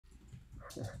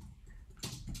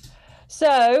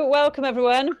So, welcome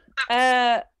everyone.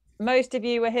 Most of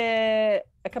you were here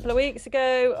a couple of weeks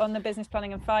ago on the business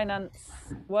planning and finance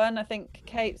one. I think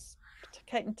Kate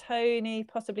and Tony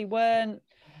possibly weren't.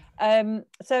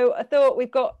 So I thought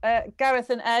we've got Gareth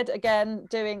and Ed again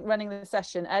running the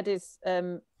session. Ed is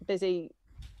busy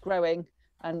growing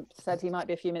and said he might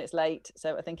be a few minutes late,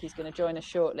 so I think he's going to join us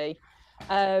shortly.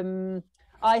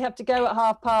 I have to go at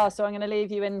 2:30, so I'm going to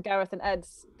leave you in Gareth and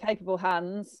Ed's capable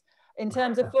hands. In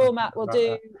terms of format, we'll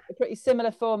do a pretty similar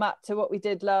format to what we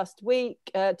did last week,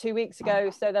 2 weeks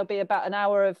ago. So there'll be about an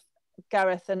hour of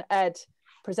Gareth and Ed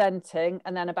presenting,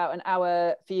 and then about an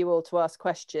hour for you all to ask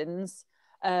questions.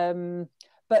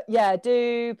 But yeah,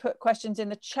 do put questions in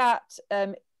the chat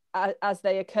as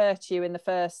they occur to you in the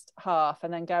first half,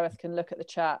 and then Gareth can look at the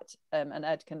chat and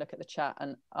Ed can look at the chat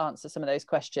and answer some of those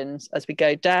questions as we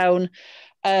go down.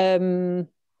 And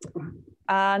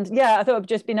yeah, I thought it would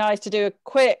just be nice to do a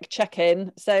quick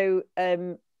check-in. So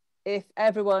if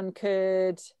everyone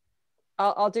could,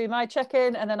 I'll do my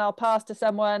check-in and then I'll pass to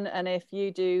someone, and if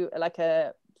you do like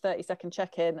a 30-second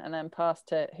check-in and then pass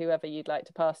to whoever you'd like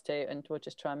to pass to, and we'll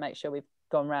just try and make sure we've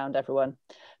gone round everyone.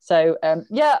 So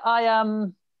yeah,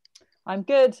 I'm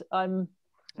good. I'm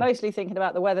mostly thinking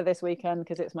about the weather this weekend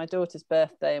because it's my daughter's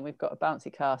birthday and we've got a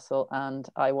bouncy castle and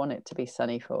I want it to be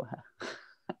sunny for her.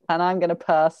 And I'm going to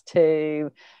pass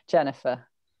to Jennifer.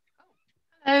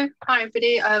 Hello, hi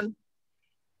everybody.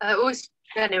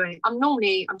 Anyway, I'm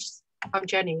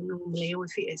Jenny. Normally,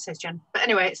 always it says Jen, but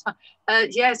anyway, it's fine.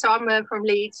 Yeah, so I'm from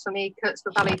Leeds, from the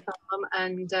Kirksville Valley Farm,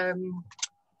 and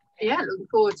yeah, looking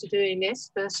forward to doing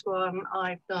this. First one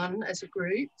I've done as a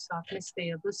group, so I've missed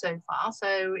the others so far.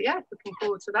 So yeah, looking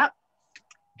forward to that.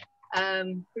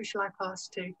 Who shall I pass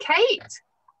to? Kate,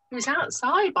 who's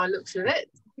outside by looks of it.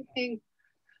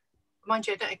 Mind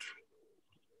you,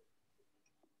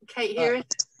 Kate here.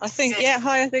 I think, yeah,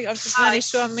 hi, I think I've just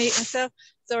managed to unmute myself.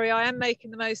 Sorry, I am making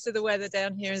the most of the weather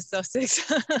down here in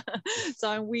Sussex. So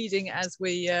I'm weeding as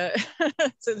we to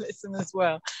listen as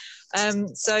well.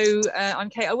 So I'm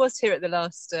Kate. I was here at the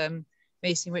last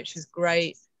meeting, which was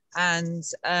great. And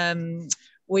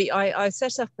I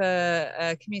set up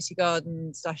a community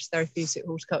garden / therapeutic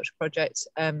horticulture project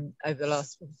over the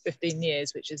last 15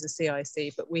 years, which is a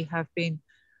CIC, but we have been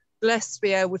blessed to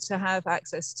be able to have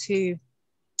access to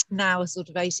now a sort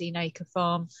of 18-acre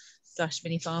farm /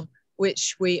 mini farm,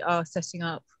 which we are setting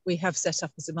up. We have set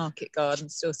up as a market garden,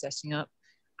 still setting up,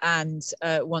 and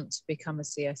want to become a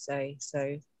CSA.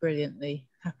 So brilliantly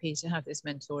happy to have this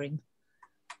mentoring.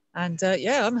 And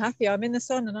yeah, I'm happy. I'm in the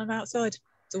sun and I'm outside.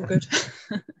 It's all good.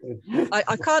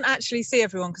 I can't actually see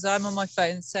everyone because I'm on my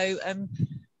phone. So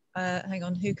hang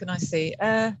on, who can I see?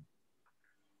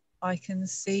 I can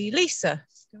see Lisa.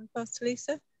 Can we pass to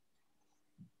Lisa?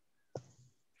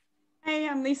 Hi,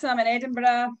 I'm Lisa. I'm in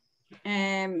Edinburgh.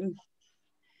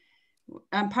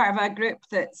 I'm part of a group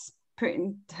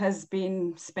has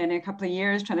been spending a couple of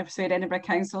years trying to persuade Edinburgh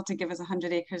Council to give us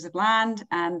 100 acres of land,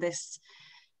 and this,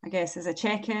 I guess, is a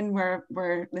check-in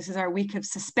where this is our week of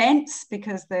suspense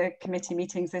because the committee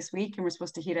meeting's this week and we're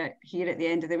supposed to hear it at the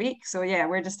end of the week. So yeah,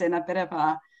 we're just in a bit of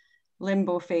a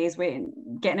limbo phase,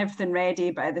 getting everything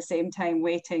ready, but at the same time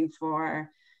waiting for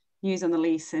news on the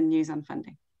lease and news on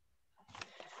funding.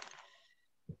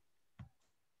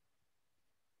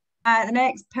 The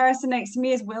next person next to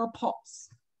me is Will Potts.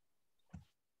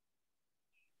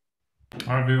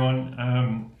 Hi everyone,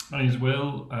 my name is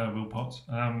Will Potts,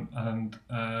 and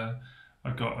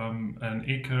I've got an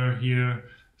acre here.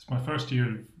 It's my first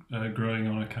year growing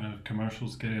on a kind of commercial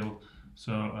scale,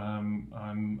 so I'm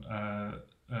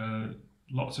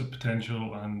lots of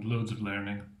potential and loads of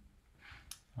learning.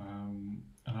 And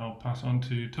I'll pass on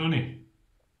to Tony.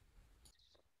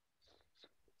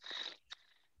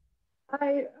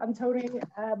 Hi, I'm Tony,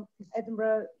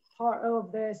 Edinburgh, part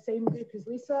of the same group as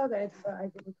Lisa, the Edinburgh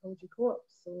Agriculture Co-op.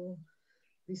 So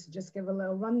Lisa just give a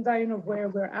little rundown of where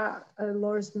we're at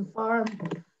Lauriston Farm.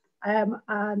 And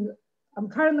I'm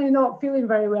currently not feeling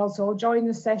very well, so I'll join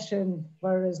the session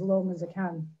for as long as I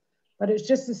can. But it's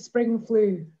just the spring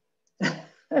flu. I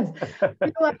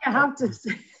feel like I have to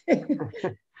say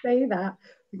that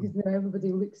because now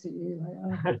everybody looks at you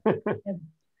like, oh.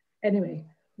 Anyway.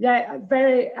 Yeah,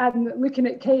 I'm looking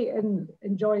at Kate and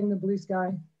enjoying the blue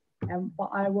sky. But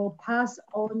I will pass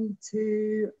on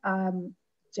to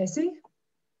Jessie.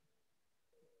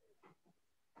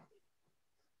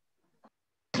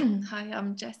 Hi,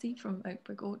 I'm Jessie from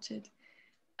Oakbrook Orchard.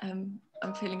 I'm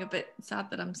feeling a bit sad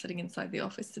that I'm sitting inside the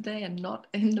office today and not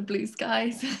in the blue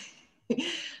skies.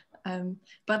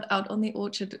 But out on the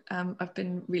orchard, I've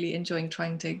been really enjoying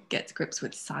trying to get to grips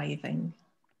with scything.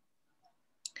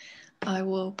 I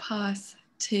will pass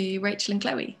to Rachel and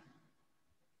Chloe.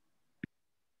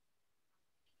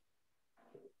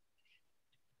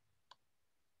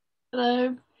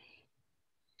 Hello.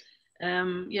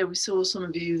 Yeah, we saw some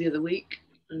of you the other week,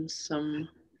 and some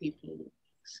people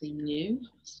seem new.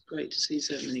 It's great to see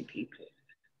so many people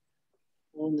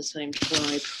all in the same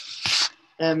tribe.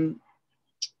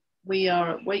 We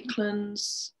are at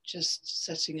Wakelands, just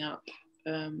setting up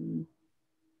a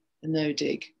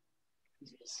no-dig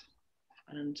business,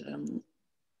 and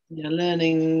yeah,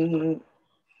 learning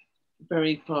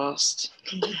very fast,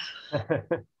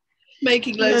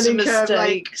 making loads of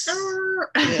mistakes.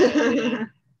 Yeah.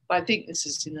 But I think this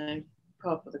is,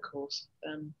 part of the course.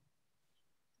 You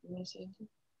want to say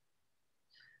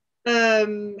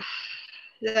anything?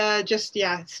 Just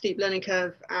steep learning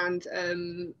curve, and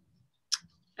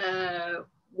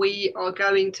we are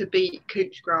going to beat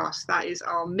couch grass. That is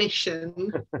our mission.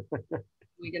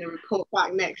 We're going to report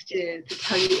back next year to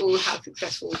tell you all how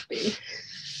successful it's been.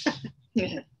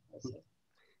 Yeah.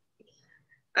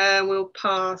 We'll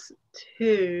pass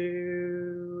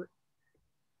to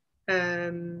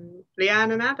Leanne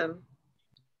and Adam.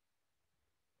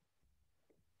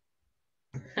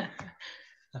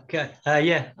 Okay. Hi.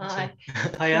 Hiya.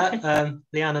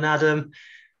 Leanne and Adam.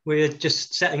 We're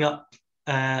just setting up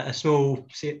a small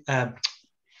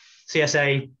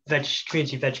CSA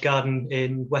community veg garden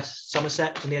in West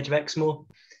Somerset on the edge of Exmoor.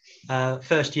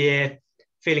 First year,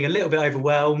 feeling a little bit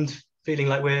overwhelmed, feeling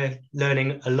like we're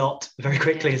learning a lot very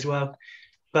quickly as well.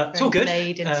 But it's all good.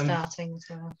 Starting as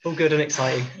well. All good and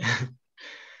exciting.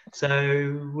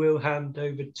 So we'll hand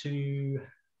over to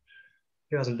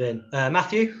who hasn't been?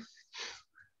 Matthew.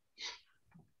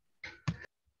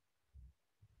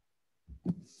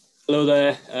 Hello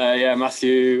there. Yeah,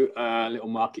 Matthew, little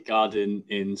market garden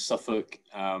in Suffolk.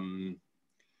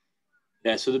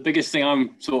 Yeah, so the biggest thing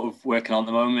I'm sort of working on at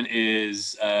the moment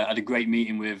is I had a great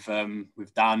meeting with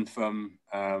Dan from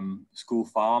School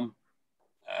Farm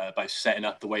about setting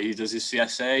up the way he does his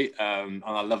CSA, and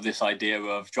I love this idea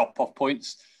of drop-off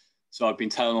points. So I've been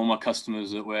telling all my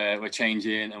customers that we're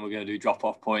changing and we're going to do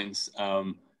drop-off points.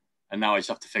 And now I just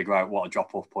have to figure out what a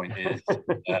drop-off point is,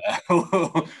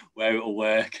 where it'll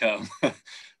work, and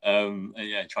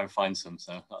yeah, try and find some.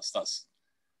 So that's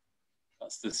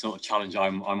the sort of challenge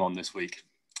I'm on this week.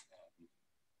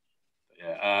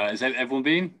 Yeah, has everyone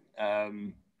been?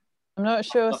 I'm not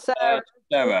sure. Sarah,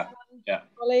 yeah.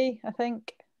 Holly, I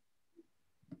think.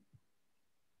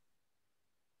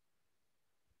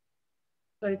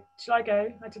 So shall I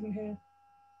go? I didn't hear.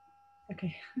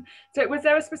 Okay. So was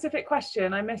there a specific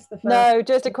question? I missed the first. No,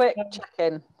 just a quick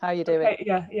check-in. How are you doing?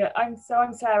 Okay, yeah. I'm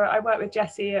Sarah. I work with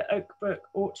Jessie at Oakbrook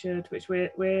Orchard, which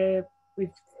we've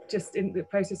just in the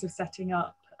process of setting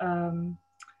up.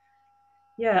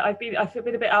 Yeah, I've been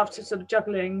a bit out of sort of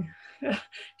juggling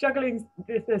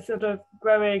the sort of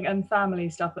growing and family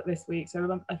stuff at this week.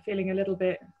 So I'm feeling a little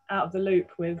bit out of the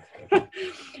loop with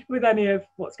with any of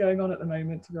what's going on at the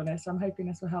moment, to be honest. I'm hoping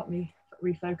this will help me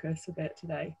refocus a bit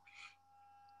today.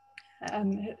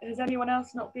 Has anyone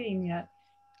else not been yet?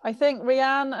 I think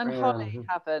Rhiann and Holly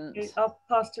haven't. I'll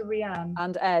pass to Rhiann.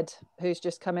 And Ed, who's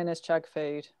just come in as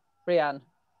Chagfood. Rhiann.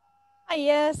 Hi,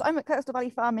 yes, I'm at Coastal Valley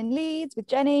Farm in Leeds with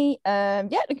Jenny. Yeah,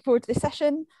 looking forward to this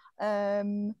session.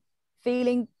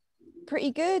 Feeling pretty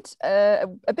good. A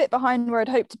bit behind where I'd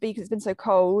hoped to be because it's been so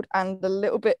cold, and a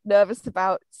little bit nervous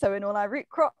about sowing all our root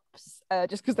crops,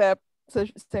 just because they're so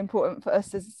important for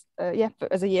us as a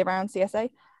year-round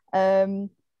CSA.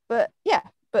 But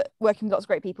working with lots of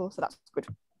great people, so that's good.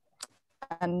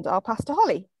 And I'll pass to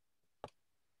Holly.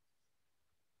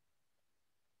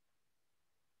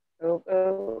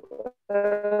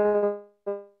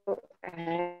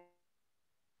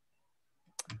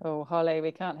 Oh, Holly,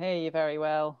 we can't hear you very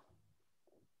well.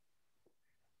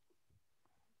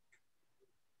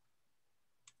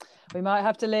 We might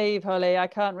have to leave, Holly. I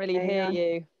can't really hear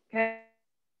you. Can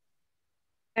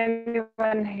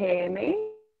anyone hear me?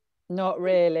 Not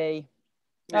really.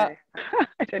 No.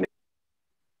 I don't know.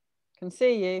 Can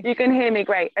see you. You can hear me,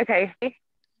 great. Okay.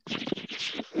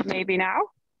 Maybe now.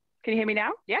 Can you hear me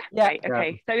now? Yeah. Yeah. Great.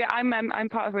 Okay. So yeah, I'm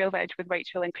part of Real Veg with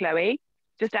Rachel and Chloe.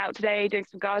 Just out today doing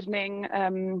some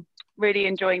gardening. Really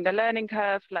enjoying the learning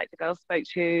curve, like the girls spoke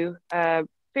to.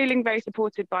 Feeling very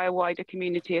supported by a wider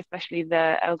community, especially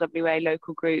the LWA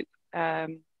local group.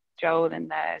 Joel and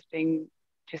theirs being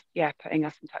just putting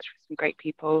us in touch with some great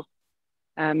people.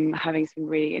 Having some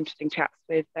really interesting chats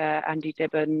with Andy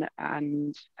Dibben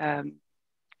and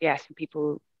some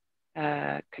people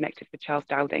connected with Charles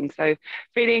Dowding. So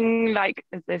feeling like,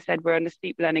 as they said, we're on a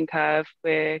steep learning curve.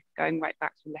 We're going right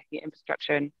back to looking at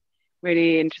infrastructure and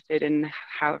really interested in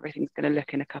how everything's going to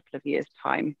look in a couple of years'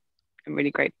 time. I'm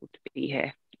really grateful to be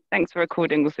here. Thanks for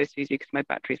recording also, Susie, because my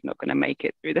battery's not going to make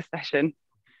it through the session.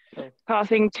 Okay.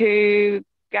 Passing to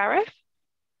Gareth.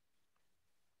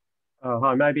 Oh,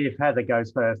 hi. Maybe if Heather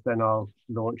goes first, then I'll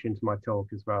launch into my talk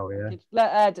as well. Yeah.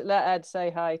 Let Ed say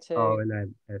hi too. Oh, and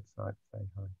then Ed say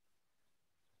hi.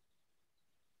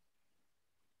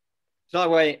 Shall I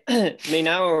wait me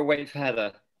now or wait for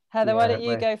Heather? Heather, why don't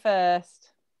you go first?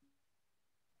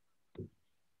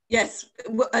 Yes,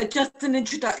 just an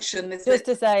introduction. Just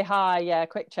to say hi, yeah,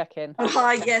 quick check-in. Oh,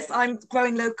 hi, yes, I'm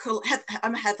growing local.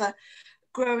 I'm Heather,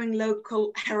 growing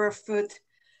local Hereford,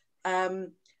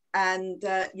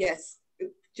 yes,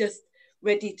 just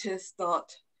ready to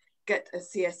get a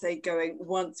CSA going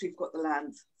once we've got the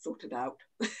land sorted out.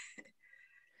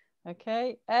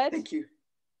 Okay, Ed. Thank you.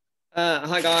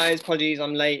 Hi guys, apologies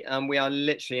I'm late. We are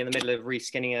literally in the middle of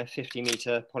reskinning a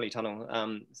 50-meter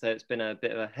polytunnel. So it's been a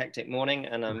bit of a hectic morning,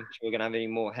 and I'm sure we're going to have a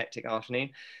more hectic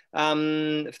afternoon.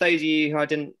 For those of you who I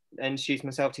didn't introduce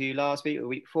myself to you last week or the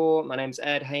week before, my name's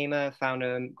Ed Hamer,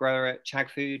 founder and grower at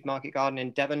Chagfood Market Garden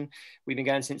in Devon. We've been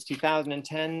going since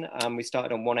 2010. We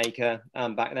started on 1 acre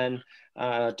back then,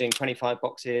 doing 25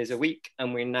 boxes a week,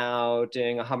 and we're now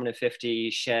doing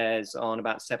 150 shares on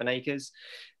about 7 acres.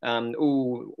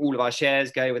 All of our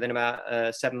shares go within about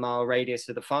a 7-mile radius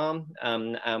of the farm,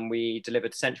 and we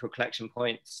delivered central collection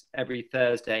points every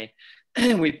Thursday.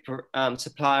 We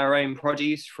supply our own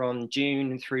produce from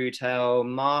June through till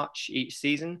March each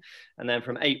season, and then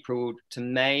from April to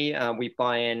May we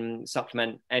buy in,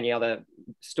 supplement any other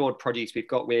stored produce we've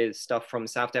got with stuff from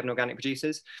South Devon organic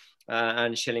producers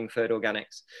and Shillingford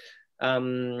Organics.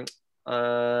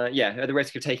 Yeah, at the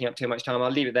risk of taking up too much time,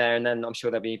 I'll leave it there, and then I'm sure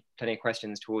there'll be plenty of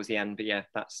questions towards the end. But yeah,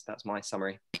 that's my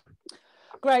summary.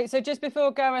 Great. So just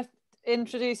before Gareth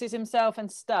introduces himself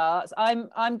and starts,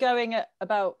 I'm going at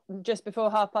about just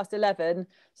before 11:30,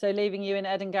 so leaving you in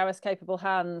Ed and Gareth's capable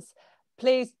hands.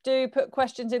 Please do put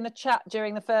questions in the chat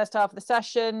during the first half of the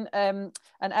session, and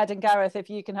Ed and Gareth, if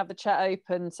you can have the chat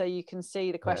open so you can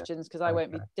see the questions, because I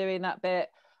won't be doing that bit.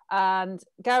 And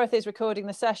Gareth is recording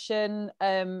the session,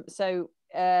 so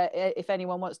if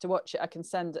anyone wants to watch it, I can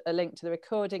send a link to the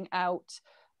recording out.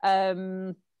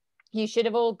 You should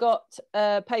have all got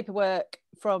paperwork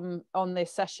on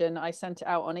this session. I sent it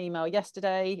out on email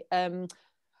yesterday.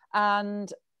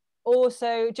 And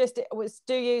also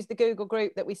do use the Google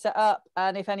group that we set up.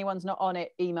 And if anyone's not on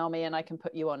it, email me and I can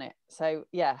put you on it. So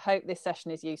yeah, hope this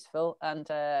session is useful.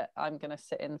 And I'm going to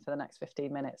sit in for the next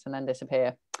 15 minutes and then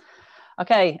disappear.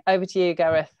 Okay, over to you,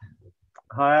 Gareth.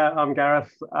 Hi, I'm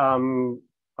Gareth.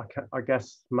 I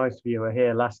guess most of you were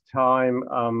here last time.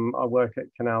 I work at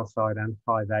Canalside and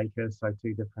 5 acres, so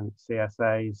 2 different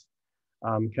CSAs.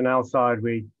 Canalside,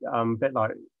 we a bit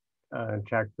like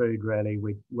Chagfood, really.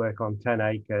 We work on 10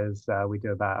 acres. We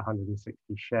do about 160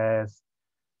 shares.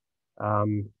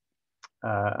 And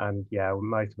yeah,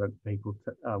 most of the people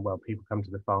come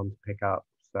to the farm to pick up,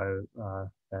 so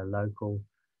they're local.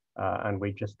 And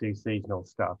we just do seasonal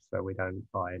stuff, so we don't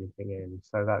buy anything in.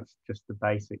 So that's just the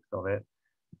basics of it.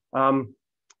 I'm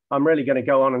really going to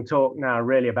go on and talk now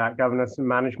really about governance and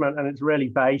management, and it's really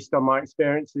based on my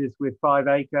experiences with 5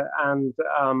 acre and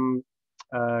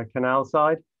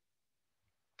Canalside.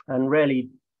 And really,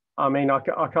 I mean, I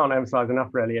can't emphasize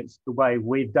enough, really, it's the way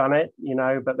we've done it, you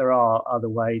know, but there are other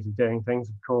ways of doing things,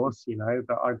 of course, you know,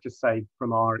 but I'd just say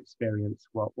from our experience,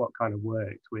 what kind of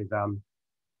worked with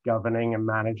governing and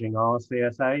managing our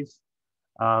CSAs,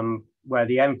 where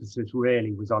the emphasis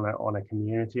really was on a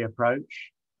community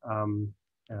approach.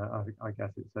 I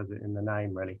guess it says it in the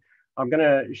name, really. I'm going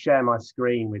to share my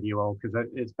screen with you all because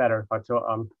it's better if I talk.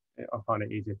 I find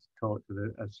it easier to talk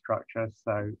to a structure.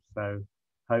 So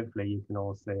hopefully you can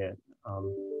all see it.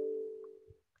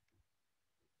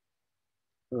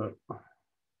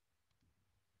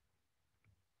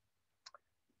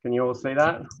 Can you all see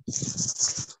that?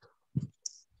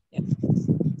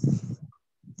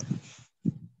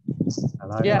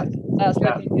 Hello? Yeah, that's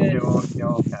looking good.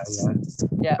 You're okay, yeah.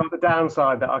 Yeah. Got the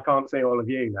downside that I can't see all of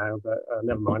you now, but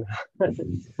never mind.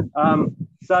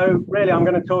 So really, I'm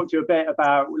going to talk to you a bit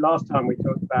about, last time we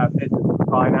talked about business and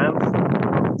finance,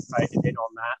 concentrated in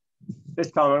on that.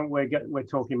 This time we're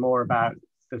talking more about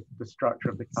the structure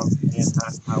of the company and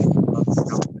how we run the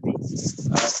company,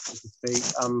 so to speak.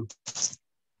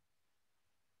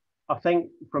 I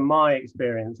think from my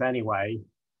experience anyway,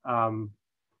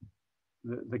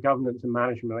 the governance and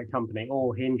management of the company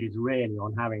all hinges really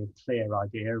on having a clear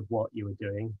idea of what you are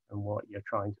doing and what you're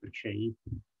trying to achieve.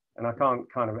 And I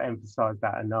can't kind of emphasize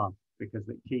that enough because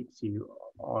it keeps you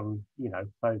on, you know,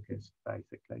 focused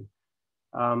basically.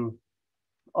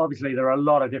 obviously there are a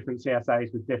lot of different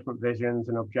CSAs with different visions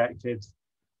and objectives.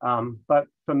 But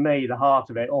for me, the heart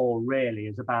of it all really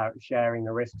is about sharing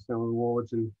the risks and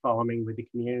rewards and farming with the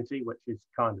community, which is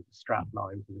kind of the strap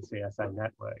line for the CSA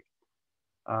network.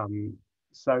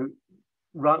 So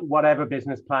whatever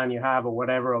business plan you have or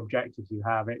whatever objectives you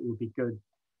have, it would be good.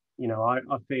 You know,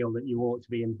 I feel that you ought to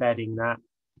be embedding that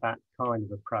kind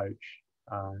of approach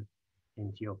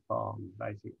into your farm,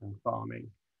 basically, farming.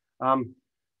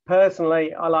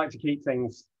 Personally, I like to keep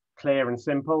things clear and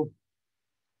simple.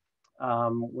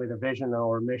 With a vision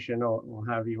or a mission or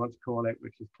however you want to call it,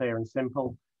 which is clear and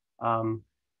simple. And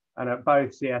at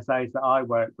both CSAs that I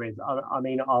work with, I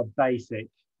mean, our basic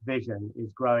vision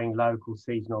is growing local,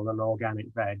 seasonal and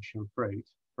organic veg and fruit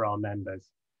for our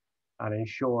members and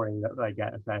ensuring that they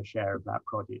get a fair share of that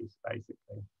produce,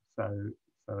 basically. So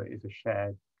it is a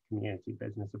shared community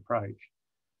business approach.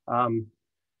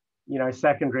 You know,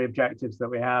 secondary objectives that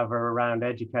we have are around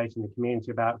educating the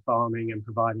community about farming and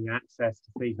providing access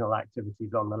to seasonal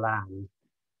activities on the land.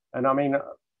 And I mean,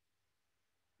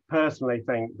 personally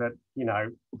think that, you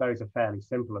know, those are fairly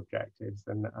simple objectives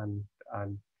and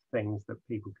things that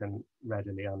people can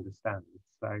readily understand.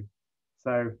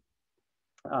 So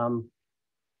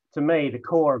to me, the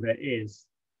core of it is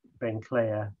being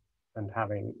clear and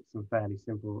having some fairly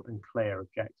simple and clear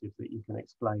objectives that you can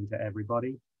explain to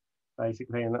everybody,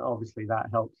 basically, and obviously that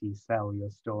helps you sell your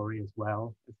story as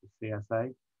well as the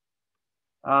CSA.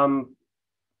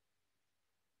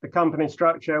 The company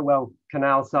structure, well,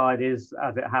 Canalside is,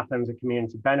 as it happens, a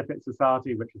community benefit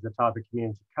society, which is a type of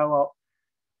community co-op.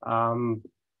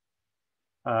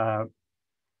 5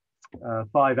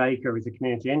 Acre is a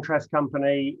community interest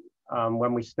company.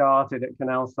 When we started at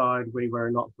Canalside, we were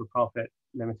a not-for-profit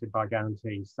limited by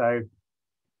guarantees. So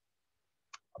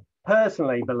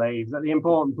personally believe that the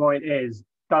important point is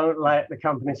don't let the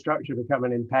company structure become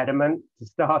an impediment to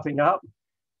starting up.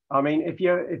 I mean, if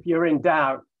you're in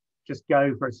doubt, just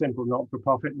go for a simple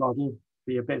not-for-profit model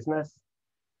for your business.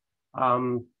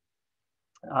 And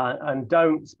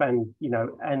don't spend, you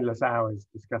know, endless hours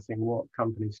discussing what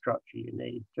company structure you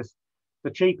need. Just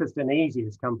the cheapest and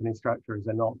easiest company structure is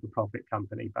a not-for-profit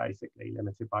company, basically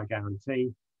limited by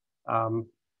guarantee.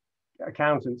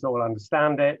 Accountants all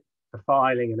understand it. The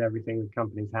filing and everything with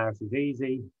Companies House is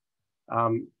easy.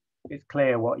 It's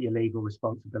clear what your legal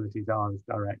responsibilities are as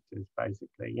directors,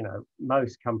 basically. You know,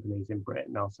 most companies in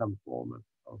Britain are some form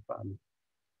of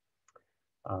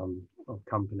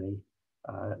company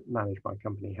managed by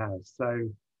Company House. So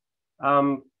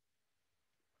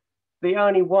the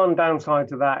only one downside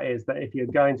to that is that if you're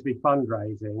going to be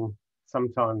fundraising,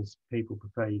 sometimes people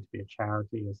prefer you to be a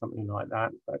charity or something like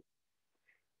that. But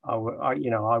I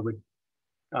would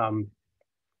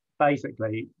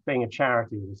basically, being a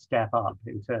charity is a step up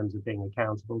in terms of being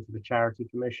accountable to the Charity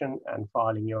Commission and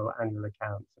filing your annual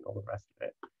accounts and all the rest of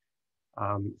it.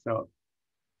 So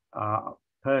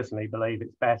personally believe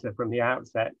it's better from the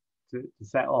outset to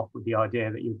set off with the idea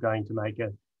that you're going to make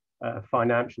a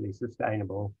financially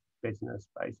sustainable business,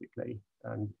 basically,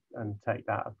 and take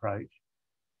that approach.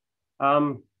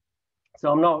 So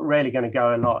I'm not really going to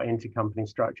go a lot into company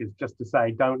structures, just to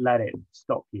say, don't let it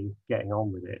stop you getting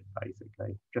on with it,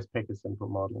 basically. Just pick a simple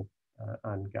model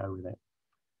and go with it.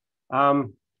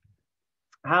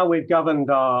 How we've governed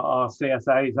our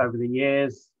CSAs over the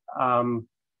years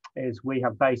is we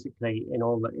have basically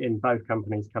in both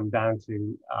companies come down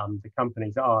to the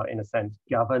companies are, in a sense,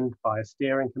 governed by a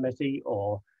steering committee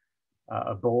or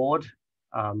a board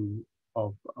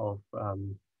of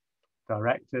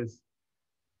directors.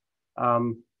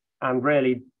 And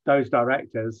really, those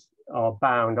directors are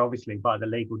bound, obviously, by the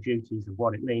legal duties of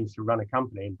what it means to run a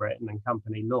company in Britain and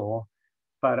company law,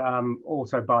 but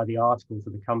also by the articles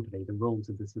of the company, the rules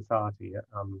of the society.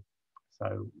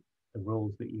 So the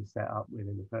rules that you set up with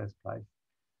in the first place.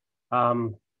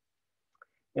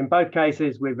 In both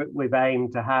cases, we've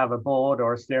aimed to have a board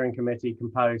or a steering committee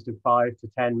composed of 5 to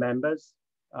 10 members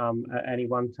at any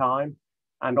one time.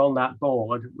 And on that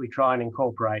board, we try and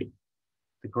incorporate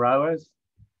the growers,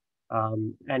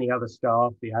 any other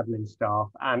staff, the admin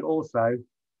staff, and also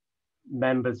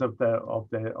members of the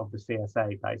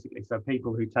CSA, basically. So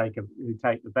people who take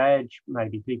the veg,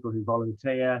 maybe people who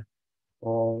volunteer,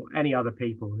 or any other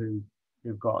people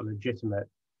who've got a legitimate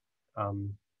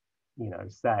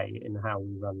say in how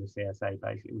we run the CSA.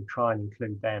 Basically, we try and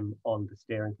include them on the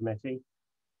steering committee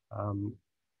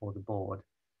or the board.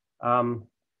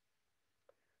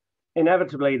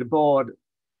 Inevitably, the board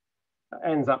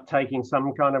ends up taking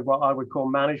some kind of what I would call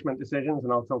management decisions,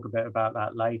 and I'll talk a bit about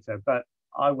that later. But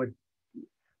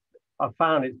I've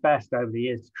found it's best over the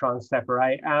years to try and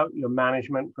separate out your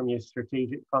management from your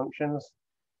strategic functions.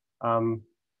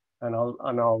 and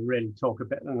I'll really talk a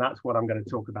bit, and that's what I'm going to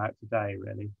talk about today,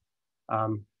 really.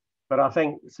 But I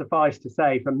think suffice to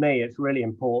say, for me, it's really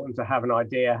important to have an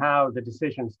idea how the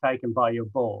decisions taken by your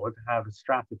board, how the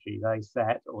strategy they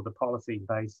set or the policies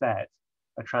they set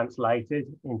are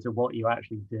translated into what you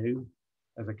actually do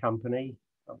as a company,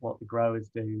 what the growers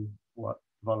do, what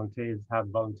volunteers, how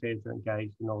the volunteers are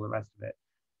engaged, and all the rest of it.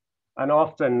 And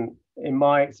often, in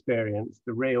my experience,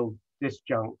 the real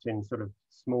disjunct in sort of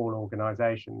small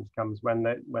organizations comes when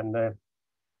the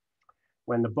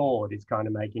board is kind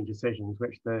of making decisions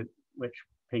which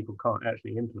people can't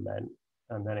actually implement,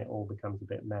 and then it all becomes a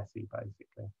bit messy,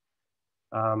 basically.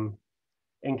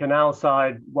 In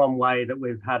Canalside, one way that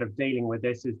we've had of dealing with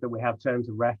this is that we have terms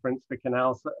of reference for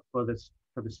Canalside for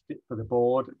the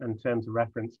board, and terms of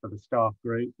reference for the staff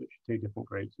group, which are two different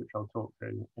groups, which I'll talk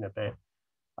through in a bit.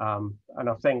 And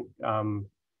I think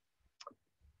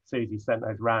Susie sent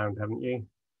those round, haven't you?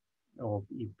 Or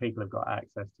people have got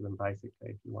access to them, basically,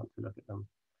 if you want to look at them.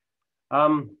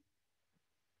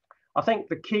 I think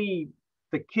the key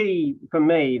for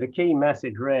me, the key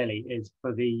message really is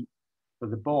for the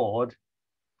board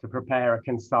to prepare a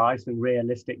concise and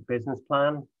realistic business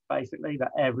plan, basically,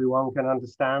 that everyone can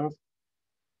understand,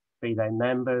 be they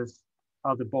members,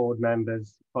 other board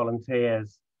members,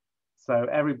 volunteers. So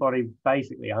everybody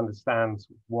basically understands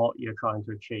what you're trying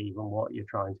to achieve and what you're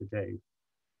trying to do.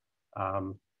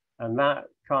 And that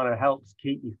kind of helps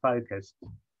keep you focused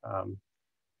on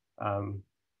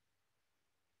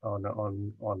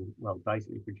well,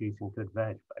 basically producing good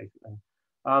veg, basically.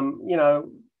 You know,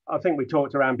 I think we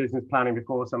talked around business planning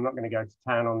before, so I'm not going to go to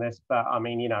town on this, but I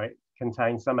mean, you know, it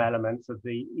contains some elements of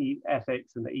the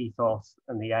ethics and the ethos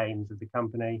and the aims of the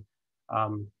company.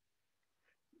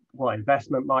 What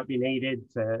investment might be needed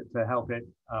to help it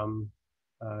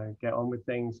get on with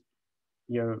things.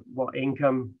 What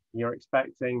income you're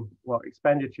expecting, what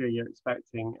expenditure you're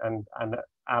expecting, and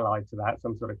allied to that,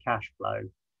 some sort of cash flow.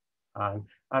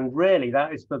 And really,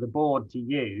 that is for the board to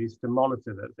use to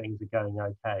monitor that things are going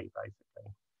okay,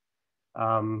 basically.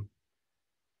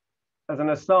 As an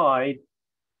aside,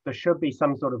 there should be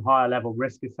some sort of higher level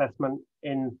risk assessment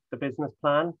in the business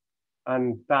plan.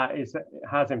 And that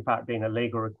has in fact been a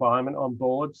legal requirement on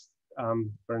boards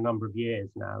for a number of years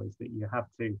now, is that you have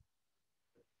to,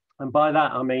 and by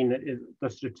that I mean the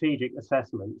strategic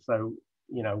assessment. So,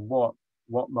 you know,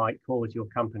 what might cause your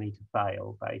company to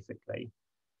fail, basically,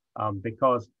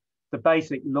 because the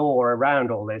basic law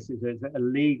around all this is it's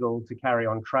illegal to carry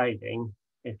on trading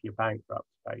if you're bankrupt,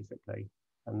 basically.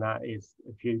 And that is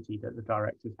a duty that the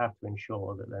directors have to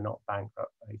ensure that they're not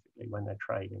bankrupt, basically, when they're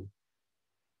trading.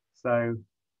 So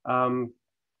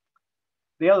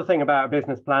the other thing about a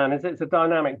business plan is it's a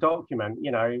dynamic document.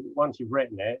 You know, once you've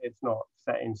written it, it's not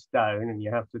set in stone and you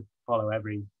have to follow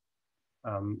everything.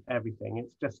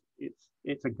 It's just,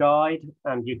 it's a guide,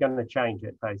 and you're going to change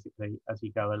it basically as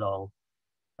you go along.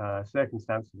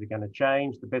 Circumstances are going to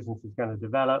change, the business is going to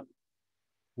develop,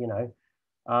 you know.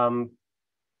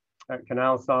 At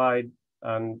Canalside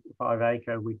and 5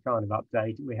 Acre, we kind of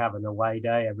update it. We have an away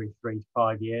day every 3 to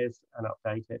 5 years and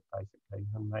update it basically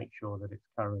and make sure that it's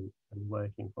current and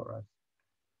working for us.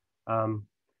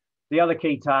 The other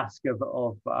key task of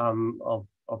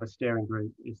a steering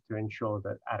group is to ensure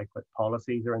that adequate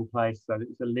policies are in place. So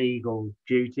it's a legal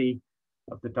duty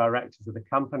of the directors of the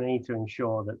company to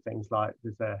ensure that things like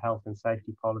there's a health and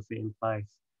safety policy in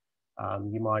place.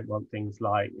 You might want things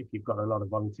like, if you've got a lot of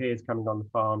volunteers coming on the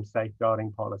farm,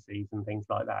 safeguarding policies and things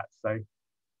like that.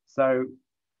 So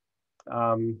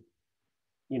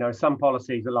you know, some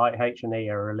policies are like H&E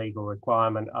are a legal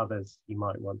requirement. Others you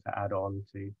might want to add on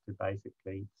to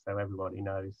basically, so everybody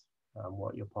knows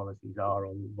what your policies are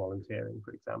on volunteering,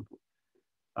 for example.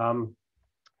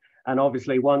 And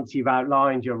obviously, once you've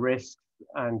outlined your risks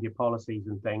and your policies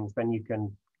and things, then you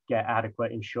can get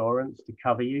adequate insurance to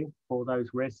cover you for those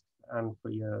risks and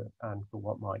for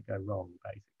what might go wrong,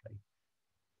 basically.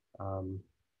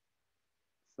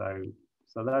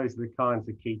 So those are the kinds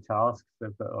of key tasks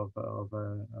of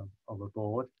a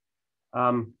board.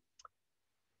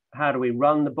 How do we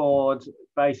run the board?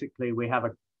 Basically, we have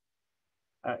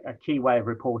a key way of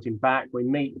reporting back. We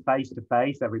meet face to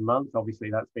face every month. Obviously,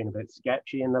 that's been a bit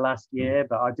sketchy in the last year,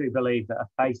 but I do believe that a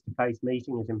face-to-face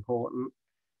meeting is important.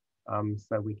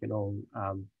 So we can all,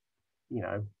 you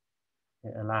know,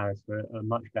 it allows for a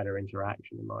much better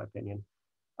interaction, in my opinion.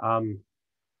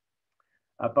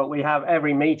 But we have,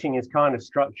 every meeting is kind of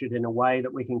structured in a way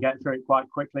that we can get through it quite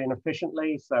quickly and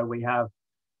efficiently. So we have,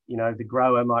 you know, the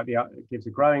grower gives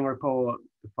a growing report,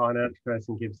 the finance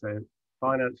person gives a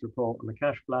finance report on the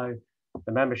cash flow,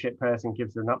 the membership person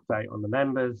gives an update on the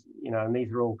members, you know, and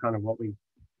these are all kind of what we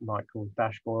might call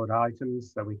dashboard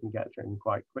items, so we can get through them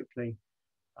quite quickly.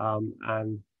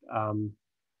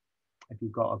 If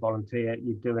you've got a volunteer,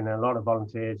 you're doing a lot of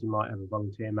volunteers, you might have a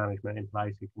volunteer management in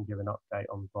place who can give an update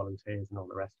on volunteers and all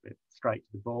the rest of it straight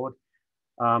to the board.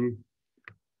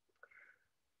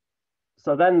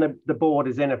 So then the board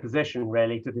is in a position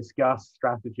really to discuss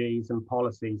strategies and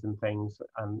policies and things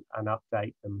and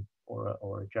update them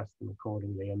or adjust them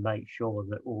accordingly and make sure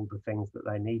that all the things that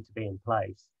they need to be in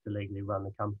place to legally run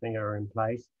the company are in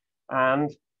place.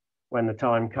 And when the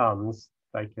time comes,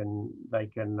 they can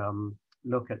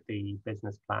look at the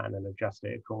business plan and adjust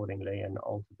it accordingly and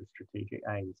alter the strategic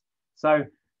aims. So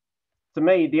to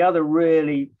me, the other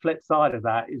really flip side of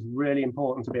that is really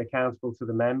important to be accountable to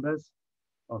the members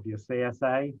of your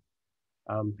CSA,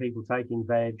 people taking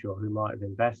veg or who might have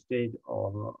invested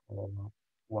or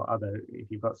what other, if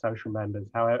you've got social members,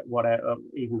 however, whatever,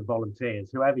 even the volunteers,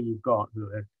 whoever you've got who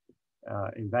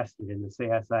are invested in the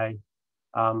CSA.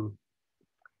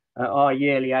 At our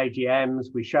yearly AGMs,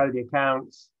 we show the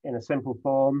accounts in a simple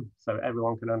form so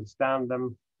everyone can understand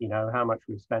them, you know, how much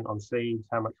we've spent on seeds,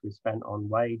 how much we've spent on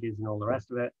wages and all the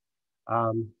rest of it.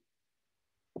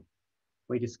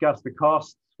 We discuss the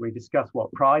costs, we discuss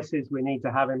what prices we need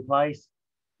to have in place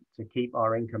to keep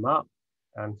our income up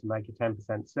and to make a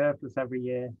 10% surplus every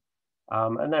year.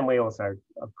 And then we also,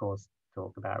 of course,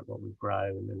 talk about what we've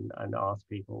grown and ask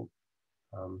people,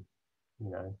 you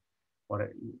know,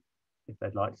 if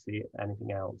they'd like to see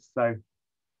anything else. So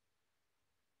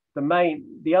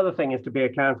the other thing is to be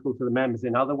accountable to the members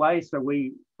in other ways. So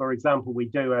we, for example, we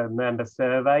do a member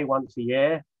survey once a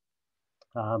year.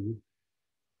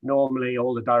 Normally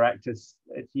all the directors,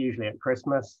 it's usually at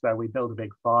Christmas. So we build a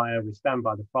big fire, we stand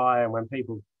by the fire, and when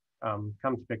people come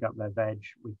to pick up their veg,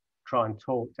 we try and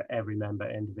talk to every member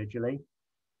individually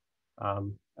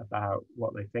about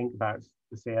what they think about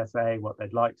the CSA, what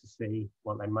they'd like to see,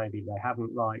 what maybe they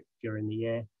haven't liked during the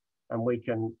year, and we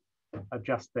can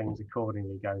adjust things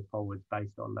accordingly going forward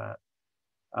based on that.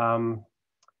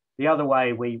 The other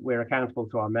way we're accountable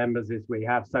to our members is we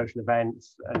have social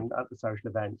events, and at the social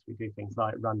events we do things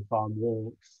like run farm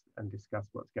walks and discuss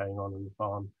what's going on the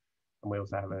farm, and we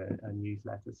also have a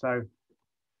newsletter. So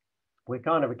we're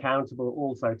kind of accountable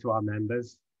also to our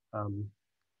members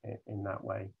in that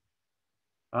way.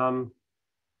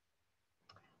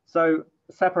 So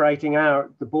separating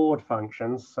out the board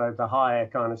functions, so the higher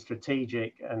kind of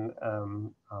strategic and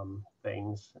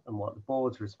things and what the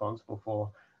board's responsible for,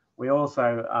 we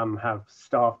also have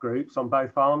staff groups on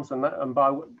both farms, and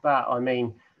by that I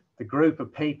mean the group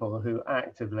of people who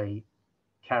actively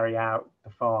carry out the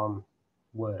farm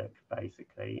work,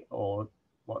 basically, or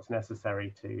what's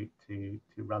necessary to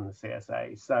run the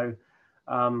CSA. So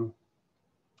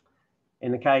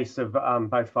in the case of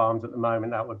both farms at the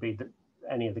moment, that would be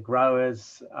any of the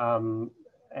growers,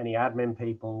 any admin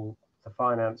people, the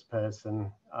finance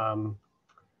person,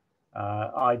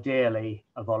 ideally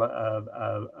a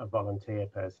volunteer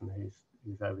person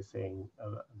who's overseeing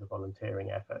the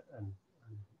volunteering effort.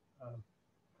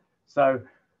 So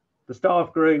the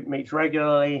staff group meets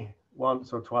regularly,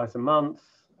 once or twice a month.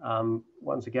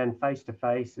 Once again,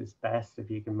 face-to-face is best if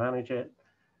you can manage it.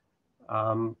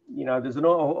 You know, there's an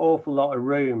awful lot of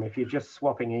room if you're just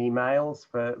swapping emails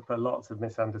for lots of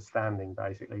misunderstanding,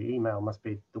 basically. Email must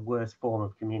be the worst form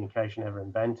of communication ever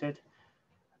invented.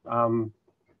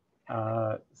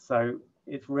 So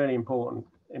it's really important,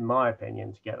 in my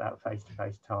opinion, to get that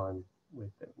face-to-face time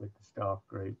with the staff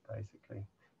group, basically.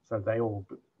 So they all,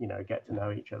 you know, get to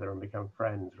know each other and become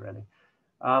friends, really.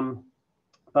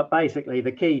 But basically,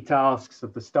 the key tasks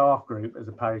of the staff group, as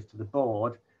opposed to the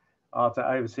board, are to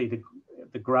oversee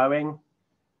the growing,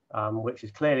 which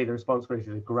is clearly the responsibility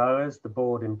of the growers. The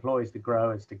board employs the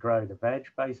growers to grow the veg,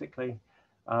 basically.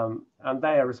 And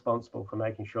they are responsible for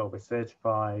making sure we're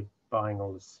certified, buying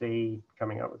all the seed,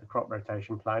 coming up with the crop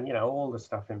rotation plan, you know, all the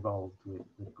stuff involved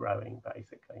with growing,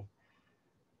 basically.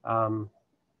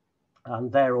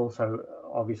 And they're also,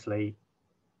 obviously,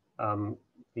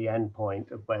 the end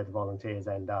point of where the volunteers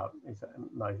end up is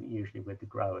usually with the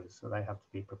growers. So they have to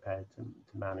be prepared to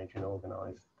manage and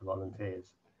organise the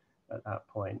volunteers at that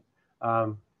point.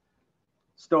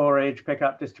 Storage,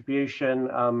 pickup, distribution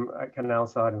at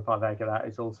Canalside and 5 Acre, that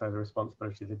is also the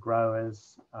responsibility of the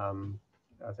growers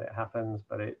as it happens,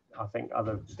 but I think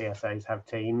other CSAs have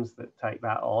teams that take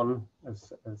that on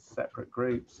as separate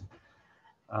groups,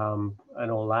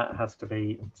 and all that has to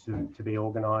be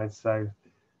organised. So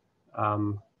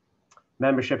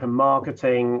membership and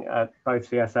marketing at both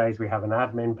CSAs, we have an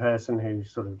admin person who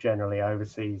sort of generally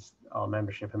oversees our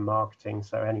membership and marketing.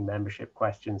 So any membership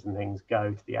questions and things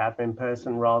go to the admin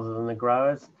person rather than the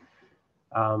growers.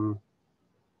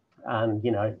 And,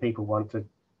 you know, if people want to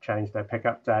change their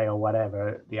pickup day or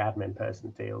whatever, the admin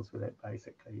person deals with it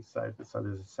basically. So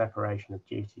there's a separation of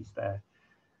duties there.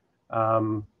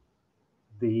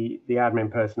 The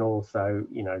admin person also,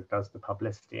 you know, does the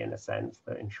publicity in a sense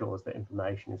that ensures that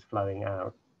information is flowing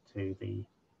out to the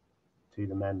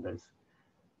members,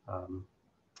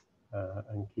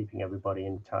 and keeping everybody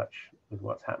in touch with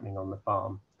what's happening on the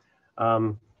farm.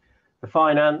 The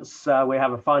finance, we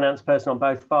have a finance person on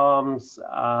both farms,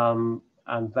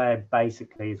 and they're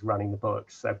basically is running the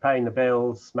books. So paying the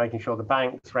bills, making sure the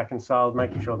bank's reconciled,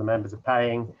 making sure the members are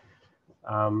paying.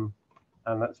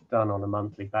 And that's done on a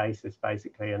monthly basis,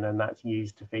 basically. And then that's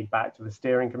used to feed back to the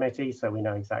steering committee. So we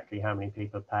know exactly how many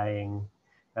people are paying,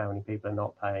 how many people are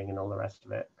not paying, and all the rest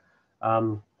of it.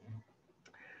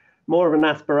 More of an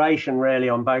aspiration really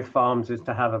on both farms is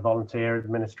to have a volunteer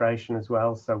administration as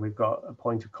well. So we've got a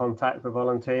point of contact for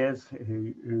volunteers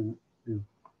who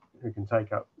can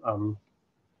take up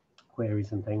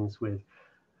queries and things with,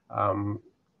 so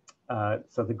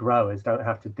the growers don't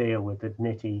have to deal with the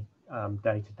nitty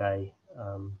day-to-day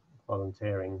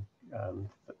volunteering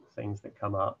things that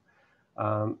come up.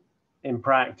 In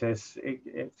practice,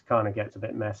 it kind of gets a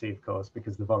bit messy, of course,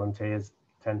 because the volunteers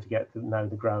tend to get to know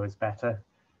the growers better.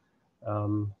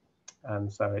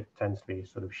 And so it tends to be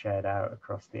sort of shared out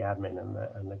across the admin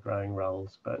and the growing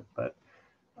roles. But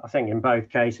I think in both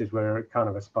cases, we're kind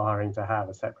of aspiring to have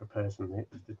a separate person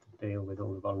to deal with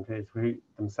all the volunteers who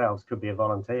themselves could be a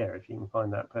volunteer if you can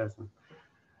find that person.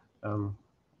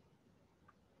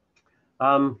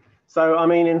 So, I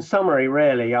mean, in summary,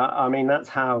 really, I mean, that's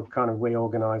how kind of we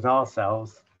organize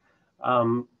ourselves.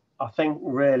 I think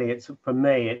really it's, for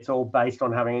me, it's all based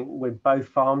on having, with both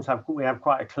farms, we have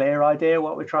quite a clear idea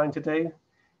what we're trying to do.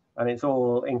 And it's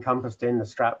all encompassed in the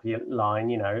strap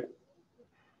line, you know,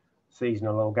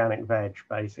 seasonal organic veg,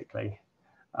 basically.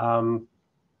 And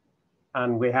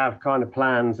we have kind of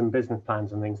plans and business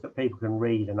plans and things that people can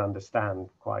read and understand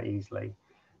quite easily.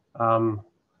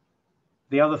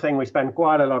 The other thing, we spend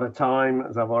quite a lot of time,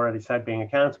 as I've already said, being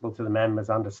accountable to the members,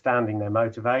 understanding their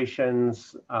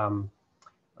motivations,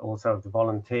 also of the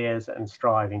volunteers, and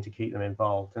striving to keep them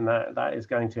involved. And that is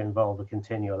going to involve a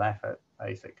continual effort,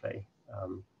 basically,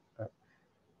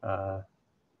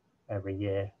 every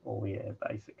year, all year,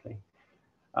 basically.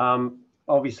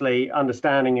 Obviously,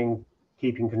 understanding and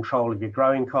keeping control of your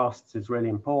growing costs is really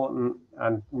important,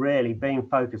 and really being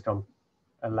focused on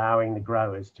allowing the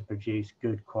growers to produce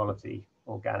good quality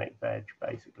organic veg,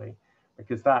 basically,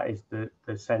 because that is the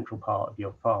central part of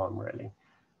your farm, really,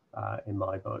 in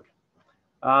my book.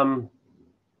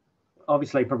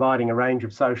 Obviously, providing a range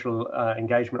of social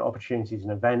engagement opportunities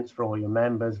and events for all your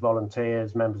members,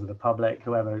 volunteers, members of the public,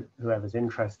 whoever's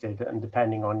interested, and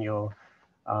depending on your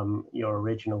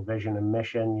original vision and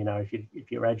mission, you know,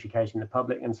 if you're educating the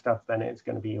public and stuff, then it's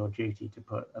going to be your duty to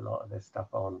put a lot of this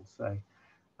stuff on. So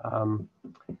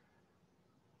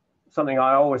something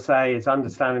I always say is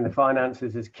understanding the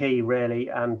finances is key, really,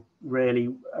 and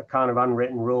really a kind of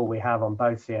unwritten rule we have on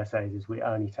both CSAs is we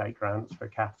only take grants for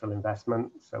capital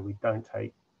investment, so we don't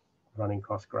take running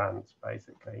cost grants,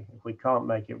 basically. If we can't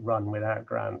make it run without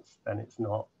grants, then it's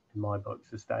not, in my book,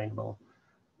 sustainable.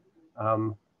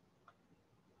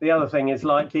 The other thing is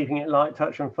like keeping it light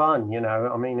touch and fun, you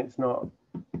know. I mean, it's not,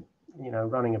 you know,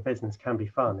 running a business can be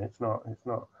fun. It's not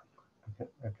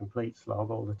a complete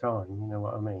slog all the time, you know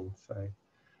what I mean? So,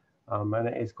 and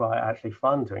it is quite actually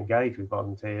fun to engage with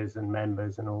volunteers and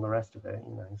members and all the rest of it,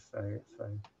 you know. So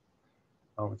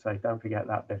I would say don't forget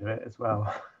that bit of it as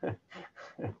well.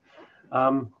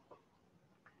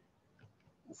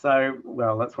 So,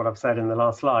 well, that's what I've said in the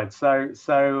last slide. So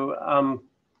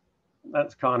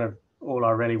that's kind of all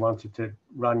I really wanted to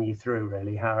run you through,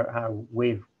 really, how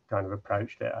we've kind of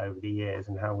approached it over the years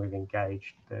and how we've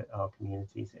engaged our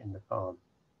communities in the farm.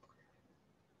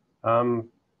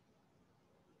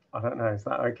 I don't know, is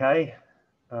that okay?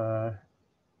 All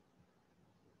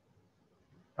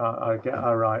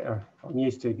right, I'm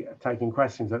used to taking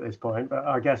questions at this point, but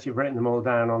I guess you've written them all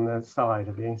down on the side,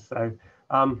 have you? So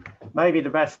maybe the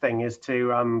best thing is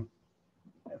to,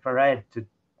 for Ed to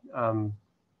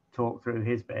talk through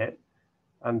his bit,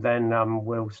 and then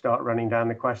we'll start running down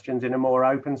the questions in a more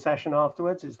open session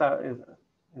afterwards. Does that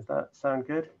sound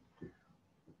good?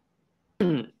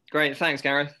 Great, thanks,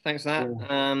 Gareth. Thanks for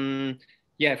that.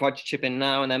 Yeah, if I chip in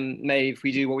now, and then maybe if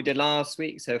we do what we did last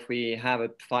week, so if we have a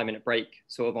 5-minute break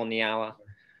sort of on the hour,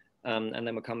 and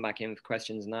then we'll come back in for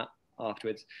questions and that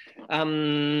afterwards.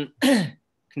 Can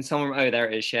someone, oh, there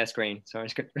it is, share screen. Sorry,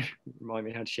 it's going to remind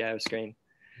me how to share a screen.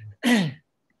 Oh,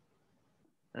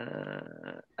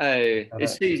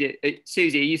 it's Susie.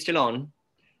 Susie, are you still on?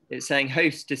 It's saying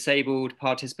host disabled,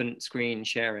 participant screen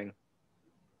sharing.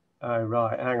 Oh,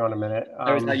 right. Hang on a minute.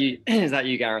 Oh, is that you? Is that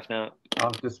you, Gareth, now?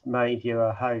 I've just made you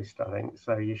a host, I think,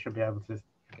 so you should be able to.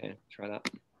 Okay, try that.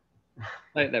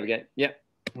 Oh, there we go. Yep.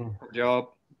 Mm. Good job.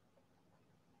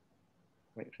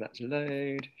 Wait for that to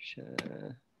load.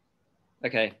 Share.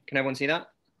 Okay, can everyone see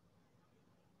that?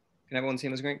 Can everyone see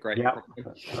my screen? Great. Yeah,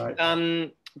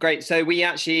 right. Great. So we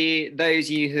actually, those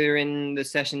of you who are in the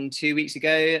session 2 weeks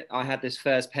ago, I had this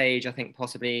first page, I think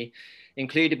possibly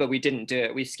included, but we didn't do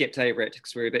it. We skipped over it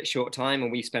because we were a bit short time,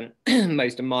 and we spent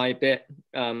most of my bit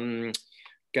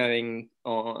going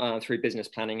on, through business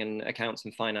planning and accounts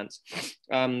and finance.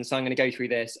 So I'm going to go through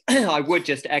this. I would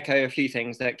just echo a few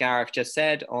things that Gareth just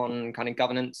said on kind of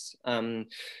governance and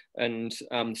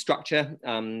structure.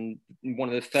 One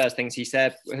of the first things he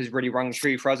said has really rung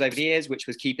true for us over the years, which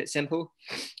was keep it simple.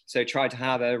 So try to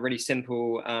have a really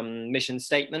simple mission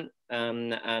statement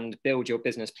and build your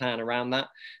business plan around that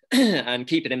and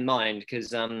keep it in mind,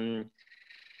 because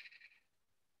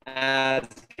as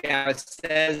Gareth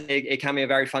says, it can be a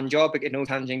very fun job, but an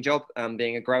challenging job,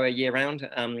 being a grower year round.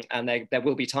 And there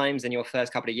will be times in your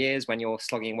first couple of years when you're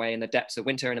slogging away in the depths of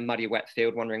winter in a muddy, wet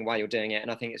field, wondering why you're doing it.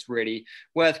 And I think it's really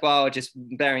worthwhile just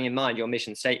bearing in mind your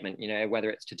mission statement, you know, whether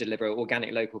it's to deliver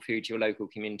organic local food to your local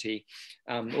community,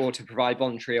 or to provide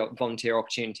volunteer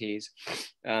opportunities,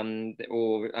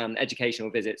 or educational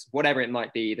visits, whatever it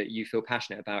might be that you feel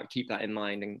passionate about. Keep that in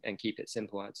mind and keep it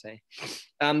simple, I'd say.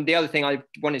 The other thing I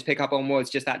wanted to pick up on was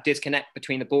just that disconnect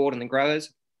between the board and the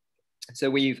growers. So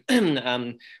we've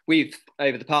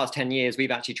over the past 10 years,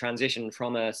 we've actually transitioned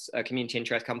from a community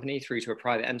interest company through to a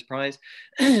private enterprise.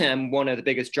 And one of the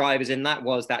biggest drivers in that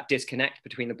was that disconnect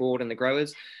between the board and the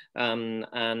growers,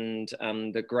 and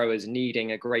the growers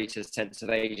needing a greater sense of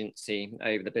agency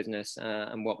over the business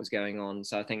and what was going on.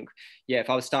 So I think, yeah, if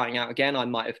I was starting out again, I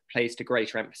might have placed a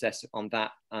greater emphasis on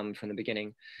that from the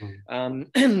beginning.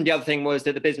 The other thing was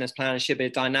that the business plan should be a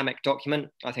dynamic document.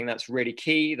 I think that's really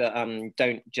key, that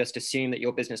don't just assume that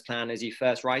your business plan as you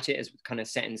first write it is kind of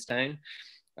set in stone,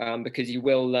 because you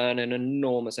will learn an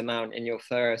enormous amount in your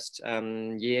first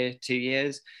year, 2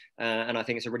 years. And I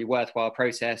think it's a really worthwhile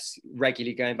process,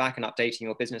 regularly going back and updating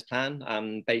your business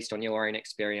plan based on your own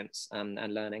experience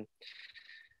and learning.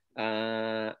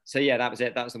 So yeah, that was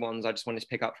it. That was the ones I just wanted to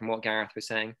pick up from what Gareth was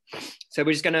saying. So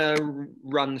we're just going to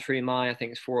run through I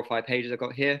think it's 4 or 5 pages I've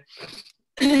got here.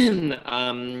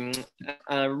 Really,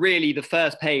 the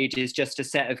first page is just a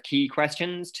set of key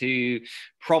questions to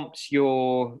prompt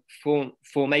your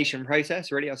formation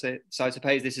process, really. So I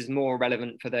suppose this is more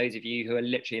relevant for those of you who are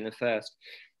literally in the first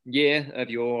year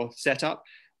of your setup.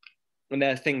 And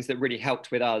there are things that really helped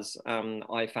with us.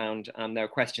 I found there are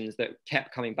questions that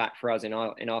kept coming back for us in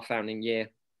our founding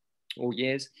year or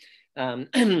years.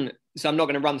 So I'm not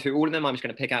going to run through all of them. I'm just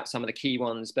going to pick out some of the key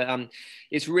ones, but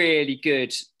it's really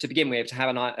good to begin with to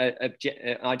have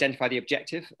identify the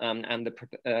objective and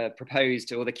the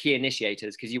proposed or the key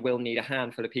initiators, because you will need a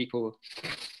handful of people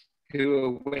who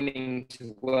are willing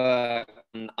to work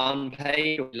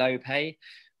unpaid or low pay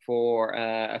for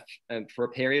a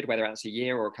period, whether that's a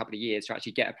year or a couple of years, to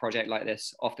actually get a project like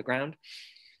this off the ground.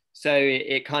 So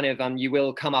it kind of, you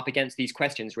will come up against these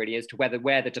questions really as to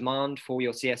where the demand for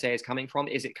your CSA is coming from.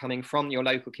 Is it coming from your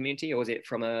local community, or is it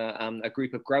from a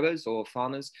group of growers or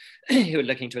farmers who are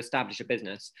looking to establish a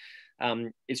business?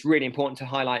 It's really important to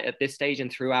highlight at this stage and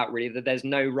throughout really that there's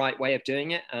no right way of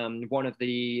doing it. One of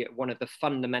the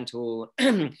fundamental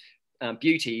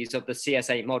beauties of the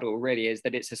CSA model really is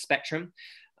that it's a spectrum.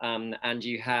 And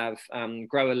you have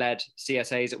grower-led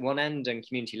CSAs at one end and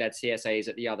community-led CSAs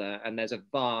at the other, and there's a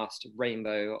vast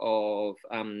rainbow of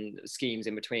schemes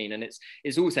in between. And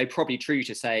it's also probably true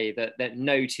to say that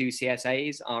no two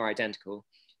CSAs are identical.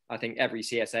 I think every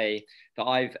CSA that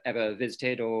I've ever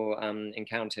visited or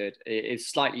encountered is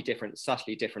slightly different,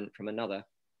 subtly different from another.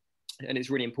 And it's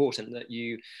really important that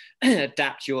you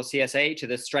adapt your CSA to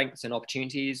the strengths and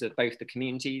opportunities of both the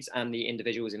communities and the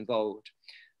individuals involved.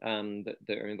 That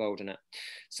are involved in it.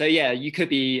 So yeah, you could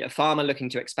be a farmer looking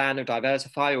to expand or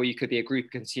diversify, or you could be a group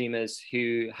of consumers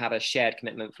who have a shared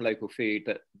commitment for local food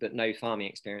but no farming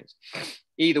experience.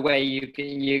 Either way, you're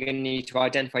going to need to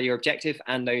identify your objective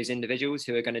and those individuals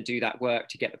who are going to do that work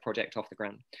to get the project off the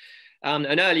ground.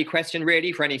 An early question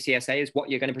really for any CSA is what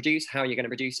you're going to produce, how you're going to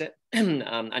produce it,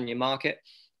 and your market.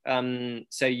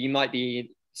 So you might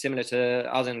be similar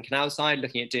to us in Canalside,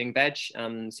 looking at doing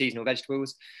seasonal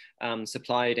vegetables,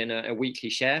 supplied in a weekly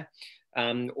share,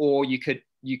 or you could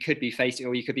you could be facing,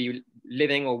 or you could be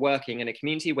living or working in a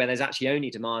community where there's actually only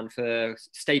demand for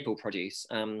staple produce,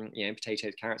 you know,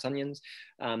 potatoes, carrots, onions,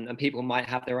 and people might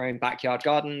have their own backyard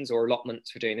gardens or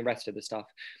allotments for doing the rest of the stuff.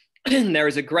 There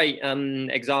is a great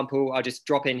example I'll just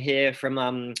drop in here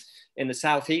from in the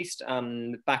southeast,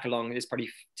 back along, it's probably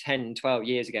 10, 12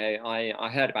 years ago, I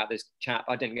heard about this chap.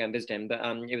 I didn't go and visit him, but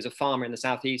it was a farmer in the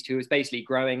southeast who was basically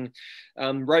growing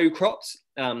row crops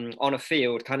on a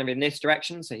field kind of in this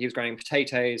direction. So he was growing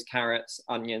potatoes, carrots,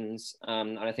 onions,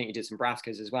 and I think he did some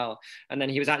brassicas as well. And then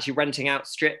he was actually renting out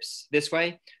strips this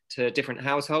way to different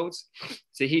households.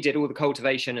 So he did all the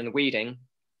cultivation and the weeding,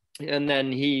 and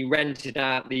then he rented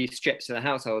out these strips to the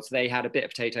households. So they had a bit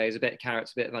of potatoes, a bit of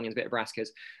carrots, a bit of onions, a bit of brassicas,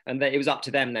 and it was up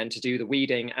to them then to do the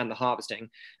weeding and the harvesting.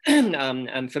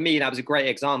 And for me, that was a great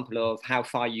example of how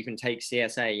far you can take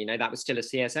CSA. You know, that was still a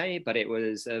CSA, but it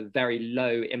was a very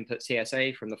low input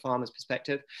CSA from the farmer's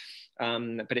perspective.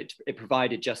 But it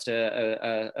provided just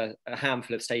a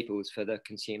handful of staples for the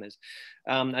consumers.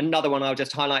 Another one I'll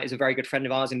just highlight is a very good friend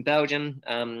of ours in Belgium,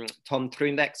 Tom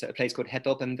Troenbeck, at a place called Het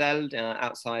op en Veld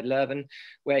outside Leuven,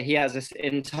 where he has this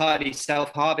entirely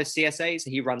self-harvest CSA. So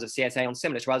he runs a CSA on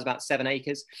similar to us, about 7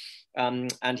 acres.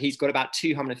 And he's got about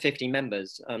 250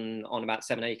 members on about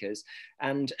 7 acres.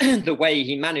 And the way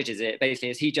he manages it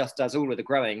basically is he just does all of the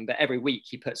growing, but every week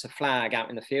he puts a flag out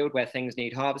in the field where things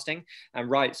need harvesting and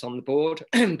writes on the board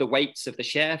the weights of the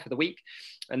share for the week.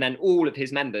 And then all of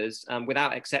his members,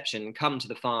 without exception, come to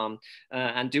the farm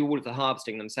and do all of the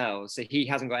harvesting themselves. So he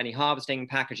hasn't got any harvesting,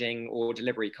 packaging, or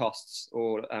delivery costs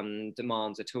or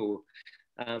demands at all.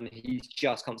 He's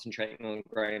just concentrating on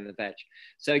growing the veg.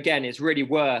 So again, it's really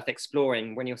worth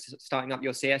exploring when you're starting up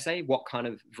your CSA, what kind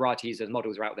of varieties of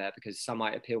models are out there, because some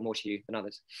might appeal more to you than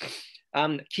others.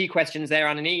 Key questions there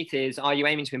underneath is, are you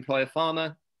aiming to employ a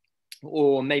farmer?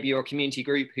 Or maybe you're a community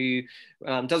group who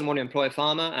doesn't want to employ a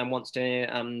farmer and wants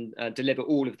to deliver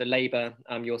all of the labor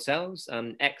yourselves.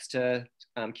 Extra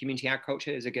community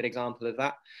agriculture is a good example of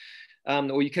that.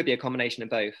 Or you could be a combination of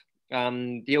both.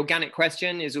 The organic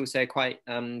question is also quite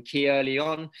key early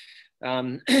on.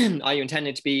 Are you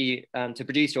intended to be to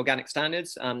produce organic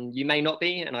standards? You may not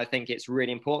be, and I think it's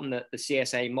really important that the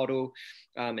CSA model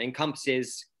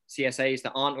encompasses CSAs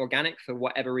that aren't organic for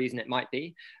whatever reason it might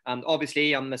be.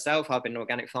 Obviously, myself, I've been an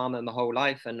organic farmer my whole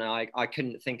life, and I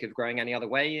couldn't think of growing any other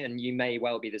way, and you may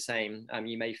well be the same.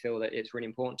 You may feel that it's really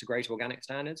important to grow to organic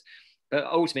standards. But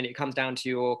ultimately, it comes down to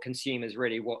your consumers,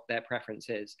 really, what their preference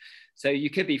is. So you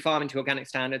could be farming to organic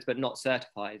standards, but not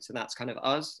certified. So that's kind of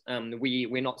us.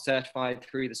 We're not certified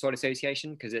through the Soil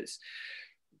Association because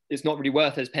it's not really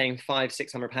worth us paying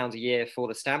 £500–600 a year for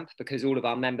the stamp, because all of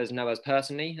our members know us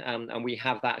personally, and we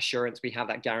have that assurance, we have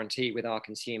that guarantee with our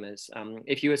consumers.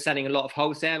 If you were selling a lot of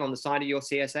wholesale on the side of your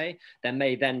CSA, there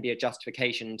may then be a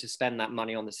justification to spend that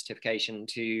money on the certification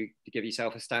to give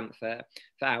yourself a stamp for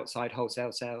outside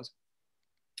wholesale sales.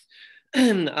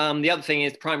 The other thing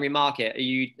is primary market. Are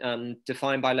you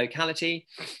defined by locality,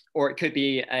 or it could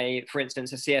be for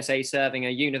instance, a CSA serving a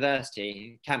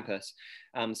university campus.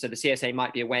 So the CSA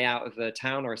might be a way out of a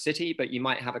town or a city, but you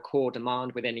might have a core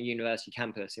demand within a university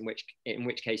campus, in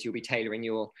which case you'll be tailoring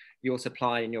your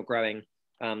supply and your growing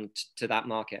to that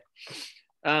market.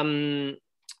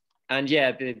 And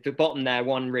yeah, the bottom there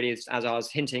one really is, as I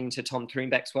was hinting to Tom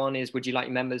Troenbeck's one, is would you like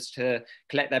members to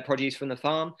collect their produce from the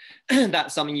farm?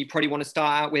 That's something you probably want to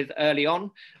start out with early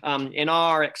on. In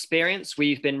our experience,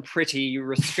 we've been pretty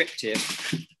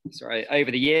restrictive,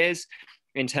 over the years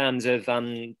in terms of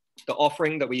the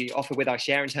offering that we offer with our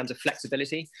share in terms of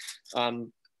flexibility.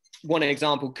 One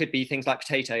example could be things like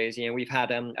potatoes. You know, we've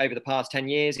had over the past 10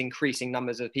 years increasing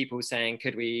numbers of people saying,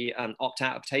 could we opt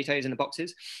out of potatoes in the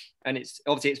boxes? And it's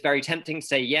very tempting to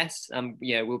say yes,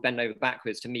 you know, we'll bend over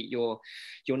backwards to meet your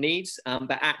needs.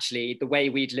 But actually, the way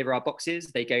we deliver our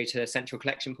boxes, they go to central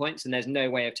collection points, and there's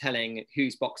no way of telling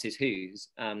whose box is whose.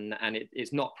 And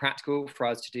it's not practical for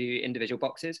us to do individual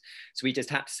boxes. So we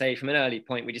just had to say from an early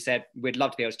point, we just said, we'd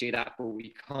love to be able to do that, but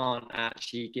we can't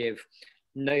actually give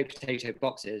no potato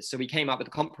boxes. So we came up with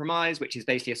a compromise, which is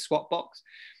basically a swap box,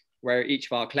 where each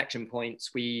of our collection points,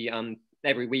 we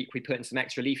every week we put in some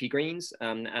extra leafy greens,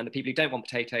 and the people who don't want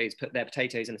potatoes put their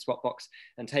potatoes in the swap box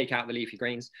and take out the leafy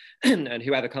greens, and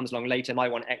whoever comes along later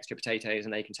might want extra potatoes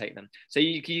and they can take them. So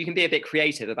you can be a bit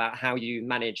creative about how you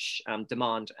manage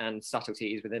demand and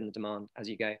subtleties within the demand as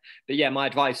you go. But yeah, my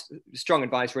advice, strong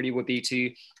advice really would be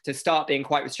to start being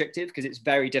quite restrictive, because it's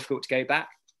very difficult to go back.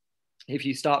 If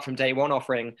you start from day one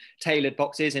offering tailored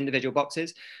boxes, individual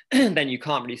boxes, then you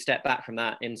can't really step back from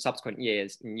that in subsequent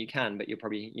years. And you can, but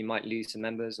you might lose some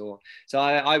members. So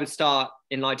I would start,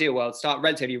 in an ideal world, start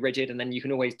relatively rigid, and then you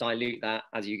can always dilute that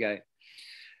as you go.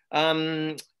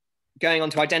 Going on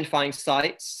to identifying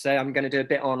sites. So I'm going to do a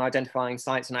bit on identifying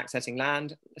sites and accessing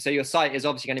land. So your site is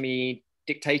obviously going to be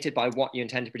dictated by what you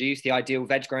intend to produce. The ideal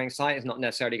veg growing site is not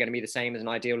necessarily going to be the same as an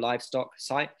ideal livestock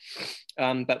site.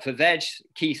 But for veg,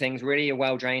 key things really are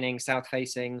well draining, south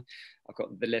facing. I've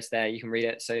got the list there, you can read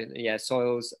it. So yeah,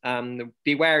 soils.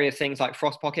 Be wary of things like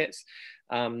frost pockets,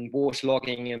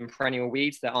 waterlogging and perennial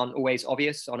weeds that aren't always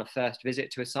obvious on a first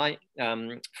visit to a site.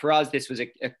 For us, this was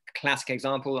a classic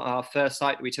example. Our first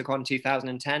site that we took on in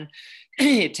 2010,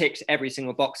 it ticked every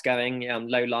single box going,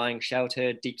 low-lying,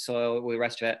 sheltered, deep soil, all the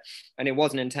rest of it. And it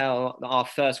wasn't until our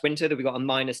first winter that we got a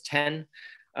 -10,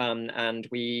 and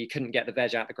we couldn't get the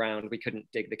veg out the ground. We couldn't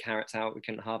dig the carrots out. We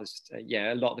couldn't harvest,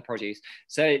 a lot of the produce.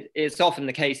 So it's often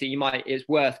the case that it's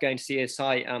worth going to see a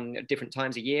site at different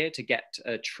times a year to get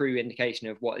a true indication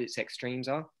of what its extremes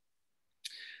are.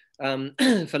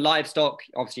 For livestock,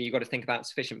 obviously you've got to think about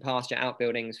sufficient pasture,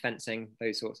 outbuildings, fencing,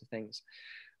 those sorts of things.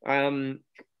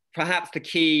 Perhaps the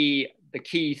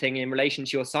key thing in relation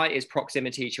to your site is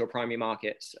proximity to your primary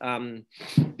markets.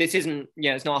 This isn't,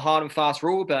 it's not a hard and fast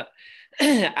rule, but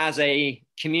as a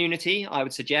community, I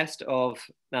would suggest of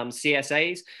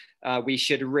CSAs, we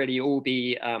should really all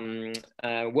be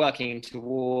working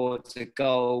towards a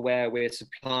goal where we're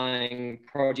supplying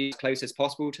produce close as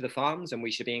possible to the farms, and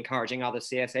we should be encouraging other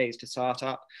CSAs to start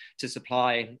up to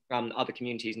supply other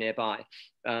communities nearby.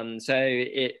 So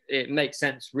it makes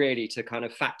sense really to kind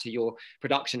of factor your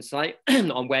production site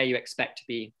on where you expect to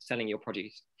be selling your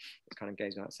produce. It kind of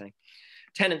goes without saying.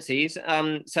 Tenancies.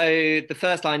 So the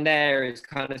first line there is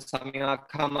kind of something I've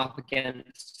come up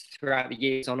against throughout the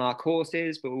years on our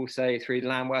courses, but also through the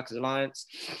Land Workers Alliance,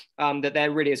 that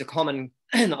there really is a common,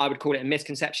 I would call it a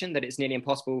misconception, that it's nearly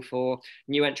impossible for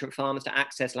new entrant farmers to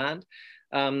access land.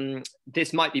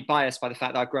 This might be biased by the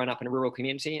fact that I've grown up in a rural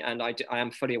community, and I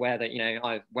am fully aware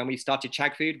that when we started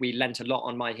Chagfood, we lent a lot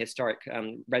on my historic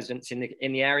residents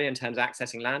in the area in terms of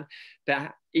accessing land.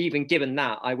 But even given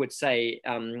that, I would say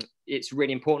it's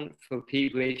really important for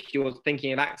people, if you're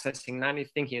thinking of accessing land, if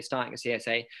you're thinking of starting a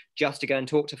CSA, just to go and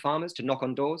talk to farmers, to knock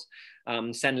on doors,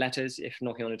 send letters. If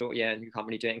knocking on a door, you can't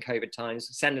really do it in COVID times,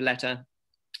 send a letter,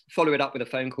 follow it up with a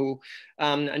phone call,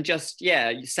 and just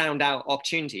sound out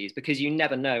opportunities, because you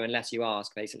never know unless you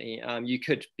ask. Basically, you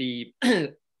could be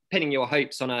pinning your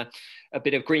hopes on a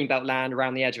bit of greenbelt land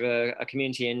around the edge of a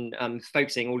community and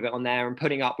focusing all of it on there and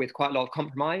putting up with quite a lot of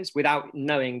compromise without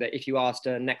knowing that if you asked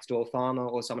a next door farmer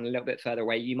or someone a little bit further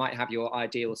away, you might have your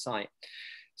ideal site.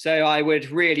 So I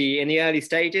would really, in the early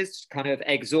stages, kind of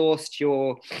exhaust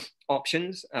your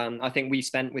options. I think with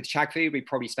Chagfood, we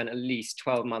probably spent at least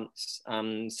 12 months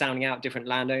sounding out different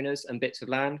landowners and bits of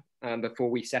land before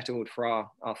we settled for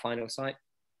our final site.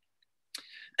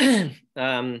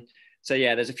 So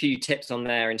yeah, there's a few tips on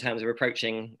there in terms of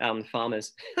approaching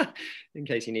farmers in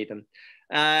case you need them.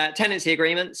 Tenancy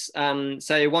agreements.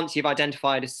 So once you've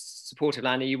identified a supportive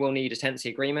land, you will need a tenancy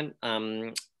agreement.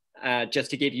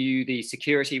 Just to give you the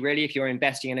security, really, if you're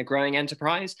investing in a growing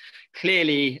enterprise.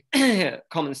 Clearly,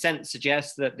 common sense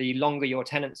suggests that the longer your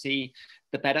tenancy,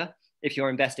 the better.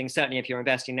 Certainly if you're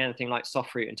investing in anything like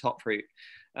soft fruit and top fruit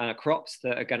crops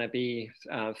that are going to be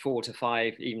 4 to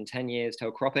 5, even 10 years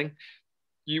till cropping,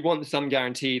 you want some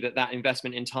guarantee that that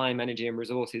investment in time, energy, and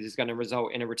resources is going to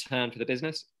result in a return for the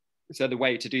business. So the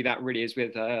way to do that really is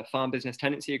with a farm business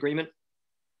tenancy agreement.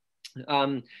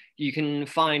 You can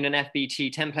find an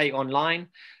FBT template online,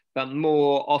 but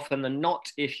more often than not,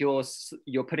 if you're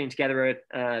putting together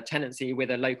a tenancy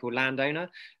with a local landowner,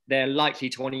 they're likely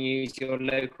to want to use your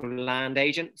local land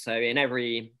agent. So in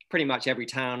pretty much every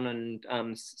town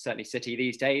and certainly city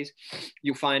these days,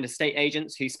 you'll find estate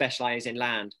agents who specialize in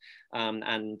land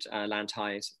and land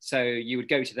ties. So you would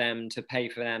go to them to pay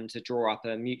for them to draw up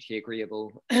a mutually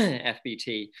agreeable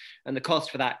FBT. And the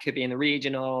cost for that could be in the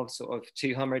region of sort of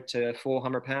 £200 to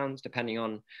 £400, depending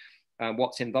on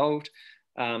what's involved.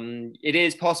 It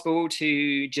is possible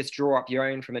to just draw up your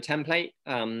own from a template.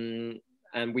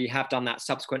 And we have done that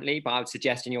subsequently, but I would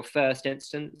suggest in your first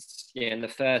instance, in the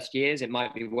first years, it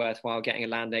might be worthwhile getting a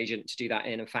land agent to do that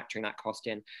in and factoring that cost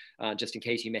in, just in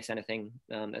case you miss anything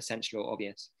essential or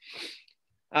obvious.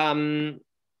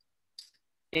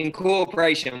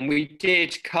 Incorporation, we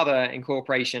did cover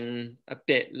incorporation a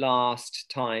bit last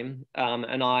time,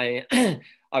 and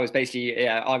I was basically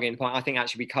arguing the point. I think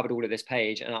actually we covered all of this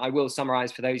page, and I will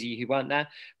summarize for those of you who weren't there,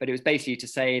 but it was basically to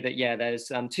say that, there's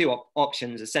two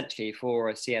options essentially for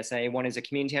a CSA. One is a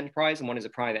community enterprise and one is a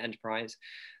private enterprise.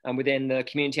 And within the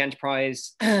community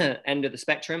enterprise end of the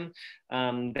spectrum,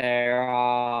 there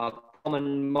are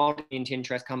common model community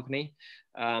interest company,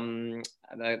 the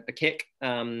KIC,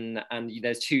 and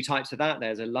there's two types of that.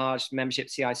 There's a large membership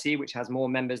CIC, which has more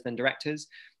members than directors.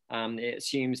 It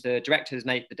assumes the directors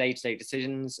make the day-to-day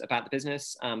decisions about the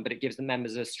business, but it gives the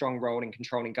members a strong role in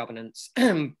controlling governance,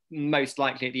 most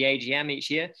likely at the AGM each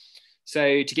year.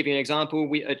 So to give you an example,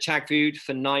 we at Chagfood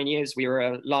for 9 years, we were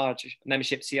a large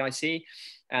membership CIC.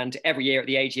 And every year at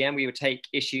the AGM, we would take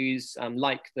issues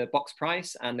like the box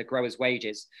price and the growers'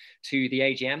 wages to the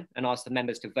AGM and ask the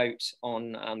members to vote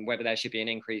on whether there should be an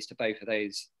increase to both of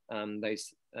those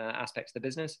aspects of the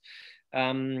business.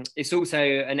 It's also,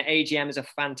 an AGM is a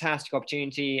fantastic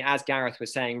opportunity, as Gareth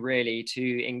was saying, really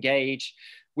to engage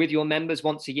with your members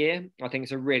once a year. I think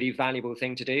it's a really valuable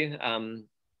thing to do.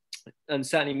 And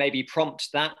certainly maybe prompt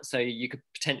that. So you could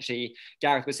potentially,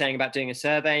 Gareth was saying about doing a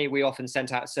survey. We often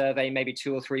sent out a survey maybe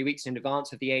 2 or 3 weeks in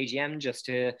advance of the AGM, just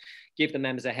to give the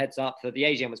members a heads up that the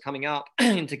AGM was coming up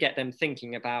and to get them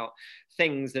thinking about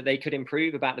things that they could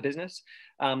improve about the business.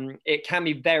 It can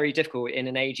be very difficult in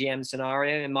an AGM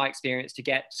scenario, in my experience, to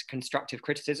get constructive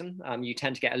criticism. You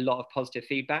tend to get a lot of positive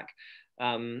feedback.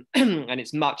 And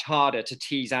it's much harder to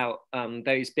tease out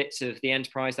those bits of the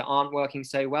enterprise that aren't working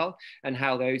so well and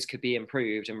how those could be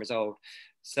improved and resolved.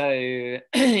 So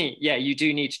yeah, you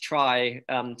do need to try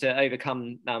to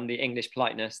overcome the English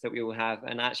politeness that we all have,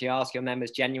 and actually ask your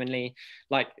members genuinely,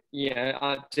 like, you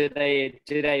know, do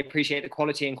they appreciate the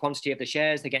quality and quantity of the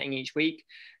shares they're getting each week?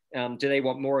 Do they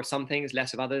want more of some things,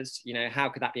 less of others? You know, how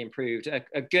could that be improved?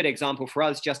 A good example for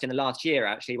us just in the last year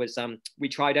actually was we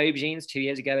tried aubergines 2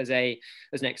 years ago as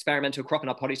an experimental crop in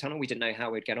our polytunnel. We didn't know how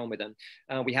we'd get on with them.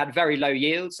 We had very low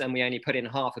yields and we only put in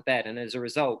half a bed. And as a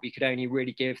result, we could only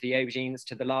really give the aubergines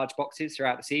to the large boxes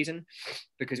throughout the season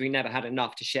because we never had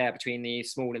enough to share between the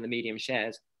small and the medium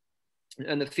shares.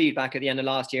 And the feedback at the end of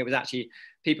last year was actually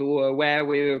people were aware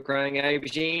we were growing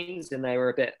aubergines and they were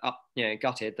a bit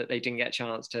gutted that they didn't get a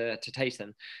chance to taste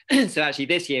them. So actually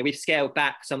this year we've scaled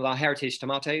back some of our heritage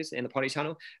tomatoes in the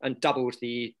polytunnel and doubled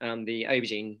the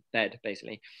aubergine bed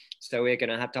basically. So we're going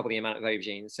to have double the amount of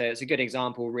aubergines. So it's a good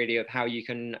example really of how you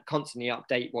can constantly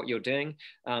update what you're doing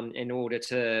in order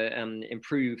to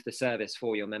improve the service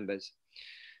for your members.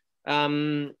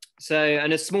 And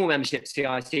a small membership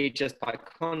CIC, just by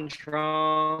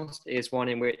contrast, is one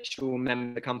in which all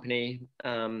member the company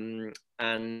and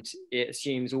it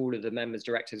assumes all of the members'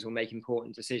 directors will make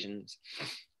important decisions.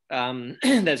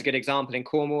 There's a good example in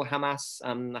Cornwall, Hamas,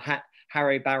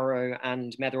 Harrow, Barrow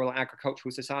and Metherell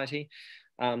Agricultural Society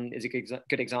is a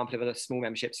good example of a small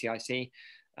membership CIC.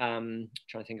 Trying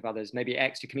to think of others, maybe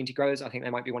Exeter Community Growers, I think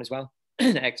there might be one as well,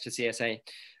 Exeter CSA.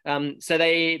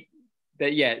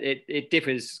 But yeah, it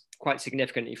differs quite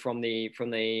significantly from the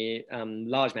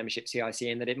large membership CIC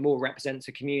in that it more represents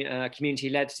a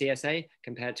community-led CSA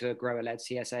compared to a grower-led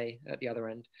CSA at the other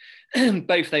end.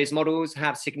 Both those models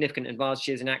have significant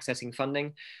advantages in accessing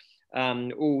funding.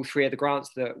 All three of the grants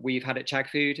that we've had at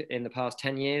Chagfood in the past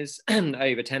 10 years,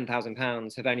 over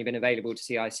 £10,000, have only been available to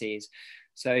CICs.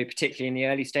 So particularly in the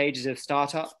early stages of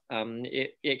startup,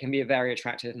 it can be a very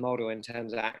attractive model in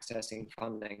terms of accessing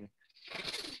funding.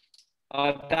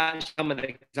 That's some of the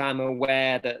things I'm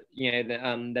aware that,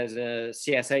 there's a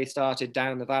CSA started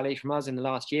down the valley from us in the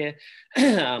last year,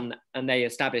 and they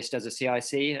established as a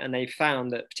CIC, and they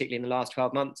found that particularly in the last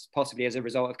 12 months, possibly as a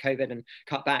result of COVID and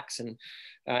cutbacks and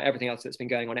everything else that's been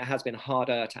going on, it has been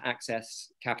harder to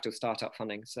access capital startup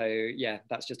funding. So yeah,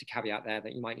 that's just a caveat there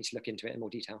that you might need to look into it in more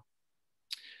detail.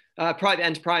 Private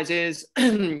enterprises,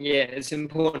 yeah, it's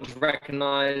important to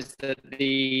recognise that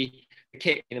the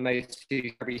kick in most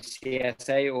to every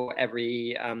CSA or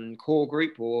every core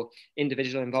group or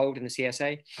individual involved in the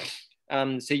CSA.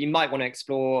 So you might want to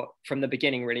explore from the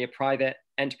beginning really a private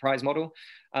enterprise model.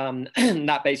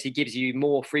 That basically gives you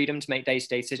more freedom to make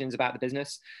day-to-day decisions about the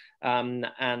business.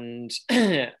 And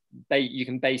you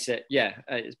can base it,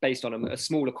 it's based on a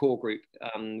smaller core group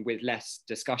with less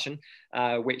discussion,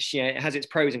 which it has its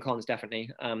pros and cons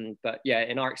definitely. But yeah,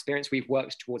 in our experience, we've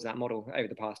worked towards that model over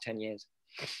the past 10 years.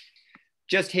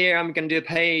 Just here, I'm going to do a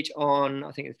page on,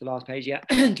 I think it's the last page,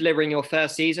 delivering your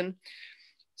first season.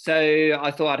 So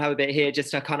I thought I'd have a bit here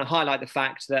just to kind of highlight the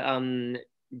fact that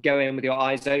go in with your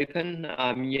eyes open.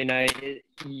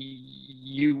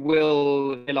 You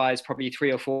will realize probably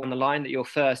 3 or 4 on the line that your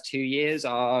first 2 years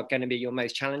are going to be your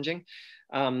most challenging,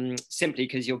 simply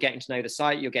because you're getting to know the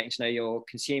site, you're getting to know your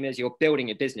consumers, you're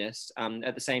building a business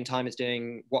at the same time as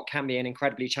doing what can be an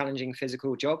incredibly challenging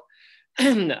physical job.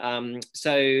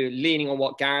 So leaning on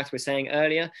what Gareth was saying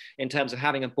earlier in terms of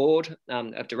having a board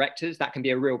of directors, that can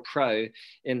be a real pro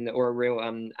or a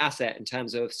real asset in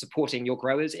terms of supporting your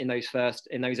growers in those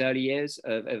early years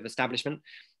of establishment.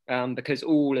 because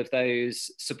all of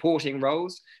those supporting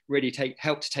roles really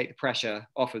help to take the pressure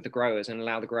off of the growers and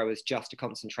allow the growers just to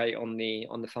concentrate on the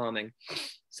farming.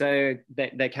 So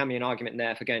there can be an argument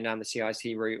there for going down the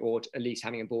CIC route, or at least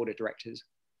having a board of directors.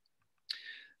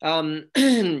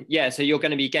 Yeah, so you're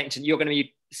going to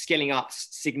be skilling up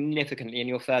significantly in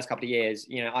your first couple of years.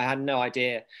 You know, I had no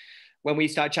idea. When we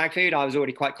started Chagfood, I was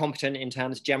already quite competent in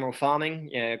terms of general farming,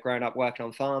 you know, growing up working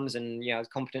on farms, and I was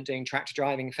competent doing tractor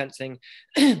driving, fencing,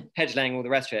 hedge laying, all the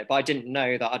rest of it. But I didn't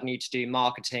know that I'd need to do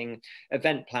marketing,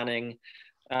 event planning,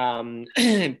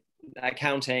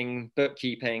 accounting,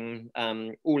 bookkeeping,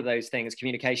 all of those things,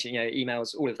 communication,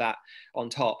 emails, all of that on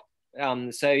top.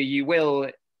 So you will,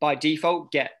 by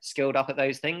default, get skilled up at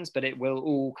those things, but it will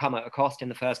all come at a cost in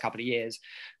the first couple of years.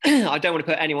 I don't want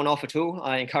to put anyone off at all.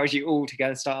 I encourage you all to go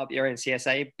and start up your own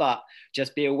CSA, but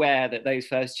just be aware that those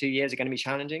first 2 years are going to be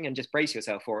challenging, and just brace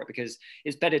yourself for it, because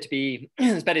it's better to be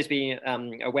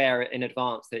aware in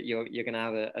advance that you're going to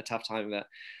have a tough time of it.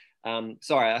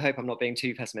 Sorry, I hope I'm not being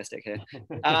too pessimistic here.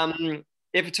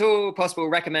 If at all possible,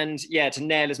 recommend to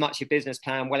nail as much of your business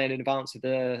plan well in advance of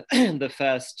the the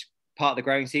first part of the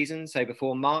growing season, so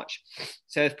before March.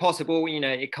 So if possible,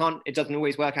 it doesn't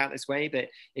always work out this way, but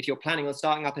if you're planning on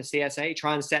starting up a CSA,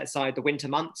 try and set aside the winter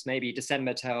months, maybe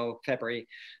December till February,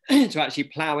 to actually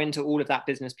plow into all of that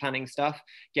business planning stuff,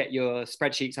 get your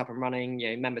spreadsheets up and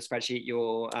running, member spreadsheet,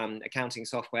 your accounting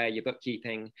software, your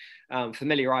bookkeeping,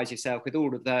 familiarize yourself with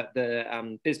all of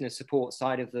the business support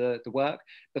side of the work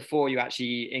before you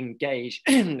actually engage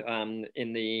in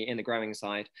the growing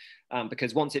side.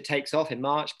 Because once it takes off in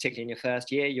March, particularly in your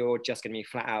first year, you're just going to be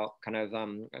flat out kind of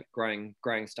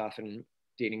growing stuff and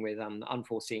dealing with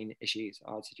unforeseen issues,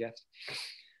 I would suggest.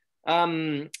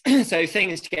 So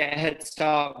things to get a head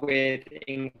start with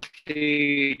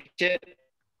include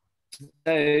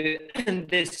so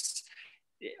this,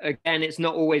 again, it's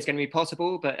not always going to be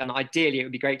possible, but ideally it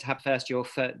would be great to have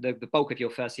the bulk of your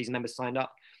first season members signed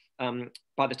up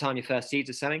by the time your first seeds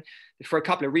are selling, for a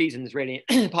couple of reasons, really.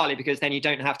 Partly because then you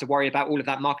don't have to worry about all of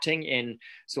that marketing in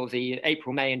sort of the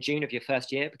April, May and June of your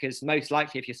first year, because most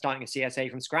likely if you're starting a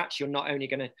CSA from scratch, you're not going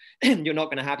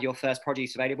to have your first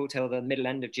produce available till the middle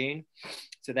end of June.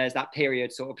 So there's that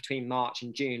period sort of between March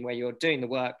and June where you're doing the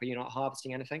work but you're not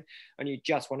harvesting anything, and you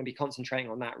just want to be concentrating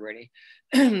on that, really.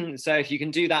 So if you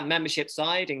can do that membership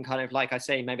side in kind of, like I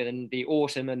say, maybe in the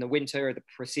autumn and the winter of the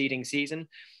preceding season,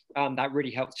 that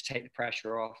really helps to take the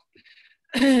pressure off.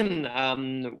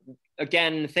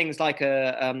 Again, things like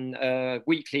a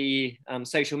weekly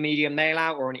social media mail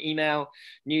out or an email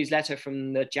newsletter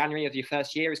from the January of your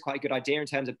first year is quite a good idea in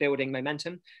terms of building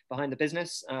momentum behind the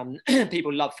business.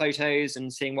 People love photos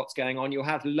and seeing what's going on. You'll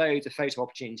have loads of photo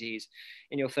opportunities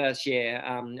in your first year.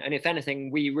 And if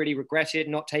anything, we really regretted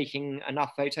not taking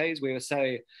enough photos. We were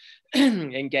so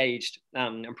engaged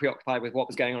and preoccupied with what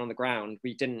was going on the ground.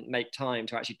 We didn't make time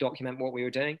to actually document what we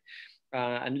were doing.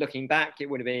 And looking back,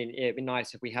 it'd been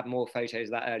nice if we had more photos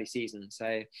of that early season.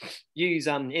 So use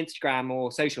Instagram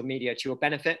or social media to your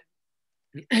benefit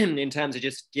in terms of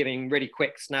just giving really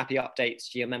quick, snappy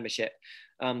updates to your membership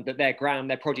that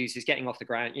their produce is getting off the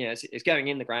ground. It's going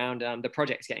in the ground. The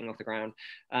project's getting off the ground,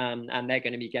 and they're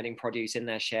going to be getting produce in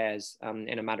their shares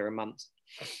in a matter of months.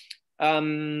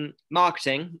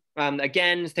 Marketing,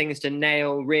 again, things to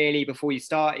nail really before you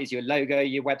start is your logo,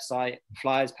 your website,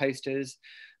 flyers, posters,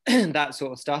 that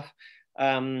sort of stuff.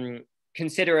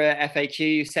 Consider a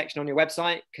FAQ section on your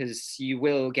website, because you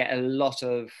will get a lot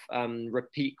of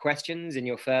repeat questions in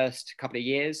your first couple of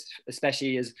years,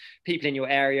 especially as people in your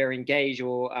area engage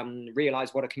or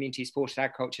realize what a community supported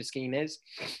agriculture scheme is.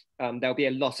 There'll be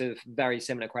a lot of very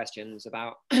similar questions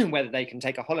about whether they can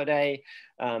take a holiday,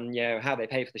 how they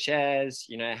pay for the shares,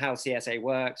 how CSA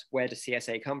works, where does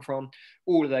CSA come from.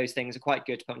 All of those things are quite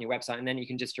good to put on your website, and then you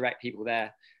can just direct people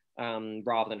there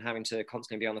rather than having to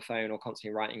constantly be on the phone or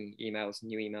constantly writing new emails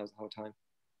the whole time.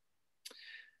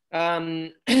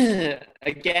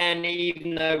 Again,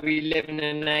 even though we live in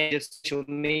an age of social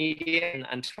media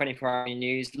and 24-hour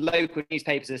news, local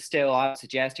newspapers are still, I would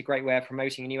suggest, a great way of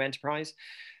promoting a new enterprise.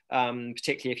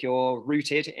 Particularly if you're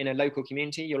rooted in a local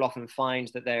community, you'll often find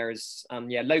that there's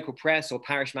local press or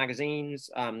parish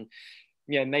magazines,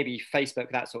 maybe Facebook,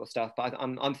 that sort of stuff. But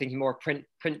I'm thinking more of print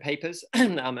papers,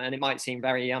 and it might seem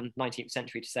very 19th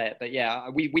century to say it, but yeah,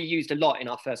 we used a lot in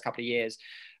our first couple of years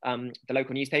the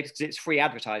local newspapers, because it's free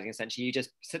advertising essentially. You just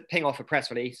ping off a press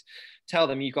release, tell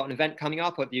them you've got an event coming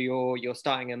up, or you're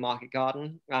starting a market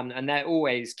garden, and they're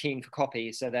always keen for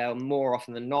copy, so they'll more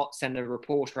often than not send a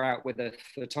reporter out with a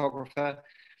photographer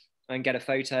and get a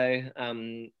photo.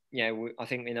 you know, I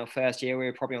think in our first year, we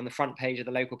were probably on the front page of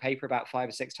the local paper about 5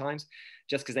 or 6 times,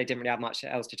 just because they didn't really have much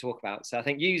else to talk about. So I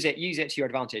think use it to your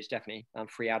advantage, definitely.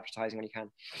 Free advertising when you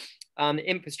can.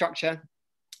 Infrastructure,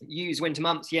 use winter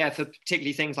months, yeah, for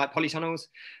particularly things like polytunnels.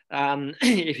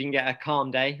 If you can get a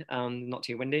calm day, not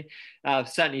too windy.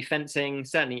 Certainly fencing,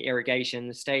 certainly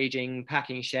irrigation, staging,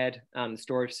 packing shed,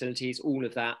 storage facilities, all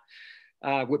of that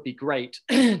would be great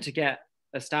to get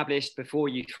established before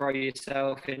you throw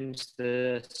yourself into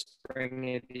the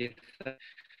spring of your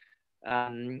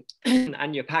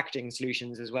and your packaging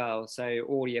solutions as well. So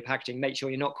all your packaging, make sure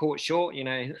you're not caught short. You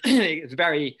know, it's a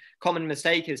very common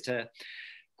mistake is to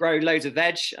grow loads of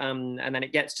veg and then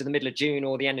it gets to the middle of June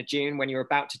or the end of June when you're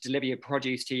about to deliver your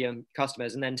produce to your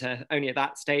customers, and then to only at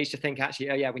that stage to think actually,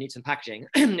 oh yeah, we need some packaging.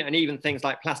 And even things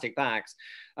like plastic bags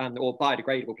or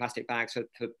biodegradable plastic bags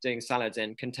for doing salads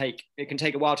in can take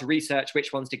a while to research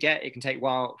which ones to get. It can take a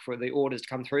while for the orders to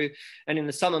come through, and in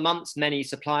the summer months many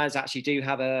suppliers actually do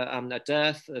have a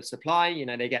dearth of supply. You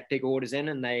know, they get big orders in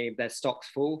and their stock's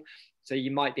full. So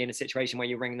you might be in a situation where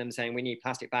you're ringing them saying we need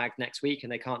plastic bags next week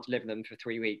and they can't deliver them for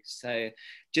 3 weeks. So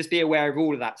just be aware of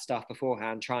all of that stuff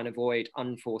beforehand. Try and avoid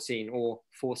unforeseen or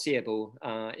foreseeable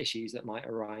issues that might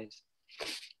arise.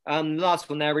 The last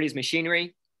one there really is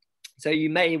machinery. So you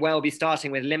may well be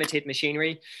starting with limited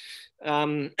machinery.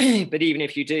 But even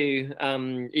if you do,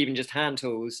 even just hand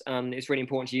tools, it's really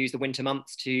important to use the winter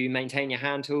months to maintain your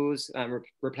hand tools,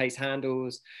 replace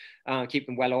handles, keep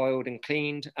them well oiled and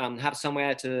cleaned, have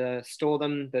somewhere to store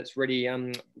them that's really,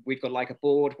 we've got like a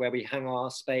board where we hang our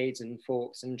spades and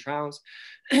forks and trowels.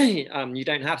 You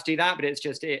don't have to do that, but it's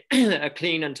just a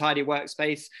clean and tidy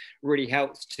workspace really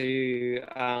helps to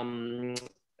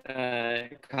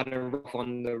kind of rough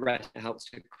on the rest. It helps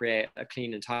to create a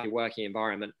clean and tidy working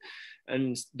environment.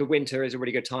 And the winter is a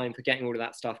really good time for getting all of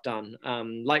that stuff done.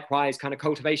 Likewise, kind of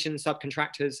cultivation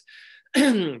subcontractors,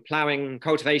 ploughing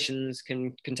cultivations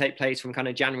can take place from kind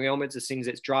of January onwards as soon as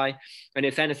it's dry. And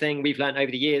if anything, we've learned over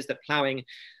the years that ploughing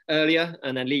earlier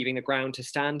and then leaving the ground to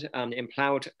stand in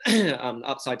ploughed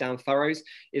upside down furrows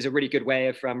is a really good way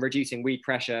of reducing weed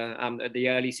pressure at the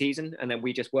early season. And then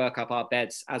we just work up our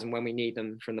beds as and when we need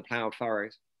them from the ploughed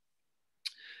furrows.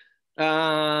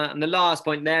 And the last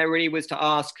point there really was to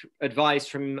ask advice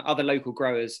from other local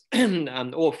growers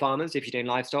or farmers if you're doing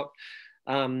livestock.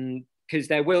 Because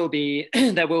there will be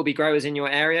growers in your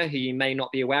area who you may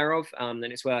not be aware of, and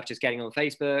it's worth just getting on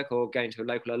Facebook or going to a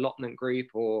local allotment group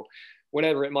or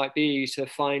whatever it might be to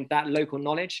find that local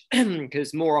knowledge.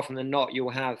 Because more often than not,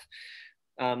 you'll have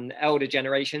elder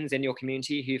generations in your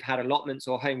community who've had allotments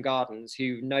or home gardens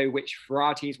who know which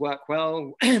varieties work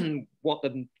well, what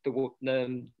the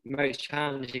most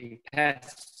challenging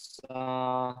pests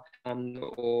are,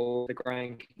 or the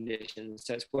growing conditions.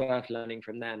 So it's worth learning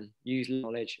from them. Use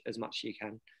knowledge as much as you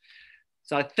can.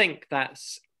 So I think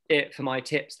that's it for my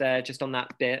tips there, just on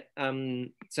that bit.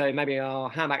 So maybe I'll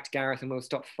hand back to Gareth and we'll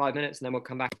stop for 5 minutes and then we'll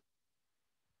come back.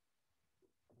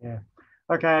 Yeah.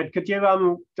 Okay. Could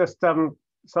you just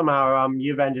somehow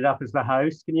you've ended up as the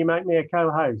host. Can you make me a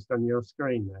co-host on your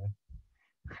screen there?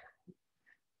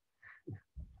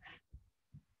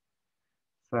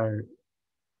 So.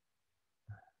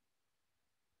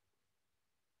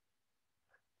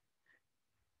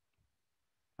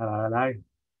 Hello.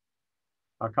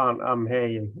 I can't hear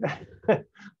you.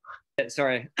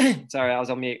 Sorry, I was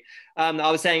on mute.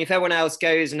 I was saying if everyone else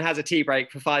goes and has a tea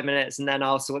break for 5 minutes and then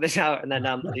I'll sort this out and then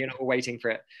you're not all waiting for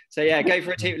it. So yeah, go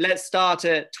for it. Let's start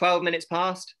at 12 minutes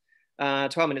past,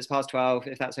 12 minutes past 12,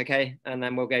 if that's okay. And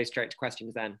then we'll go straight to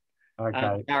questions then.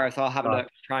 Okay. Gareth, I'll have a look,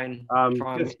 try and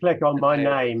just click on my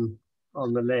name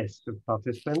on the list of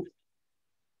participants.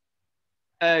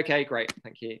 Okay, great,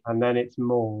 thank you. And then it's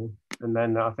more, and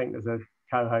then I think there's a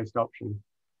co-host option.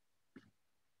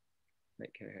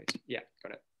 Make co-host, yeah,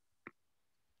 got it.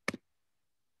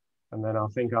 And then I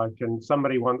think I can,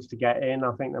 somebody wants to get in.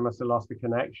 I think they must have lost a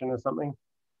connection or something.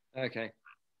 Okay.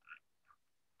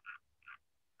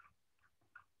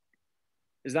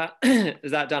 Has that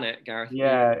done it, Gareth?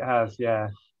 Yeah, it has, yeah.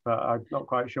 But I'm not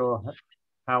quite sure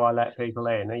how I let people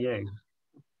in. Are you?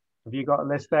 Have you got a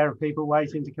list there of people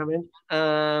waiting to come in?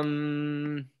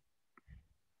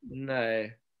 No,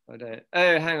 I don't.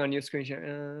 Oh, hang on, your screen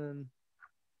share.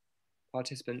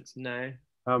 Participants, no.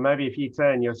 Oh, maybe if you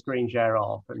turn your screen share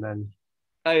off and then.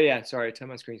 Oh yeah, sorry, turn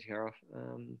my screen share off.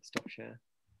 Stop share.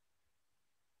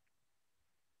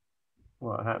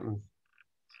 What happens?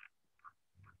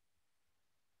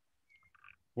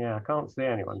 Yeah, I can't see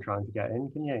anyone trying to get in,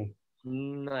 can you?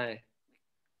 No.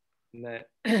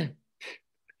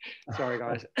 Sorry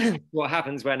guys. What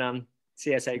happens when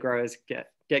CSA growers get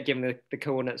get given the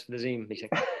coordinates for the Zoom meeting.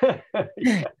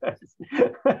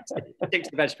 Stick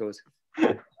to the vegetables.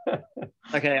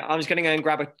 Okay, I'm just going to go and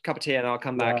grab a cup of tea and I'll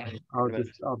come back.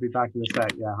 I'll be back in a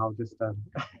sec. Yeah, I'll just.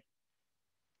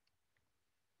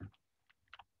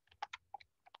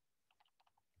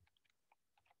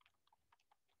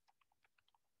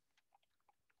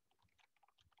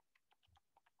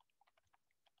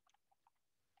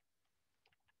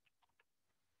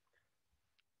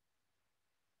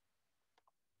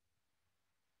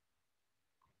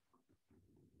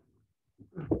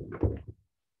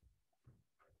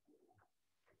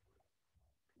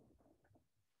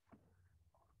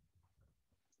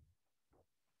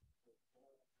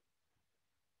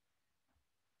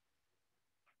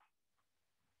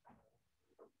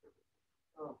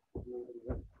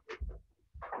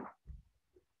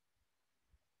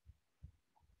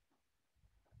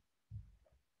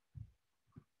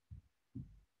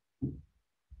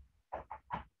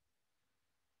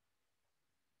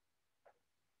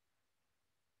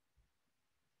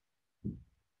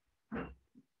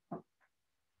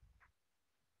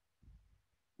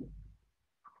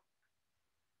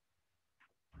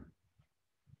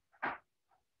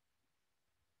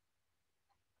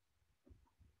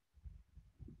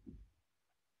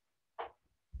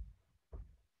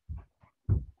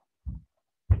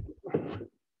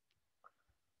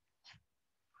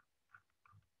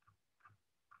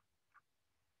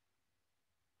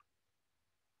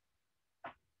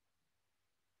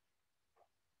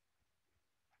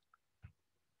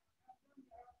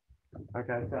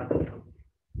 Okay, so.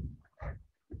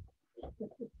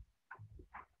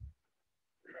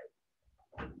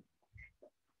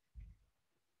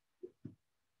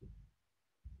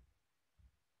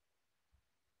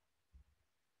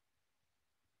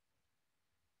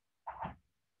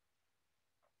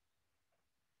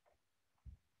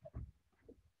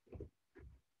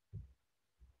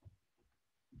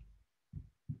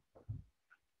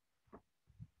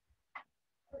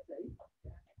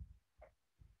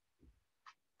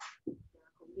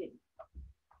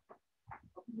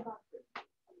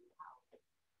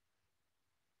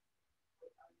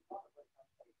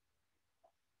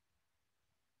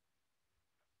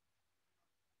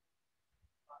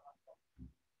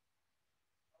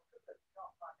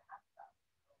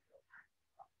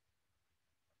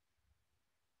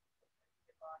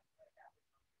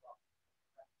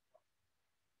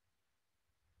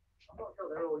 I'm not sure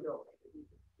they're all yours.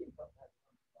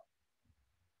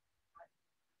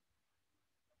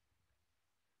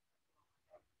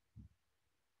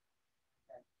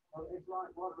 Well, it's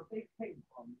like one of the big pink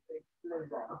ones, big blue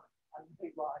one, and the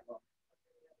big white one.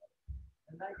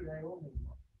 And maybe they all need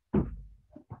one.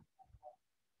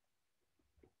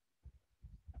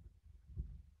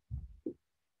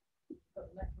 But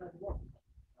the next one what?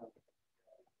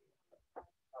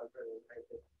 Oh, brilliant.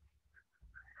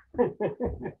 I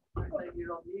think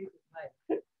you're on music,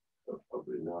 mate.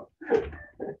 Probably not.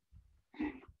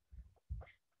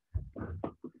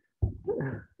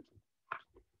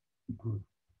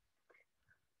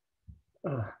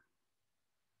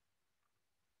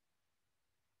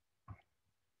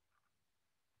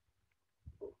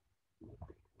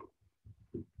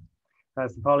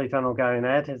 That's the polytunnel going,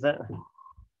 Ed, is it?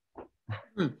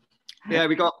 Yeah,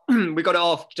 we got it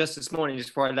off just this morning, just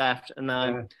before I left, and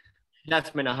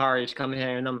left me in a hurry to come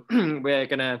here, and we're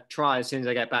gonna try as soon as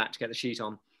I get back to get the sheet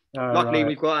on. Luckily,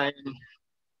 we've got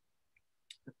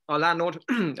our landlord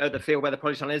at the field where the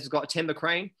polytunnel is has got a timber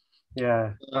crane.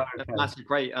 Yeah, a massive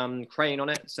great crane on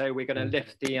it, so we're gonna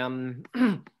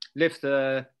lift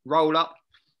the roll up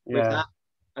with that,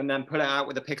 and then pull it out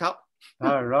with a pickup.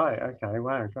 Oh right, okay,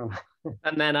 wow.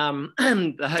 And then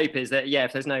the hope is that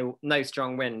if there's no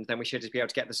strong wind, then we should just be able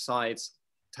to get the sides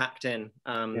tapped in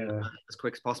as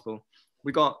quick as possible.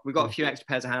 We got a few extra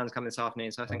pairs of hands coming this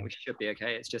afternoon, so I think we should be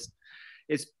okay.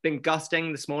 It's been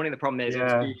gusting this morning. The problem is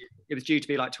it was due to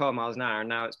be like 12 miles an hour, and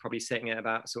now it's probably sitting at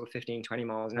about sort of 15-20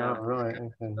 miles an hour. Oh right,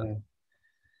 okay,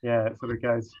 yeah, it sort of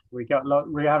goes. We're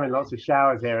having lots of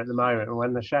showers here at the moment, and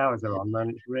when the showers are on,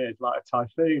 then it's really like a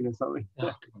typhoon or something.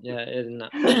 Yeah, it is, isn't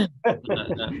it?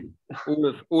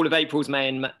 all of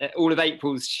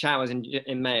April's showers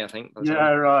in May, I think. Yeah,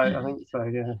 right. I think so.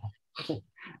 Yeah.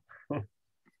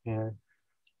 Yeah.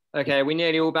 Okay, are we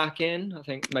nearly all back in? I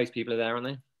think most people are there, aren't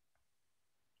they?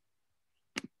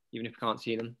 Even if we can't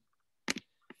see them.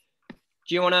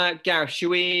 Do you want to, Gareth, should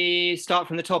we start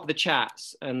from the top of the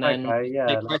chats and then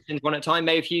take questions one at a time?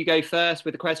 Maybe if you go first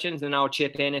with the questions, then I'll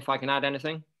chip in if I can add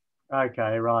anything.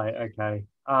 Okay, right, okay.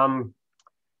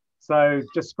 So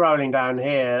just scrolling down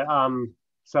here,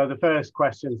 So the first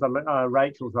questions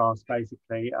Rachel's asked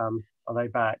basically, are they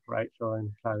back, Rachel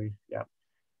and Chloe? Yeah.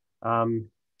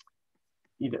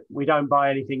 We don't buy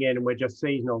anything in and we're just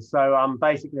seasonal. So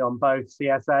basically on both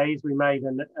CSAs, we made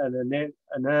an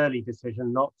early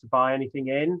decision not to buy anything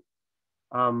in,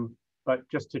 but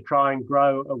just to try and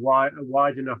grow a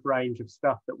wide enough range of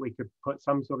stuff that we could put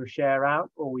some sort of share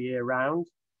out all year round.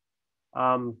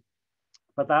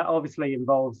 But that obviously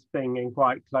involves being in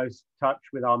quite close touch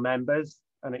with our members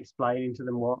and explaining to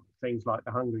them what things like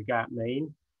the Hungry Gap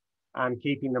mean and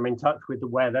keeping them in touch with the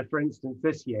weather. For instance,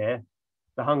 this year,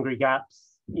 the Hungry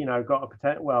Gaps, you know, got a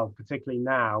potential, well, particularly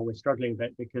now, we're struggling a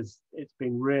bit because it's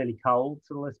been really cold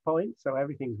to this point. So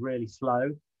everything's really slow.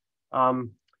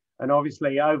 And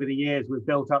obviously over the years, we've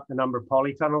built up the number of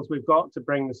polytunnels we've got to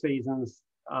bring the seasons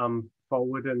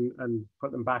forward and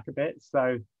put them back a bit.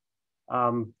 So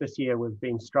this year we've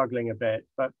been struggling a bit,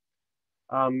 but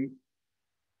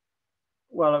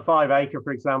well, at 5 Acre,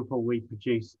 for example, we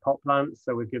produce pot plants.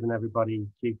 So we've given everybody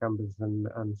cucumbers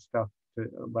and stuff to,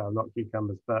 well, not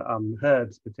cucumbers, but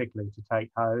herbs particularly to take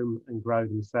home and grow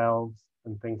themselves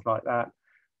and things like that.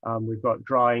 We've got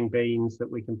drying beans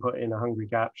that we can put in a Hungry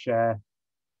Gap share.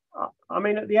 I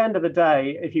mean, at the end of the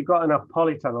day, if you've got enough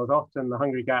polytunnels, often the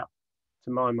Hungry Gap,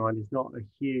 to my mind, is not a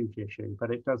huge issue,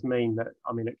 but it does mean that,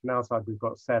 I mean, at Canalside, we've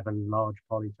got 7 large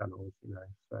polytunnels, you know,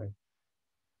 so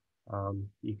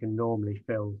you can normally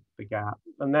fill the gap.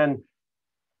 And then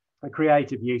a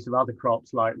creative use of other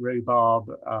crops like rhubarb,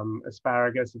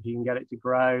 asparagus, if you can get it to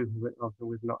grow.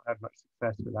 We've not had much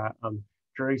success with that.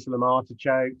 Jerusalem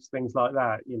artichokes, things like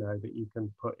that, you know, that you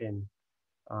can put in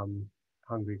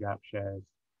Hungry Gap shares.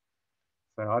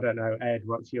 So I don't know, Ed,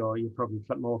 what's you're probably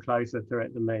more closer to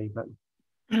it than me, but.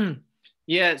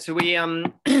 Yeah, so we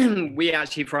we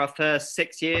actually, for our first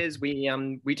 6 years, we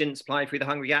didn't supply through the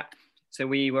Hungry Gap. So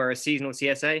we were a seasonal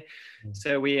CSA.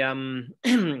 So we,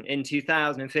 in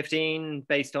 2015,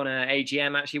 based on an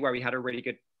AGM actually, where we had a really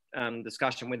good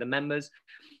discussion with the members,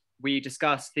 we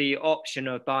discussed the option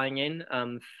of buying in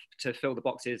to fill the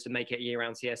boxes to make it a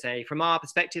year-round CSA. From our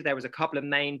perspective, there was a couple of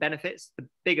main benefits. The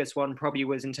biggest one probably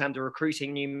was in terms of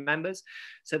recruiting new members.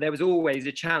 So there was always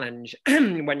a challenge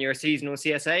when you're a seasonal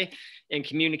CSA in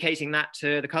communicating that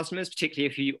to the customers, particularly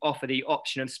if you offer the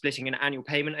option of splitting an annual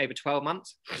payment over 12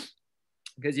 months.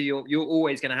 Because you're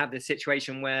always going to have this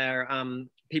situation where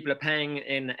people are paying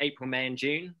in April, May, and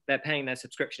June. They're paying their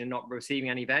subscription and not receiving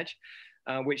any veg,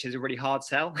 which is a really hard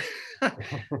sell.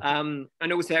 And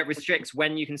also it restricts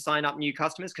when you can sign up new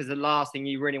customers, because the last thing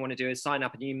you really want to do is sign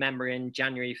up a new member in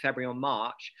January, February, or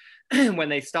March when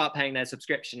they start paying their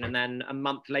subscription, and then a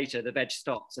month later the veg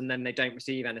stops and then they don't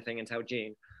receive anything until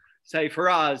June. So for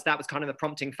us, that was kind of a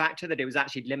prompting factor, that it was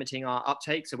actually limiting our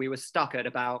uptake. So we were stuck at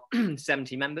about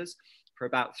 70 members for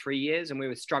about 3 years, and we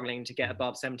were struggling to get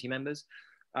above 70 members.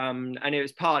 And it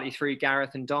was partly through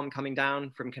Gareth and Dom coming down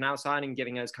from Canalside and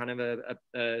giving us kind of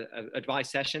a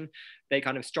advice session. They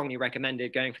kind of strongly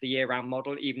recommended going for the year-round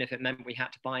model, even if it meant we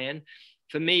had to buy in.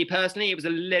 For me personally, it was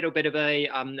a little bit of a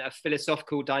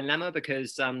philosophical dilemma,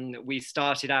 because we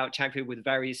started out Chagfood with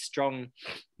very strong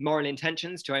moral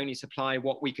intentions to only supply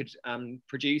what we could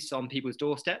produce on people's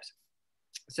doorsteps.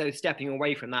 So stepping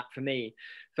away from that for me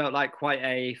felt like quite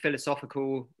a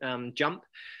philosophical jump.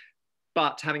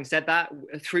 But having said that,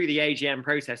 through the AGM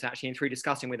process actually, and through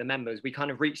discussing with the members, we kind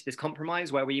of reached this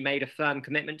compromise where we made a firm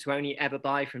commitment to only ever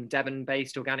buy from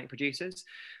Devon-based organic producers.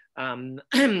 And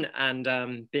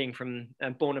being from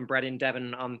born and bred in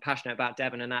Devon, I'm passionate about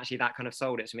Devon, and actually that kind of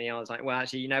sold it to me. I was like, well,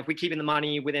 actually, you know, if we're keeping the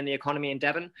money within the economy in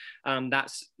Devon,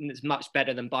 it's much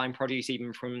better than buying produce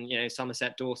even from, you know,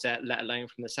 Somerset, Dorset, let alone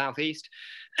from the southeast.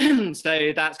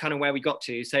 So that's kind of where we got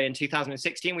to. So in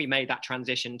 2016, we made that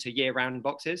transition to year-round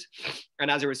boxes, and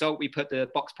as a result, we put the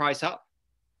box price up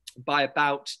by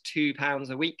about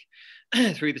 £2 a week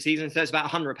through the season. So it's about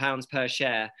 £100 per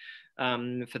share.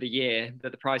 For the year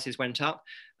that the prices went up.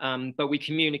 But we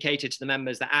communicated to the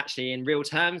members that actually in real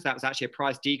terms, that was actually a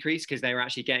price decrease, because they were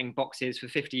actually getting boxes for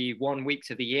 51 weeks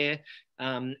of the year.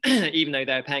 Even though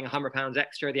they were paying £100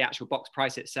 extra, the actual box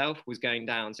price itself was going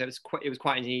down. So it was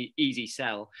quite an easy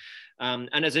sell.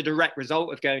 And as a direct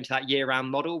result of going to that year-round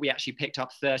model, we actually picked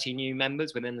up 30 new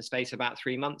members within the space of about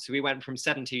 3 months. So we went from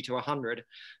 70 to 100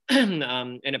 in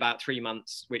about 3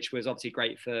 months, which was obviously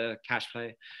great for cash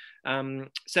flow.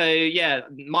 So yeah,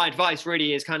 my advice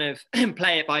really is kind of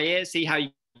play it by ear, see how you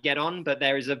get on, but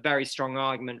there is a very strong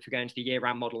argument for going to the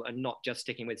year-round model and not just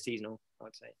sticking with seasonal,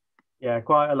 I'd say. Yeah,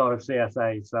 quite a lot of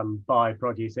CSAs buy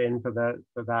produce in for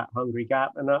that Hungry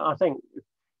Gap, and I think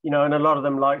you know, and a lot of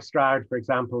them, like Stroud, for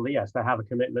example, yes, they have a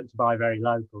commitment to buy very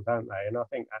local, don't they? And I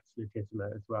think that's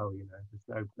legitimate as well. You know,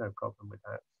 there's no problem with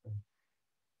that.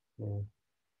 So,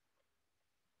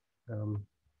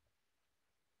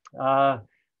 yeah.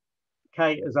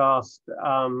 Kate has asked,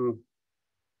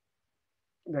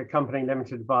 the company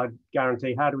limited by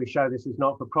guarantee, how do we show this is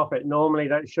not for profit? Normally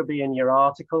that should be in your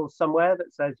article somewhere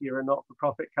that says you're a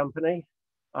not-for-profit company.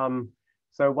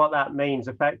 So what that means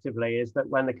effectively is that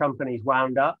when the company's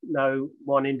wound up, no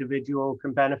one individual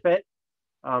can benefit.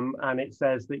 And it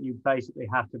says that you basically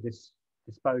have to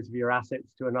dispose of your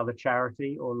assets to another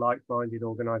charity or like-minded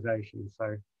organization.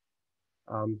 So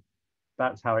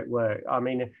that's how it works. I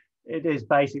mean, it is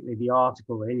basically the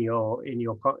article in your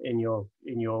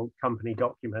company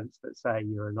documents that say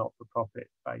you're a not-for-profit,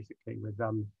 basically. With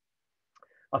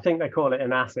I think they call it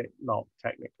an asset lock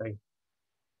technically.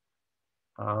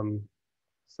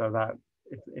 So that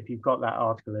if you've got that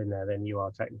article in there, then you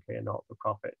are technically a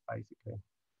not-for-profit, basically.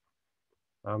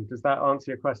 Does that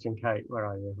answer your question, Kate? Where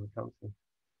are you? I can't see.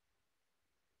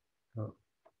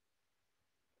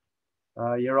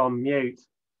 Oh. You're on mute.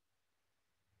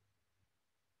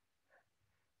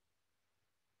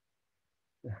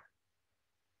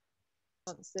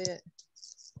 Can't see it.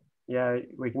 Yeah,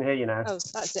 we can hear you now. Oh,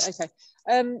 that's it. Okay.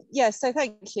 Yeah, so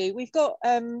thank you. We've got,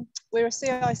 we're a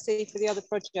CIC for the other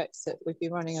projects that we've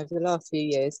been running over the last few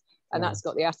years, and that's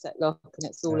got the asset lock, and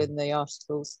it's all in the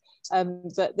articles.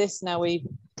 But this now we've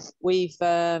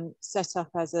set up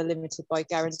as a limited by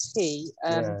guarantee.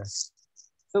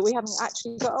 But we haven't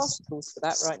actually got articles for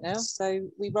that right now. So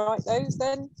we write those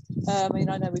then. I mean,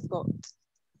 I know we've got,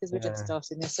 because we're just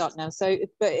starting this up now. So,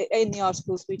 but in the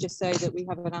articles, we just say that we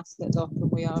have an asset lock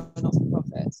and we are not for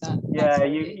profit. Yeah,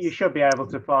 you should be able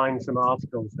to find some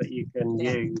articles that you can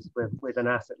use with an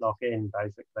asset lock in,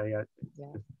 basically.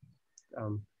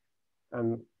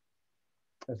 And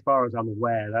as far as I'm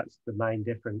aware, that's the main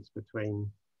difference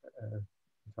between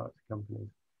types of companies.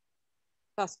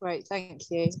 That's great,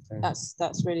 thank you.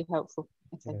 That's really helpful.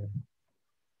 Okay.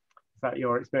 Is that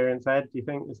your experience, Ed? Do you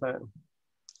think is that?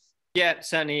 Yeah,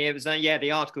 certainly. It was, yeah,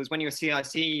 the articles, when you're a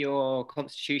CIC, your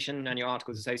constitution and your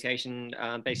articles association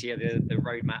basically are the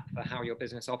roadmap for how your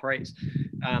business operates.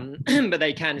 But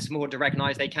they can, it's more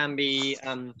recognized, they can be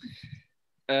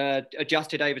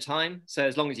adjusted over time. So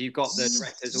as long as you've got the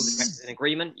directors, all the directors in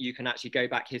agreement, you can actually go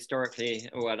back historically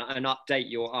and update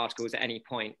your articles at any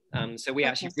point. So we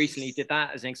actually recently did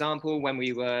that as an example when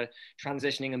we were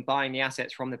transitioning and buying the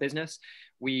assets from the business.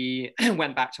 We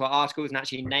went back to our articles and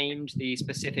actually named the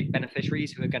specific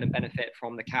beneficiaries who are going to benefit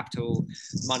from the capital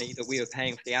money that we were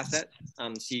paying for the asset.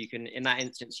 So you can, in that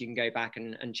instance, you can go back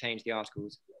and change the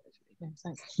articles. Yeah,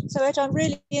 thanks. So Ed, I'm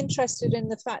really interested in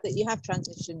the fact that you have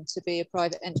transitioned to be a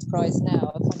private enterprise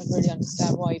now. I kind of really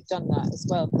understand why you've done that as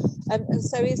well. And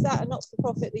so is that a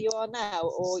not-for-profit that you are now,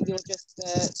 or you're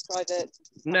just private?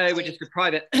 No, we're just a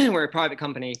private, we're a private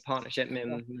company partnership,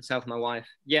 myself and my wife.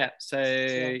 Yeah,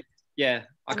 so yeah.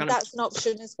 And that's an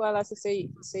option as well as a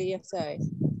CSA?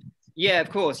 Yeah,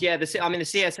 of course. Yeah, I mean, the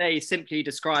CSA simply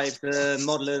describes the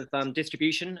model of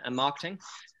distribution and marketing.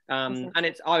 And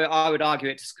it's, I would argue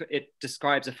it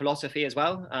describes a philosophy as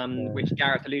well, which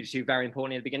Gareth alluded to very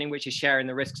importantly at the beginning, which is sharing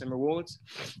the risks and rewards.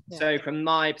 So from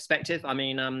my perspective, I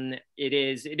mean,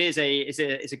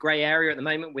 it's a grey area at the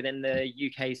moment within the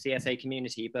UK CSA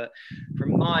community. But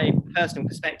from my personal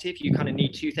perspective, you kind of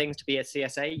need two things to be a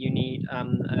CSA. You need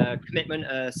a commitment,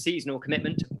 a seasonal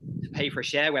commitment to pay for a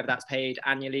share, whether that's paid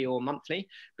annually or monthly,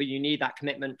 but you need that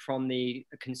commitment from the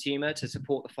consumer to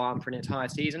support the farm for an entire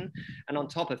season. And on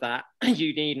top of that,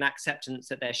 you need an acceptance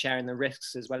that they're sharing the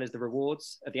risks as well as the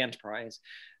rewards of the enterprise.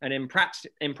 And in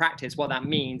practice, what that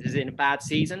means is in a bad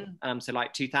season, so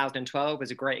like 2012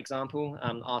 was a great example,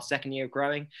 our second year of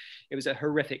growing, it was a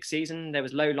horrific season. There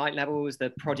was low light levels, the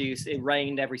produce, it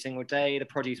rained every single day, the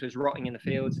produce was rotting in the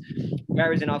fields.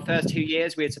 Whereas in our first 2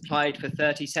 years, we had supplied for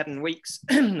 37 weeks.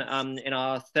 In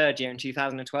our third year in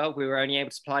 2012, we were only able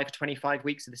to supply for 25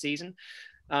 weeks of the season.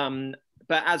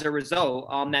 But as a result,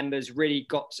 our members really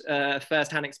got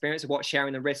first-hand experience of what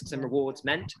sharing the risks and rewards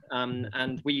meant.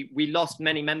 And we lost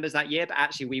many members that year, but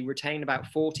actually we retained about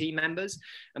 40 members.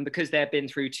 And because they've been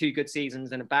through 2 good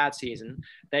seasons and a bad season,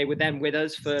 they were then with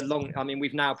us for long. I mean,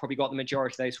 we've now probably got the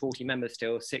majority of those 40 members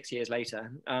still 6 years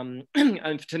later. And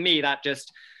to me, that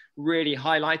just really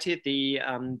highlighted the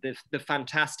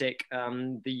fantastic,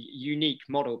 the unique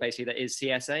model basically that is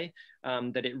CSA,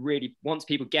 that it really, once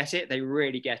people get it, they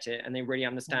really get it, and they really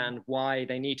understand why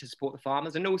they need to support the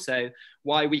farmers, and also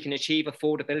why we can achieve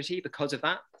affordability because of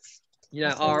that. You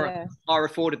know, our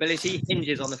affordability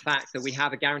hinges on the fact that we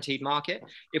have a guaranteed market.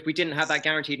 If we didn't have that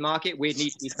guaranteed market, we'd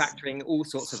need to be factoring all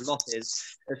sorts of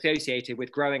losses associated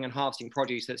with growing and harvesting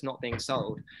produce that's not being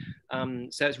sold.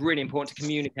 So it's really important to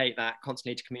communicate that,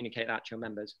 constantly to communicate that to your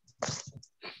members.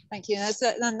 Thank you.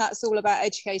 And that's all about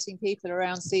educating people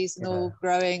around seasonal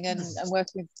growing and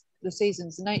working with the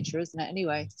seasons and nature, isn't it,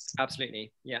 anyway?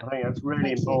 Absolutely, yeah. I think that's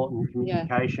really important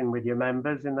communication with your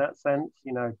members in that sense,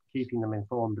 you know, keeping them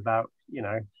informed about, you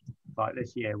know, like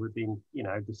this year we've been, you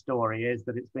know, the story is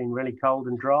that it's been really cold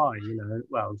and dry, you know,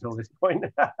 well, until this point.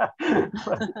 Well,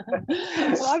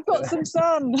 I've got some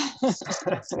sun.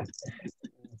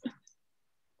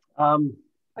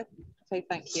 Okay,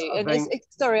 thank you. And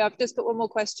sorry, I've just got one more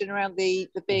question around the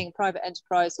being private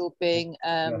enterprise or being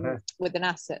with an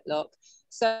asset lock.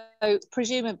 So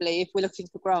presumably, if we're looking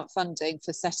for grant funding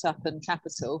for setup and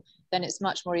capital, then it's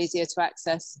much more easier to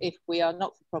access if we are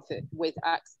not for profit with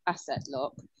asset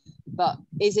lock. But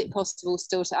is it possible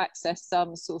still to access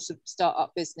some sort of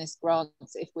startup business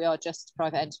grants if we are just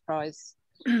private enterprise?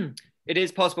 It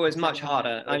is possible. It's much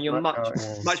harder, and you're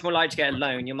much more likely to get a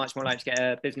loan. You're much more likely to get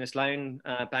a business loan,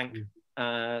 bank,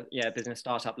 business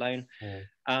startup loan.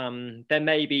 There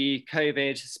may be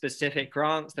COVID specific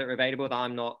grants that are available that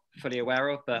I'm not fully aware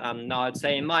of, but no, I'd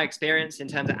say in my experience, in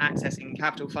terms of accessing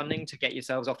capital funding to get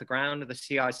yourselves off the ground, the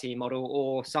CIC model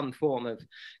or some form of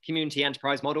community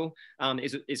enterprise model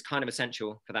is kind of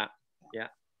essential for that. Yeah.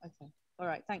 Okay. All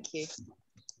right. Thank you.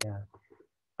 Yeah.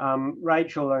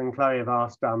 Rachel and Chloe have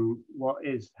asked what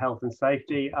is health and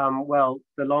safety. Well,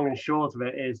 the long and short of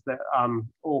it is that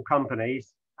all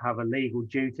companies have a legal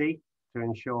duty to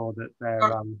ensure that their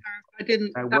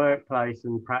workplace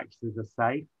and practices are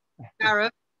safe.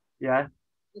 Gareth? Yeah?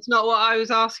 It's not what I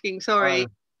was asking, sorry.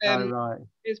 Right.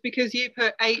 It's because you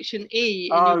put H and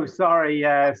E. Oh, sorry.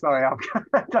 Yeah, sorry.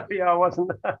 I wasn't.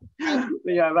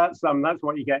 Yeah, that's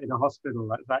what you get in a hospital.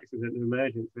 That's accident and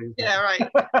emergency. Yeah, right.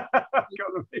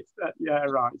 Yeah,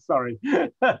 right. Sorry.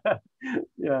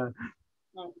 Yeah.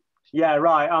 Yeah,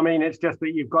 right. I mean, it's just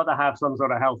that you've got to have some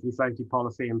sort of health and safety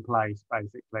policy in place,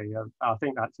 basically. I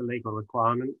think that's a legal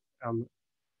requirement.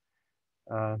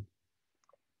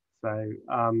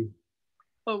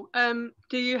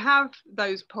 Do you have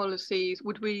those policies?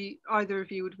 Would either of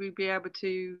you be able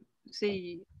to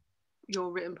see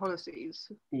your written policies?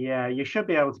 Yeah, you should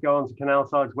be able to go onto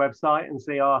Canalside's website and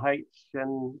see our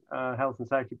and health and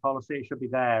safety policy. It should be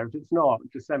there. If it's not,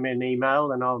 just send me an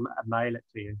email and I'll mail it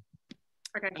to you.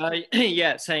 Okay.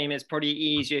 Yeah, same. It's probably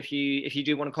easier if you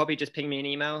do want a copy, just ping me an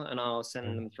email and I'll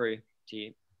send them through to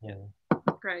you. Yeah.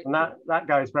 Great. And that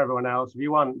goes for everyone else. If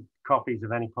you want copies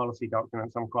of any policy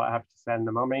documents, I'm quite happy to send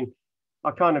them. I mean,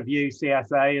 I kind of view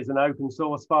CSA as an open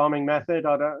source farming method.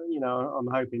 I don't, you know, I'm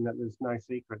hoping that there's no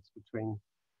secrets between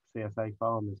CSA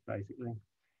farmers, basically.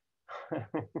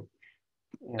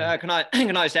 Yeah. Can I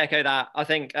just echo that? I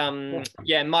think,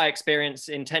 in my experience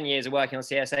in 10 years of working on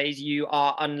CSAs, you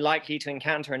are unlikely to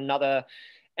encounter another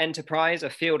enterprise, a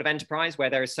field of enterprise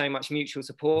where there is so much mutual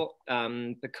support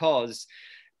because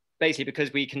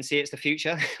we can see it's the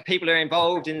future. People who are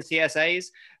involved in CSAs,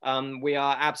 we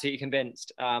are absolutely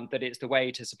convinced that it's the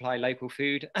way to supply local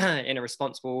food in a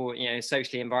responsible,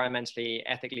 socially, environmentally,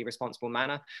 ethically responsible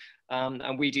manner.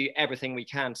 And we do everything we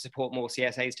can to support more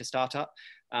CSAs to start up.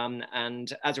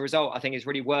 And as a result, I think it's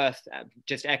really worth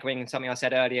just echoing something I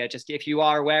said earlier. Just if you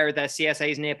are aware of their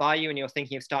CSAs nearby you and you're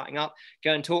thinking of starting up,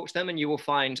 go and talk to them and you will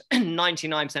find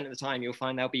 99% of the time, you'll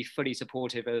find they'll be fully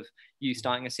supportive of you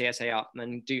starting a CSA up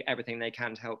and do everything they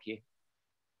can to help you.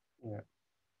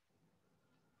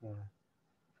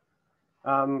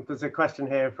 There's a question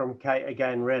here from Kate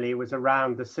again, really. It was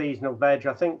around the seasonal veg.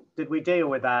 I think, did we deal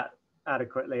with that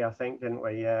adequately? I think, didn't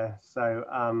we? Yeah. So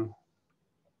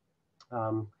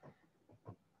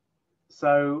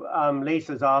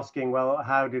Lisa's asking, well,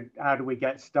 how do we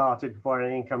get started before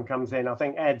any income comes in? I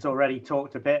think Ed's already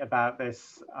talked a bit about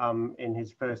this in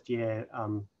his first year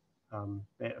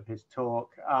bit of his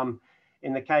talk.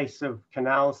 In the case of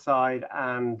Canalside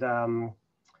and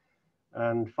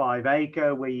 5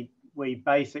 Acre, we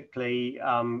basically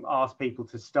asked people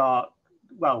to start.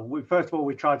 Well, first of all,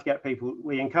 we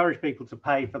encourage people to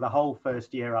pay for the whole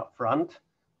first year up front.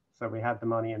 So we had the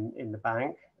money in the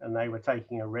bank and they were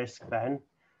taking a risk then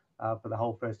for the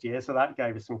whole first year. So that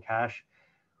gave us some cash.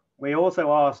 We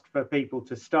also asked for people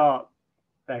to start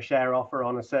their share offer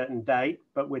on a certain date,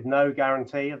 but with no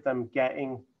guarantee of them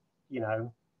getting,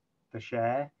 the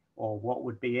share or what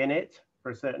would be in it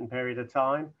for a certain period of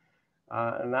time.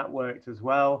 And that worked as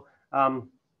well. The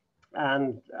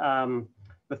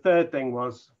third thing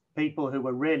was people who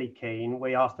were really keen,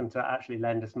 we asked them to actually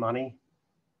lend us money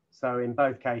So in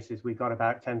both cases, we got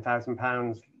about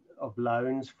 £10,000 of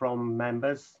loans from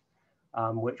members,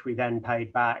 which we then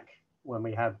paid back when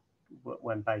we had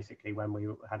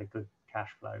a good cash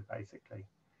flow, basically.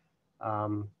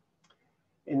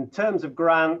 In terms of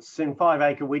grants, in 5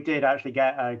 Acre, we did actually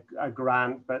get a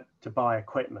grant, but to buy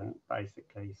equipment,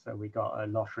 basically. So we got a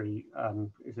lottery,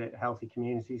 is it Healthy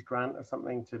Communities grant or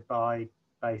something, to buy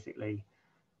basically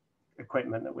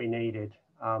equipment that we needed.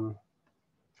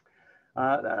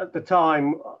 At the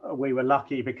time, we were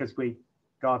lucky because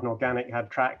Garden Organic had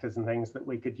tractors and things that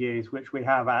we could use, which we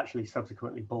have actually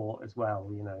subsequently bought as well,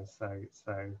 you know, so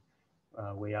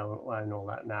we own all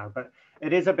that now. But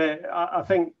it is a bit, I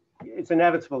think it's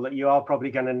inevitable that you are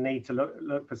probably going to need to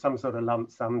look for some sort of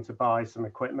lump sum to buy some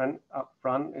equipment up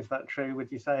front. Is that true,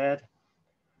 would you say, Ed?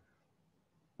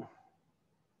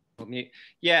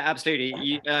 Yeah,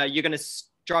 absolutely. You're going to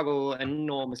struggle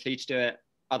enormously to do it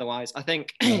otherwise. I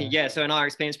think, yeah, so in our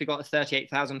experience, we got a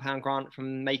 £38,000 grant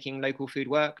from Making Local Food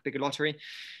Work, bigger lottery,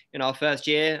 in our first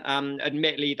year.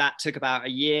 Admittedly, that took about a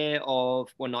year of,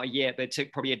 well, not a year, but it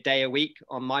took probably a day a week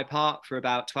on my part for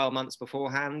about 12 months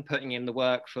beforehand, putting in the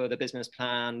work for the business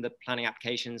plan, the planning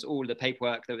applications, all the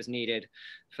paperwork that was needed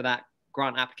for that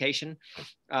grant application.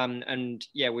 And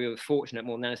yeah, we were fortunate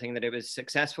more than anything that it was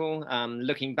successful.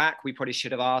 Looking back, we probably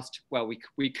should have asked, well,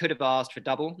 we could have asked for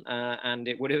double, and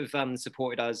it would have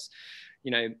supported us,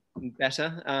 you know,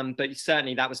 better. But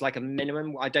certainly that was like a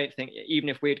minimum. I don't think, even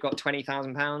if we had got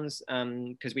 £20,000,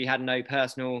 because we had no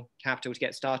personal capital to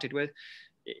get started with,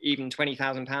 even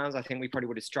 £20,000, I think we probably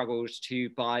would have struggled to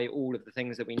buy all of the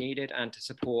things that we needed and to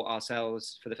support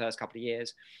ourselves for the first couple of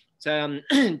years. So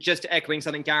just echoing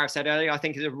something Gareth said earlier, I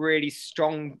think it's a really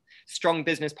strong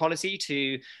business policy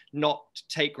to not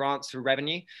take grants for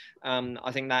revenue.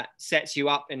 I think that sets you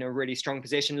up in a really strong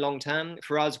position long term.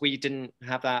 For us, we didn't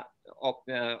have that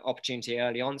opportunity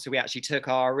early on. So we actually took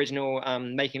our original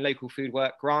Making Local Food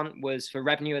Work grant was for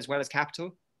revenue as well as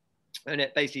capital. And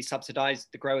it basically subsidized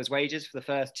the growers' wages for the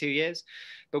first 2 years.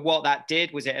 But what that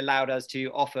did was it allowed us to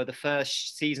offer the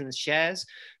first season's shares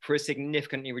for a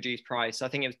significantly reduced price. I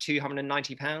think it was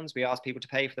 £290 we asked people to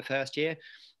pay for the first year.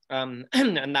 And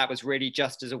that was really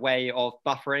just as a way of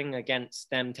buffering against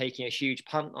them taking a huge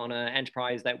punt on an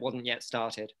enterprise that wasn't yet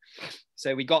started.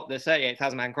 So we got the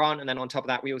 £38,000 grant, and then on top of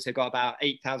that, we also got about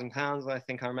 £8,000, I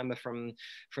think I remember, from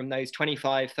those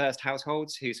 25 first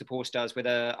households who supported us with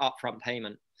an upfront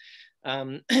payment.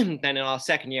 Then in our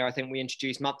second year, I think we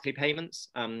introduced monthly payments,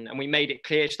 and we made it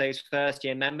clear to those first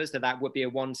year members that that would be a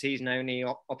one season only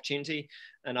opportunity.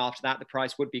 And after that, the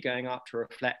price would be going up to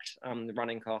reflect the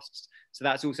running costs. So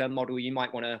that's also a model you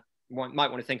might want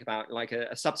to think about, like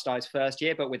a subsidized first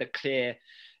year, but with a clear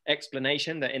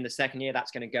explanation that in the second year, that's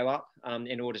going to go up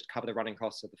in order to cover the running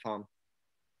costs of the farm.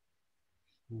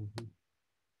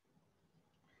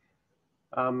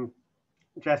 Mm-hmm.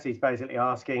 Jesse's basically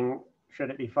asking, should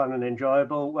it be fun and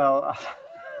enjoyable? Well,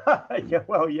 yeah,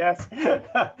 well, yes.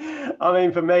 I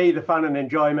mean, for me, the fun and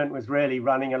enjoyment was really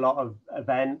running a lot of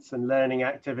events and learning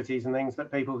activities and things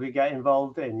that people could get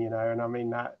involved in, you know. And I mean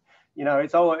that, you know,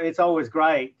 it's always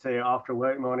great to, after a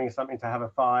work morning, something to have a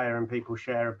fire and people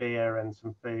share a beer and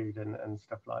some food and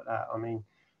stuff like that. I mean,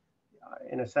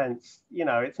 in a sense, you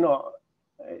know, it's not,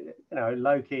 you know,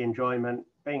 low-key enjoyment.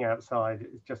 Being outside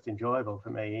is just enjoyable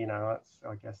for me, you know.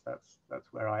 I guess that's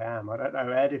where I am. I don't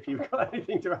know, Ed, if you've got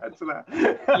anything to add to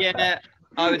that. Yeah,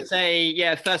 I would say,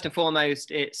 yeah, first and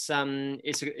foremost, it's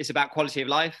about quality of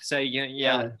life. So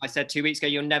yeah, I said 2 weeks ago,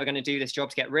 you're never going to do this job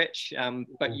to get rich,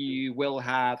 but you will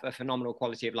have a phenomenal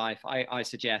quality of life, I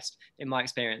suggest, in my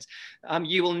experience.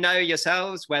 You will know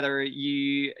yourselves whether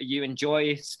you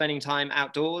enjoy spending time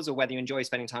outdoors or whether you enjoy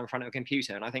spending time in front of a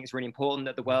computer. And I think it's really important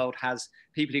that the world has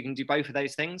people who can do both of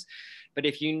those things. But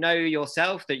if you know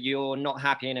yourself that you're not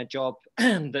happy in a job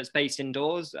that's based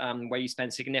indoors, where you spend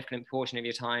a significant portion of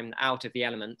your time out of the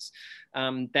elements,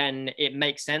 then it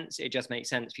makes sense. It just makes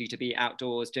sense for you to be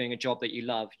outdoors doing a job that you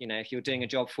love. You know, if you're doing a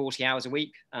job 40 hours a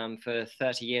week for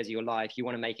 30 years of your life, you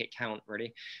want to make it count,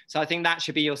 really. So I think that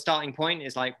should be your starting point,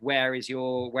 is like, where is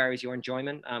your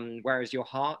enjoyment? Where is your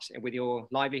heart with your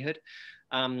livelihood?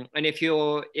 And if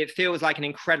it feels like an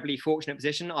incredibly fortunate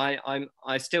position,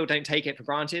 I still don't take it for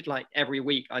granted. Like every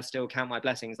week, I still count my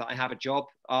blessings that I have a job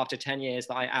after 10 years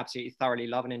that I absolutely thoroughly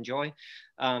love and enjoy.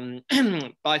 But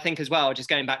I think as well, just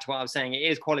going back to what I was saying, it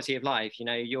is quality of life. You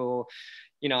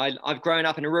know, I've grown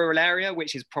up in a rural area,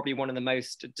 which is probably one of the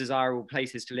most desirable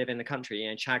places to live in the country,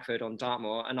 in Chagfood on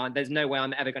Dartmoor. And there's no way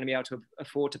I'm ever going to be able to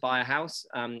afford to buy a house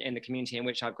in the community in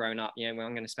which I've grown up. You know,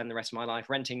 I'm going to spend the rest of my life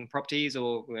renting properties,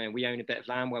 or we own a bit of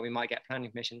land where we might get planning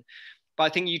permission. But I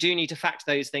think you do need to factor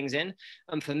those things in.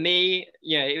 And for me,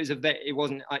 you know,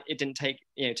 it didn't take,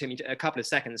 you know, it took me a couple of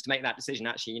seconds to make that decision.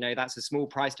 Actually, you know, that's a small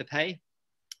price to pay.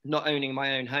 Not owning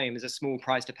my own home is a small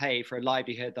price to pay for a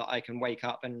livelihood that I can wake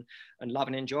up and love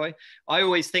and enjoy. I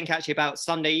always think actually about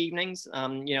Sunday evenings.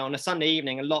 You know, on a Sunday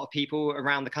evening, a lot of people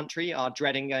around the country are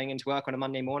dreading going into work on a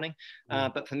Monday morning.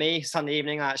 But for me, Sunday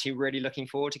evening, I'm actually really looking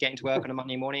forward to getting to work on a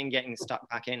Monday morning and getting stuck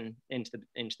back into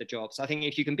the job. So I think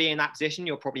if you can be in that position,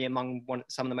 you're probably among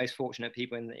some of the most fortunate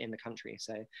people in the country.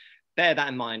 So bear that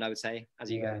in mind, I would say,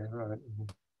 as you go.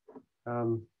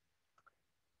 Right.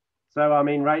 So, I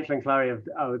mean, Rachel and Chloe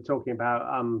are talking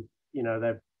about, you know,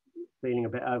 they're feeling a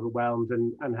bit overwhelmed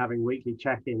and having weekly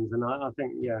check-ins. And I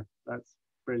think, yeah, that's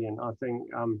brilliant. I think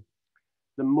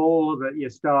the more that your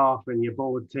staff and your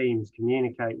board teams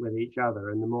communicate with each other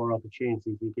and the more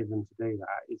opportunities you give them to do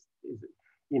that is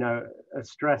you know, a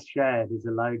stress shared is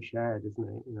a load shared, isn't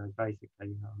it? You know, basically, I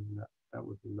mean, that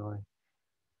would be nice.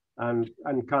 And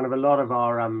kind of a lot of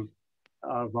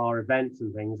our events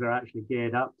and things are actually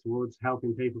geared up towards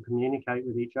helping people communicate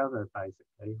with each other,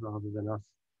 basically, rather than us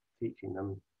teaching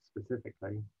them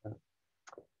specifically.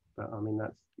 But I mean,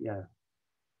 that's, yeah.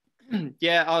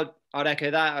 Yeah, I'd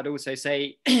echo that. I'd also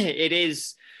say it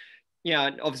is, you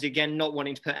know, obviously, again, not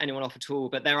wanting to put anyone off at all,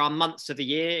 but there are months of the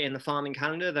year in the farming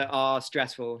calendar that are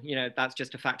stressful. You know, that's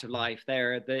just a fact of life.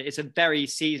 It's a very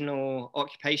seasonal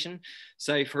occupation.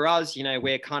 So for us, you know,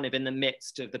 we're kind of in the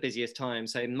midst of the busiest time.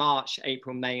 So March,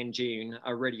 April, May, and June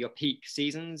are really your peak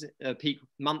seasons, peak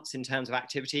months in terms of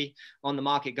activity on the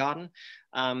market garden.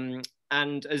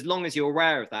 And as long as you're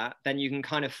aware of that, then you can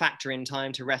kind of factor in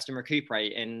time to rest and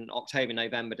recuperate in October,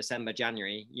 November, December,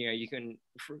 January. You know, you can,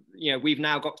 you know, we've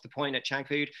now got to the point at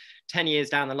Chagfood, 10 years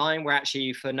down the line, where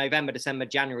actually for November, December,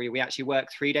 January, we actually work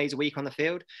 3 days a week on the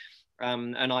field.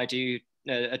 And I do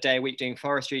a day a week doing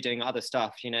forestry, doing other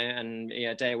stuff, you know, and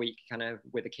a day a week kind of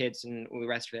with the kids and all the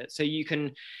rest of it. So you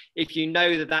can, if you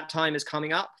know that time is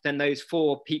coming up, then those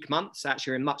 4 peak months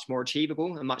actually are much more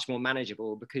achievable and much more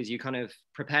manageable, because you kind of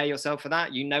prepare yourself for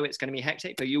that. You know it's going to be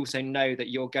hectic, but you also know that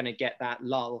you're going to get that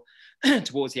lull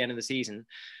towards the end of the season.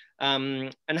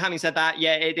 And having said that,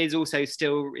 yeah, it is also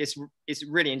still, it's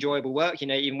really enjoyable work, you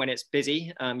know, even when it's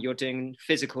busy. You're doing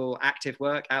physical, active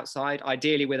work outside,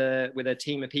 ideally with a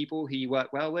team of people who you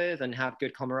work well with and have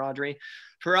good camaraderie.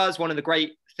 For us, one of the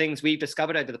great things we've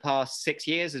discovered over the past 6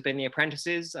 years has been the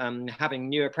apprentices. Having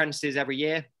new apprentices every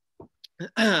year,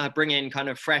 bring in kind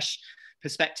of fresh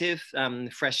perspective,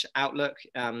 fresh outlook,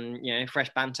 you know, fresh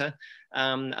banter.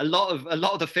 A lot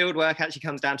of the field work actually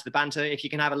comes down to the banter. If you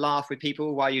can have a laugh with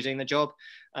people while you're doing the job,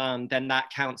 then that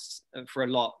counts for a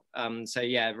lot. So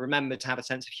yeah, remember to have a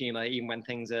sense of humor even when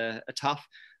things are tough.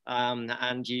 And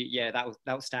that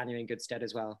will stand you in good stead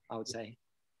as well, I would say.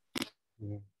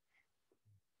 Yeah.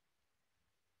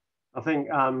 I think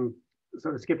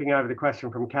sort of skipping over the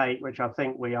question from Kate, which I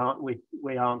think we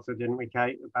answered, didn't we,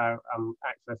 Kate, about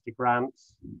access to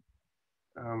grants.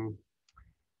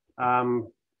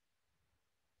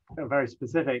 A very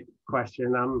specific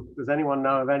question. Does anyone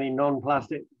know of any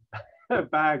non-plastic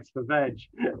bags for veg?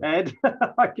 Ed,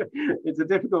 it's a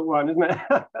difficult one, isn't it?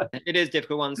 It is a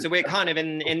difficult one. So we're kind of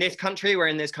in this country, we're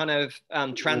in this kind of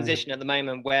transition at the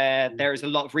moment where there is a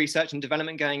lot of research and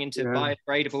development going into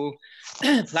biodegradable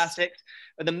plastics.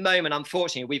 At the moment,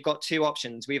 unfortunately, we've got 2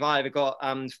 options. We've either got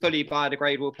fully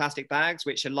biodegradable plastic bags,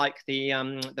 which are like the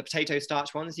potato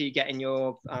starch ones you get in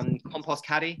your compost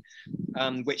caddy,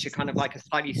 which are kind of like a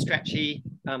slightly stretchy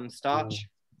starch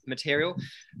material,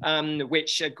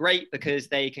 which are great because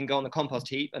they can go on the compost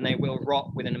heap and they will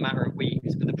rot within a matter of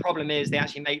weeks. But the problem is they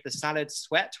actually make the salads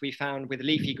sweat. We found with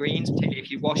leafy greens, particularly if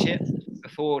you wash it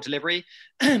before delivery,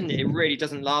 it really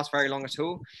doesn't last very long at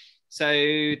all. So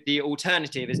the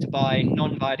alternative is to buy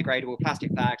non-biodegradable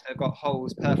plastic bags that have got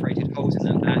holes, perforated holes in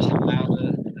them that actually allow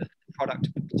the product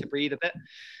to breathe a bit.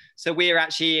 So we're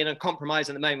actually in a compromise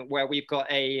at the moment where we've got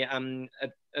a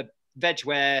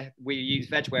Vegware, we use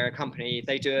Vegware, a company.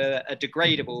 They do a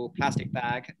degradable plastic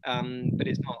bag, but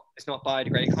it's not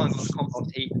biodegradable. It can't go on the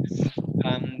compost heap.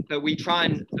 But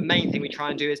the main thing we try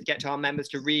and do is get to our members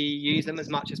to reuse them as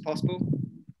much as possible.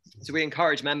 So we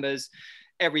encourage members.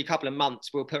 Every couple of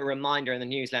months, we'll put a reminder in the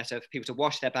newsletter for people to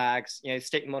wash their bags, you know,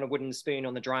 stick them on a wooden spoon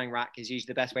on the drying rack is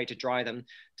usually the best way to dry them,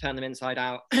 turn them inside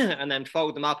out, and then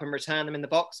fold them up and return them in the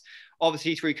box.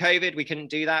 Obviously, through COVID, we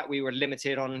couldn't do that. We were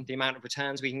limited on the amount of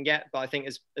returns we can get. But I think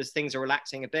as things are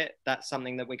relaxing a bit, that's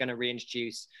something that we're going to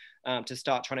reintroduce to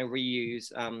start trying to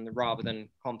reuse rather than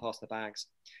compost the bags.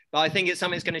 But I think it's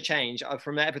something that's going to change.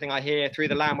 From everything I hear through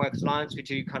the Land Workers Alliance, we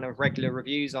do kind of regular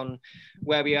reviews on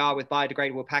where we are with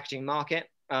biodegradable packaging market.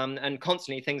 and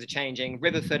constantly things are changing.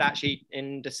 Riverford actually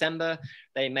in December,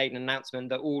 they made an announcement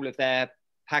that all of their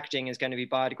packaging is going to be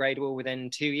biodegradable within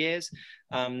 2 years,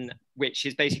 which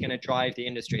is basically going to drive the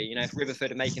industry. You know, if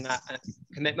Riverford are making that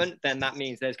commitment, then that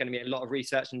means there's going to be a lot of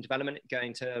research and development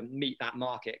going to meet that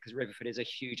market, because Riverford is a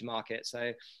huge market.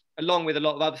 So along with a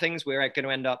lot of other things, we're going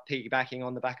to end up piggybacking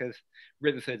on the back of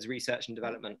Riverford's research and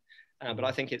development. But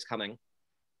I think it's coming.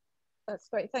 That's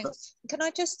great, thanks. Can I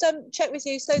just check with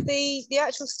you? So the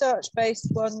actual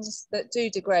starch-based ones that do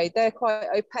degrade, they're quite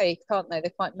opaque, aren't they? They're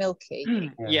quite milky.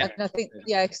 Yeah. And I think,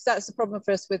 yeah, because that's the problem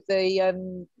for us with the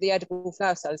edible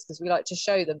flour salads, because we like to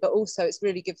show them, but also it's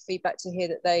really good feedback to hear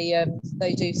that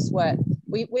they do sweat.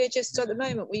 We're just at the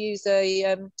moment we use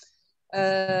a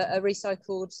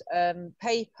recycled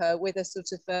paper with a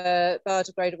sort of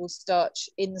biodegradable starch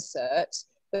insert,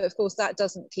 but of course that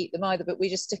doesn't keep them either. But we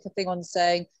just stick a thing on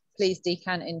saying, please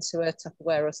decant into a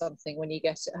Tupperware or something when you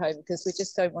get it home, because we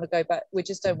just don't want to go back. We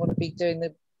just don't want to be doing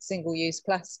the single-use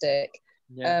plastic,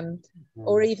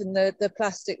 or even the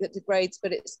plastic that degrades,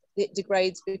 but it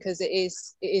degrades because it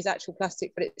is actual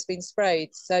plastic, but it's been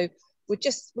sprayed. So we've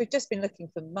just been looking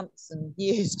for months and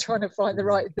years trying to find the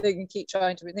right thing and keep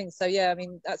trying different things. So yeah, I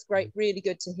mean, that's great, really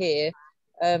good to hear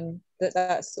that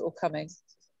that's sort of coming.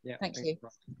 Yeah, thank you.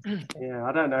 Yeah,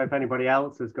 I don't know if anybody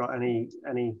else has got any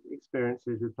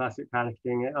experiences with plastic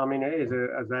packaging. I mean, it is,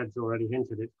 as Ed's already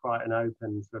hinted, it's quite an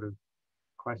open sort of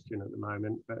question at the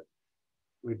moment, but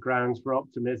with grounds for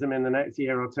optimism, in the next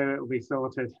year or two, it will be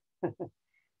sorted.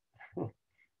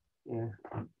 Yeah.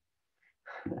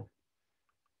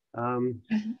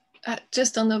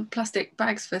 Just on the plastic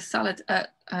bags for salad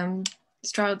at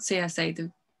Stroud CSA,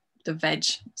 the veg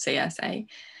CSA,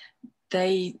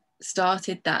 they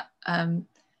started that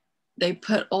they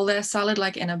put all their salad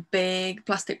like in a big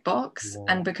plastic box,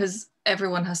 and because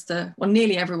everyone has to, well,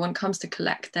 nearly everyone comes to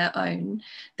collect their own,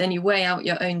 then you weigh out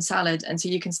your own salad, and so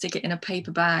you can stick it in a paper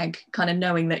bag, kind of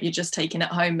knowing that you're just taking it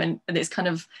home, and it's kind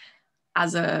of,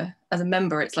 as a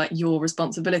member, it's like your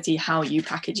responsibility how you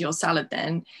package your salad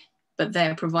then, but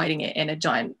they're providing it in a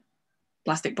giant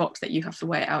plastic box that you have to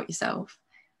weigh it out yourself.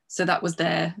 So that was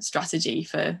their strategy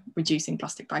for reducing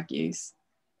plastic bag use.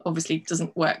 Obviously it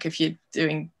doesn't work if you're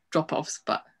doing drop-offs,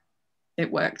 but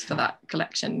it worked for that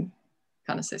collection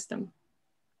kind of system.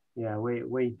 Yeah,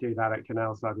 we do that at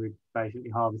Canalside. We basically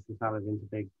harvest the salad into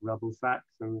big rubble sacks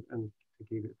and to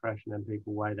keep it fresh, and then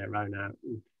people weigh their own out.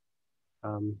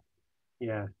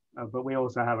 But we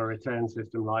also have a return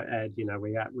system like Ed. You know,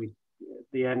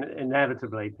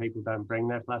 inevitably people don't bring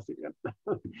their plastic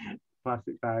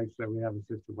bags, so we have a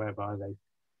system whereby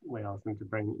we ask them to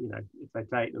bring, you know, if they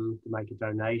take them, to make a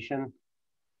donation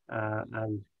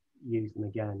and use them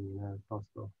again, you know, if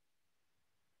possible.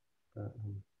 But,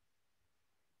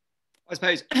 I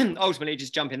suppose ultimately,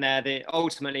 just jump in there,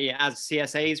 ultimately as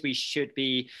CSAs, we should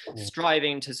be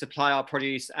striving to supply our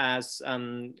produce as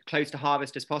close to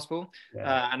harvest as possible,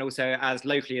 and also as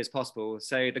locally as possible.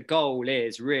 So the goal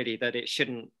is really that it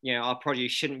shouldn't, you know, our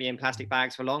produce shouldn't be in plastic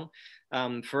bags for long.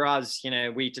 For us, you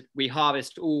know, we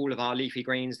harvest all of our leafy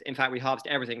greens. In fact, we harvest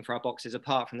everything for our boxes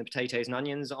apart from the potatoes and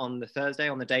onions on the Thursday,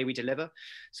 on the day we deliver.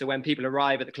 So when people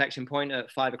arrive at the collection point at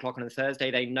 5 o'clock on a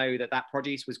Thursday, they know that that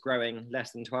produce was growing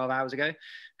less than 12 hours ago.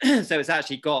 So it's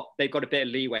actually they've got a bit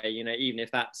of leeway, you know, even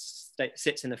if that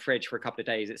sits in the fridge for a couple of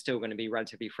days, it's still going to be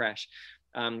relatively fresh.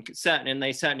 And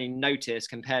they certainly notice,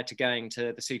 compared to going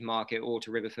to the supermarket or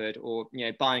to Riverford, or, you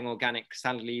know, buying organic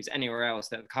salad leaves anywhere else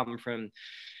that have come from,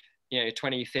 you know,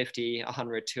 20, 50,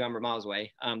 100, 200 miles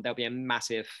away, there'll be a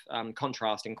massive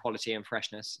contrast in quality and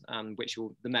freshness, which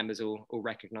the members will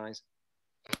recognise.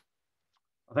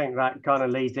 I think that kind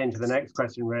of leads into the next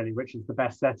question, really, which is the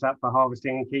best setup for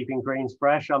harvesting and keeping greens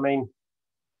fresh. I mean,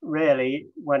 really,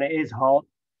 when it is hot,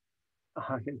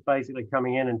 it's basically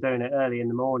coming in and doing it early in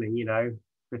the morning, you know,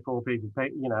 before people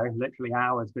pick, you know, literally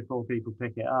hours before people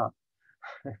pick it up.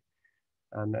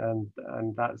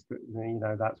 And that's, you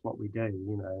know, that's what we do,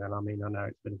 you know. And I mean, I know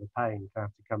it's a bit of a pain to have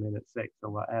to come in at 6 or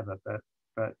whatever,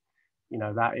 but you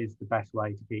know, that is the best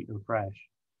way to keep them fresh.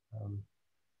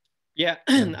 Yeah,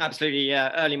 absolutely.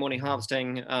 Yeah, early morning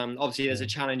harvesting. Obviously, there's a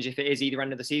challenge if it is either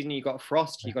end of the season. You've got a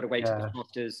frost. You've got to wait till the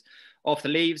frost is off the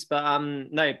leaves. But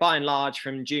no, by and large,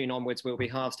 from June onwards, we'll be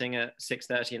harvesting at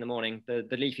 6:30 in the morning. The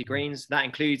leafy greens, that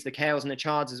includes the kales and the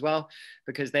chards as well,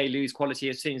 because they lose quality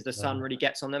as soon as the sun really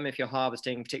gets on them. If you're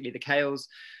harvesting particularly the kales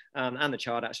and the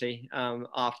chard, actually,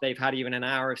 after they've had even an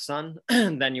hour of sun,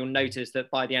 then you'll notice that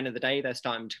by the end of the day, they're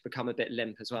starting to become a bit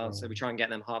limp as well. So we try and get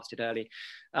them harvested early.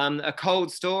 A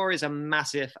cold store is a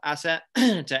massive asset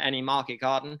to any market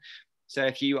garden. So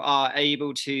if you are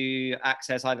able to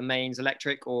access either mains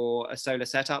electric or a solar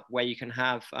setup where you can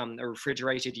have a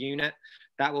refrigerated unit,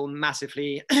 that will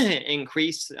massively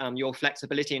increase your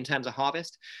flexibility in terms of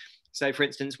harvest. So for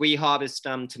instance, we harvest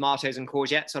tomatoes and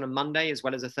courgettes on a Monday as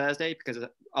well as a Thursday, because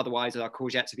otherwise our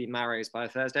courgettes would be marrows by a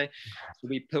Thursday. So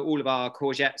we put all of our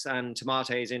courgettes and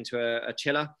tomatoes into a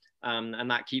chiller, and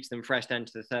that keeps them fresh then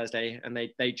to the Thursday, and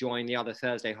they join the other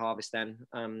Thursday harvest then,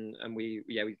 and we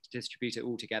distribute it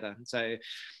all together. So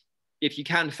if you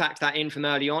can factor that in from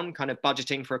early on, kind of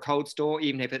budgeting for a cold store,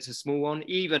 even if it's a small one,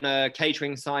 even a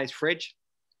catering size fridge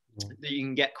that you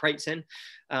can get crates in,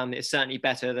 it's certainly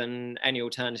better than any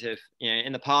alternative. You know,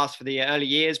 in the past, for the early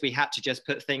years, we had to just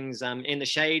put things in the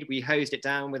shade. We hosed it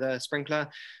down with a sprinkler,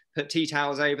 put tea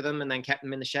towels over them, and then kept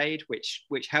them in the shade, which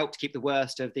helped keep the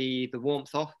worst of the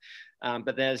warmth off.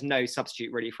 But there's no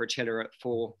substitute really for a chiller at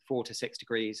 4 to 6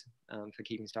 degrees for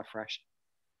keeping stuff fresh.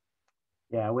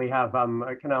 Yeah, we have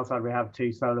at Canalside, we have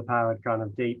 2 solar powered kind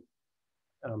of deep,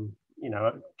 you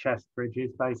know, chest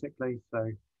fridges basically. So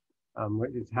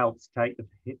it helps take the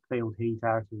field heat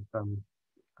out of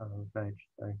veg.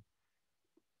 So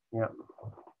yeah.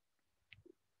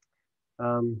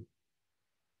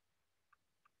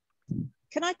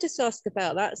 Can I just ask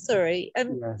about that? Sorry.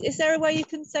 Yeah. Is there a way you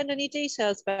can send any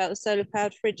details about the solar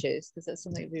powered fridges? Because that's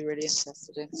something we'd be really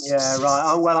interested in. Yeah,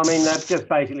 right. Well, I mean, they're just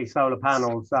basically solar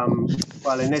panels.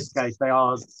 Well, in this case, they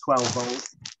are 12-volt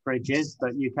fridges,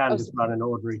 but you can just run an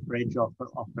ordinary fridge off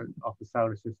the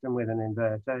solar system with an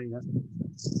inverter.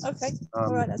 Yeah. Okay.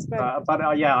 All right, that's great.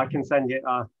 But yeah, I can send you.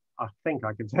 I think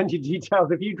I can send you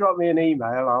details. If you drop me an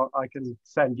email, I can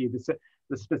send you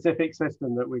the specific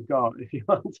system that we've got if you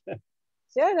want to.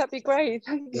 Yeah, that'd be great.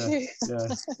 Thank you.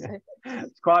 Yeah.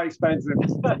 It's quite expensive.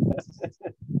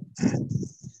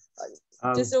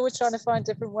 Just always trying to find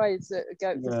different ways that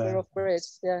go if we're off grid.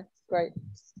 Yeah, great.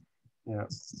 Yeah.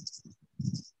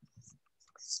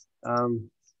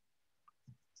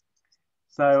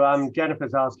 So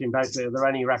Jennifer's asking basically, are there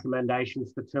any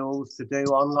recommendations for tools to do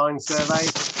online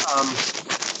surveys?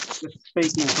 Just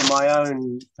speaking from my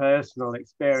own personal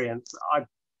experience,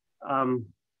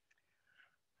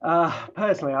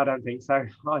 personally, I don't think so.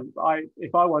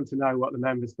 If I want to know what the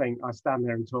members think, I stand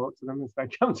there and talk to them as they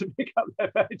come to pick up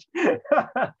their veg.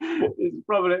 It's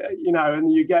probably, you know,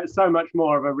 and you get so much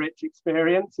more of a rich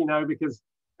experience, you know, because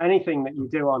anything that you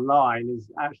do online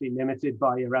is actually limited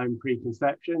by your own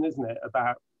preconception, isn't it,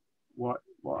 about what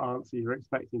answer you're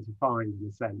expecting to find, in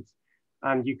a sense.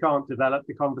 And you can't develop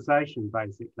the conversation,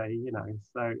 basically, you know.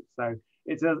 So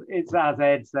it's as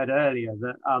Ed said earlier,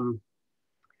 that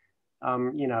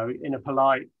you know, in a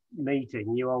polite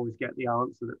meeting, you always get the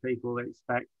answer that people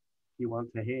expect you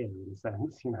want to hear, in a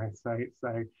sense, you know. So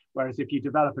whereas if you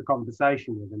develop a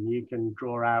conversation with them, you can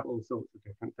draw out all sorts of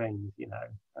different things, you know,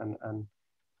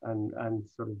 and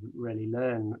sort of really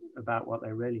learn about what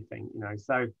they really think, you know.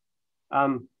 So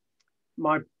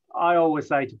I always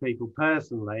say to people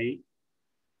personally,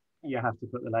 you have to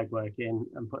put the legwork in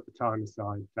and put the time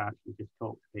aside to actually just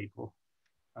talk to people.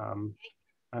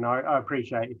 And I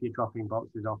appreciate if you're dropping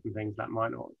boxes off and things, that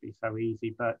might not be so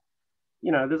easy, but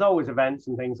you know, there's always events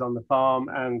and things on the farm,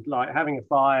 and like having a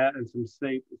fire and some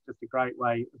soup is just a great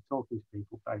way of talking to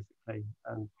people, basically.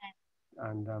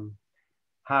 And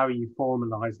how you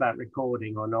formalize that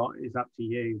recording or not is up to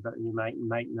you, but you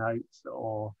make notes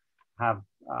or have,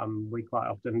 we quite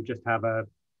often just have a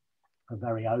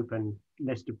very open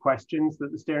list of questions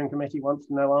that the steering committee wants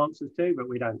to know answers to, but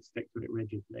we don't stick to it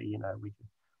rigidly, you know.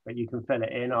 But you can fill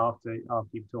it in after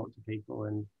you've talked to people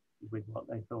and with what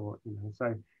they thought, you know.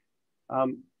 So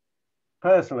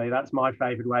personally, that's my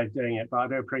favorite way of doing it, but I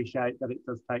do appreciate that it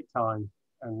does take time,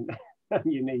 and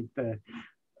you need to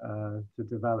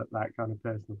develop that kind of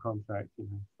personal contact, you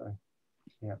know. So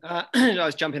yeah. I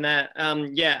was jumping there.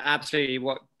 Yeah, absolutely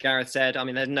what Gareth said. I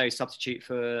mean, there's no substitute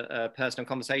for personal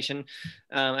conversation.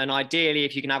 And ideally,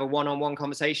 if you can have a one-on-one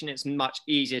conversation, it's much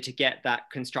easier to get that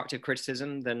constructive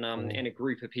criticism than in a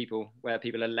group of people where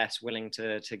people are less willing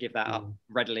to give that up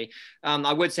readily.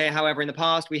 I would say, however, in the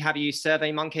past, we have used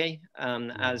SurveyMonkey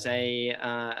as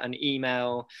an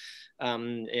email.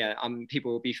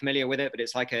 People will be familiar with it, but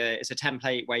it's like it's a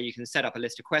template where you can set up a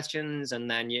list of questions, and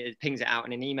then it pings it out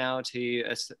in an email to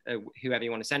whoever you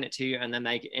want to send it to, and then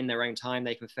they, in their own time,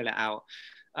 they can fill it out.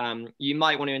 You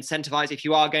might want to incentivize, if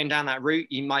you are going down that route,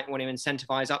 you might want to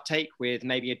incentivize uptake with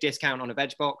maybe a discount on a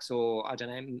veg box, or I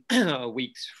don't know, a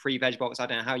week's free veg box. I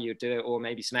don't know how you would do it, or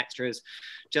maybe some extras,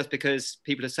 just because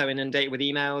people are so inundated with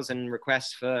emails and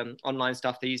requests for online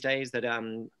stuff these days that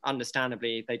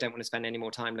understandably they don't want to spend any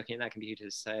more time looking at their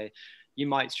computers. So you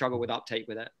might struggle with uptake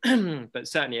with it, but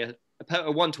certainly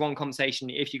a one-to-one conversation,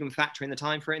 if you can factor in the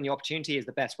time for it and the opportunity, is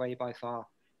the best way by far.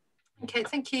 Okay,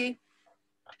 thank you.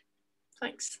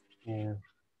 Thanks. Yeah.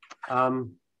 So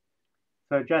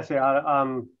Jessie,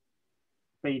 BDA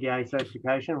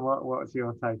certification, what's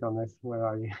your take on this? Where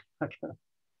are you? Okay.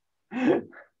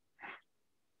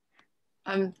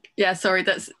 Yeah, sorry,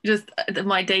 that's just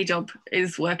my day job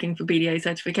is working for BDA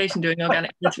certification, doing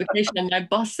organic certification, and my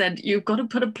boss said, you've got to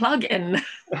put a plug in.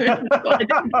 But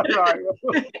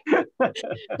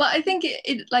I think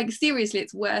it like, seriously,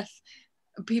 it's worth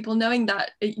people knowing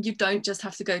that you don't just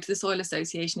have to go to the Soil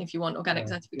Association if you want organic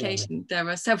certification. There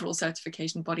are several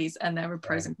certification bodies, and there are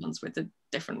pros and cons with the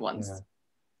different ones.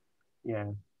 Yeah.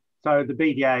 So the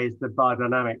BDA is the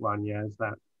biodynamic one, yeah, is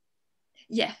that?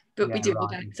 Yeah, but we do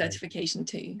organic certification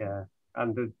too. Yeah,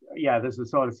 and there's the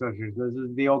Soil Association.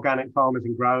 There's the organic farmers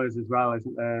and growers as well,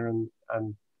 isn't there? And a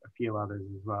few others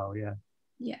as well. Yeah.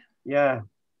 Yeah. Yeah.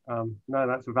 No,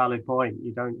 that's a valid point.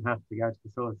 You don't have to go to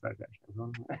the Soil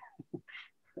Association,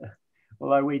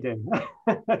 although we do.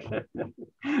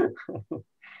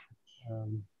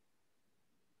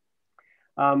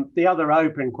 The other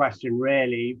open question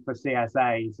really for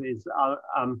CSAs is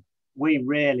we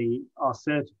really are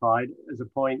certified as a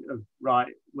point of, right,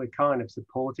 we're kind of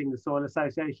supporting the Soil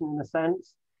Association in a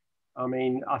sense. I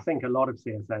mean, I think a lot of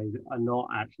CSAs are not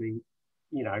actually,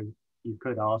 you know, you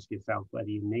could ask yourself whether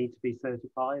you need to be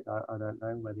certified. I don't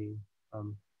know whether you,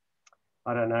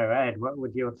 I don't know, Ed, what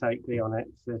would your take be on it,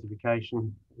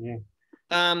 certification? Yeah.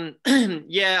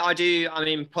 Yeah, I do. I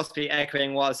mean, possibly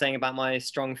echoing what I was saying about my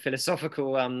strong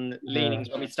philosophical leanings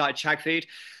when we started Chagfood.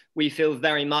 We feel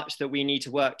very much that we need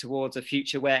to work towards a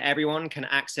future where everyone can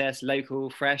access local,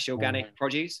 fresh, organic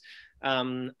produce.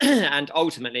 And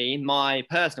ultimately, my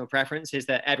personal preference is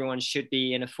that everyone should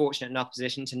be in a fortunate enough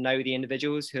position to know the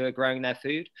individuals who are growing their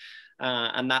food.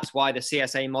 And that's why the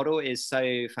CSA model is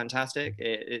so fantastic.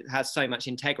 It has so much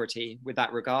integrity with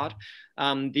that regard.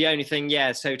 The only thing,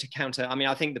 so to counter, I mean,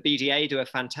 I think the BDA do a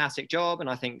fantastic job, and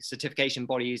I think certification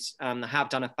bodies have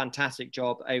done a fantastic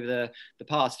job over the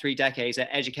past 3 decades at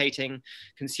educating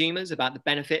consumers about the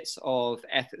benefits of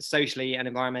socially and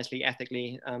environmentally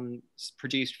ethically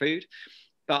produced food.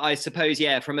 But I suppose,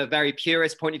 from a very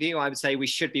purist point of view, I would say we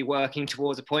should be working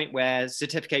towards a point where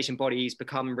certification bodies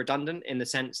become redundant, in the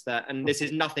sense that, and this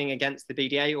is nothing against the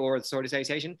BDA or the Soil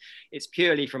Association, it's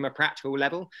purely from a practical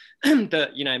level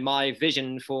that, you know, my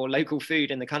vision for local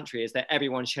food in the country is that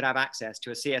everyone should have access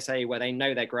to a CSA where they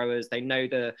know their growers, they know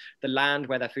the land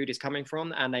where their food is coming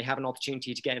from, and they have an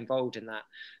opportunity to get involved in that.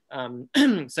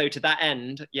 So to that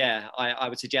end, I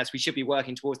would suggest we should be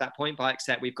working towards that point, but I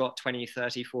accept we've got 20,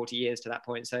 30, 40 years to that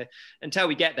point. So until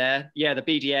we get there, the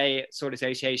BDA, Soil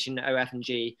Association,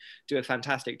 OF&G do a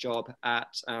fantastic job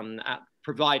at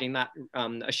providing that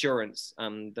assurance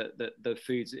that the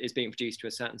food is being produced to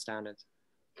a certain standard.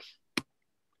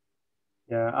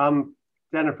 Yeah,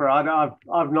 Jennifer,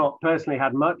 I've not personally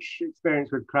had much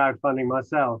experience with crowdfunding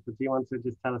myself, but do you want to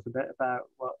just tell us a bit about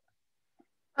what?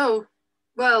 Oh,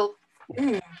 well,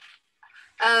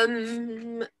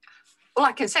 all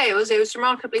I can say it was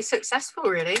remarkably successful,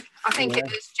 really. I think it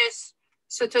was just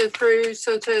sort of through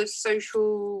sort of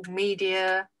social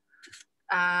media,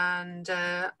 and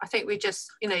I think we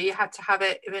just, you know, you had to have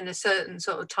it within a certain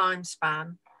sort of time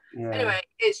span. Anyway,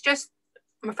 it's just,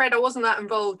 I'm afraid I wasn't that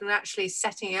involved in actually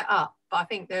setting it up, but I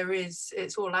think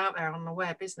it's all out there on the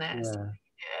web, isn't it?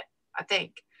 I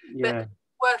think.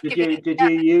 But did you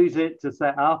use it to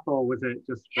set up, or was it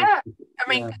just? I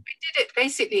mean, we did it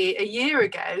basically a year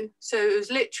ago, so it was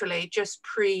literally just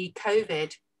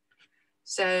pre-COVID.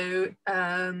 So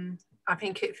I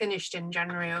think it finished in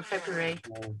January or February,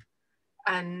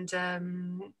 and a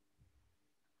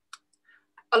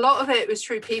lot of it was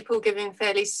through people giving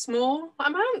fairly small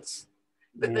amounts.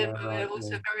 But then we were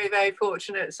also very, very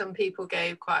fortunate. Some people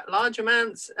gave quite large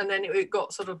amounts, and then it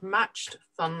got sort of matched,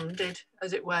 funded,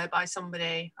 as it were, by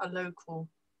somebody, a local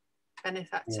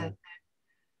benefactor.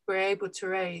 We're able to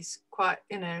raise quite,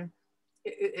 you know,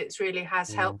 it really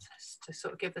has helped us to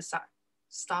sort of give us that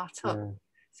start up.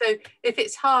 So if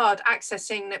it's hard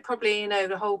accessing that, probably, you know,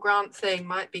 the whole grant thing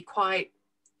might be quite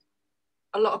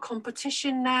a lot of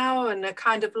competition now, and a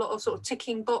kind of lot of sort of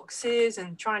ticking boxes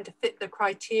and trying to fit the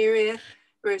criteria.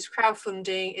 Whereas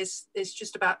crowdfunding is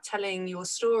just about telling your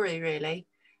story, really,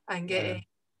 and getting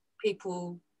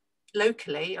people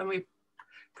locally. And we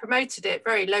promoted it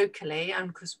very locally, and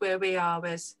because where we are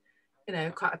was, you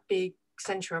know, quite a big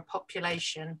centre of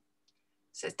population.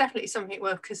 So it's definitely something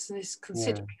worth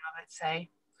considering, I would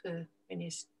say, for when you,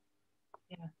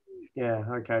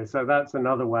 okay. So that's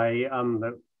another way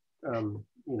that you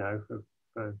know, for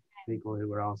people who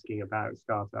were asking about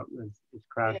startup is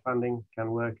crowdfunding can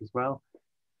work as well.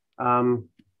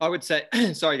 I would say,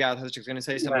 sorry, Gareth, I was just going to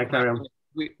say something. Yeah, carry on.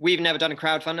 We've never done a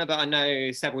crowdfunder, but I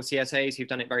know several CSAs who've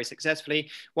done it very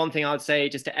successfully. One thing I would say,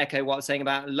 just to echo what I was saying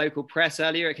about local press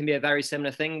earlier, it can be a very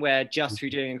similar thing where just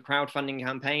through doing a crowdfunding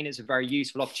campaign, it's a very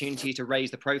useful opportunity to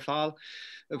raise the profile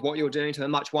of what you're doing to a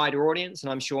much wider audience.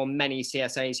 And I'm sure many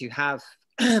CSAs who have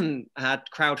had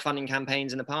crowdfunding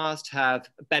campaigns in the past have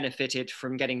benefited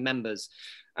from getting members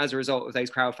as a result of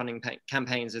those crowdfunding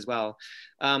campaigns as well.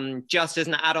 Just as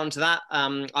an add-on to that,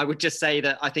 I would just say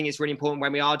that I think it's really important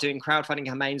when we are doing crowdfunding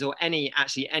campaigns or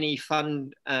any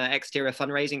fund exterior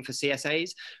fundraising for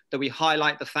CSAs, that we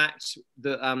highlight the fact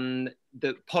that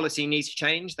the policy needs to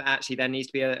change, that actually there needs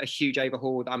to be a huge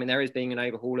overhaul. I mean, there is being an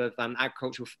overhaul of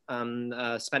agricultural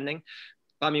spending.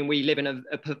 I mean, we live in a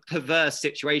perverse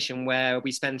situation where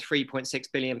we spend £3.6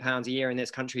 billion a year in this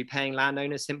country paying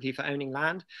landowners simply for owning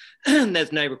land.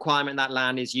 There's no requirement that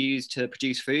land is used to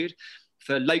produce food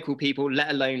for local people,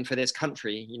 let alone for this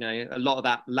country. You know, a lot of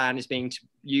that land is being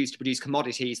used to produce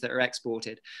commodities that are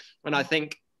exported. And I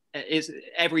think is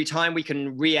every time we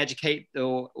can re-educate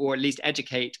or at least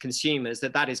educate consumers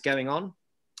that is going on,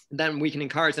 then we can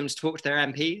encourage them to talk to their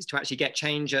MPs to actually get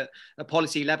change at a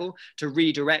policy level, to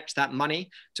redirect that money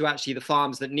to actually the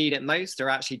farms that need it most are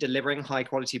actually delivering high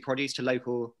quality produce to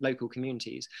local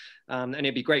communities. And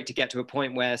it'd be great to get to a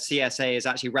point where CSA is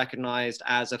actually recognized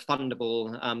as a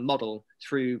fundable model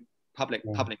through public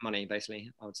money, basically,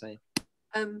 I would say.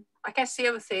 I guess the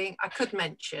other thing I could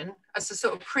mention as a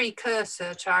sort of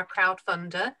precursor to our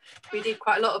crowdfunder, we did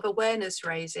quite a lot of awareness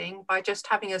raising by just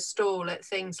having a stall at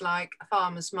things like a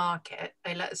farmer's market.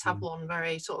 They let us have one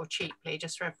very sort of cheaply,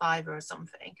 just for £5 or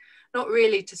something. Not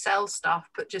really to sell stuff,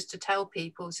 but just to tell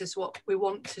people this is what we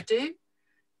want to do.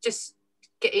 Just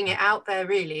getting it out there,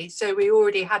 really. So we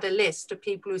already had a list of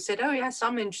people who said, oh yes,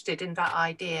 I'm interested in that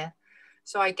idea.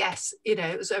 So I guess, you know,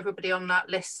 it was everybody on that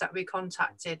list that we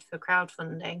contacted for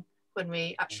crowdfunding when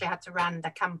we actually had to run the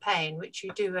campaign, which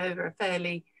you do over a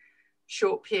fairly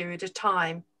short period of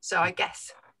time. So I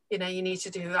guess, you know, you need to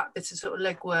do that bit of sort of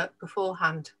legwork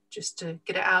beforehand just to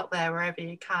get it out there wherever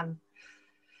you can.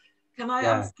 Can I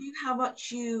ask you how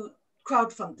much you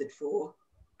crowdfunded for?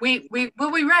 We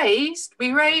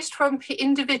raised from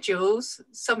individuals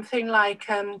something like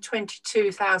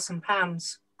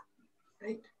 £22,000.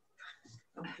 Great.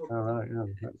 All right,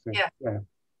 yeah.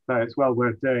 So it's well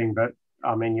worth doing, but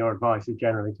I mean, your advice is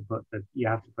generally to you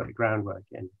have to put the groundwork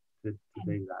in to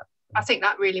do that. I think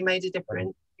that really made a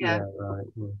difference. Yeah. Right.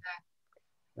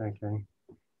 Yeah. Okay.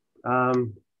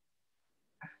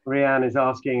 Rianne is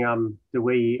asking, do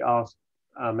we ask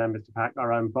members to pack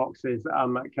our own boxes? At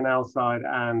Canalside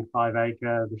and 5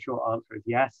 Acre, the short answer is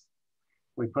yes.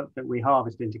 We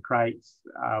harvest into crates.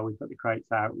 We put the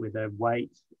crates out with a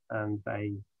weight, and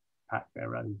they pack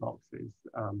their own boxes.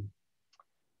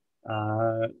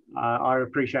 I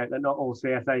appreciate that not all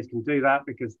CSAs can do that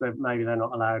because maybe they're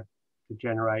not allowed to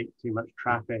generate too much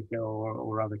traffic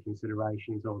or other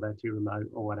considerations, or they're too remote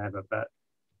or whatever. But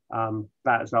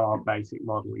that's our basic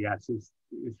model. Yes, is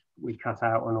we cut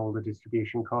out on all the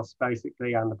distribution costs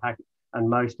basically, and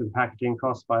most of the packaging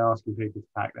costs by asking people to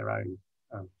pack their own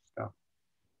stuff.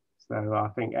 So I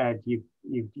think Ed, you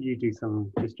do some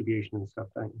distribution and stuff,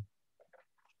 don't you?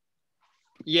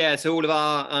 Yeah, so all of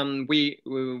our we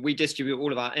distribute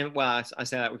all of our, well, I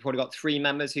say that we've probably got 3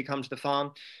 members who come to the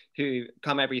farm, who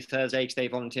come every Thursday because they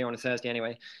volunteer on a Thursday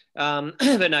anyway. But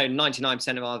no,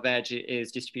 99% of our veg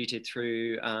is distributed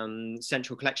through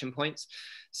central collection points.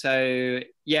 So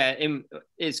yeah,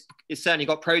 it's certainly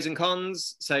got pros and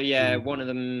cons. So yeah, one of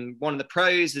the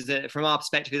pros is that from our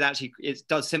perspective is actually it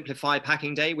does simplify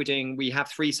packing day. We have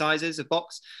 3 sizes of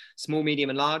box: small, medium,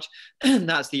 and large.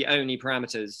 That's the only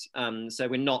parameters. So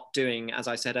we're not doing, as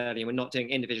I said earlier, we're not doing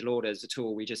individual orders at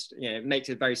all. We just, you know, it makes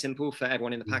it very simple for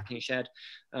everyone in the packing shed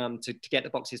to get the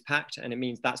boxes packed, and it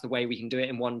means that's the way we can do it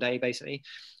in one day, basically.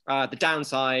 The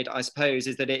downside, I suppose,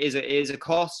 is that it is a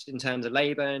cost in terms of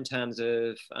labour, in terms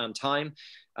of time.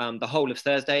 The whole of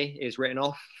Thursday is written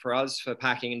off for us for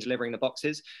packing and delivering the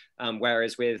boxes.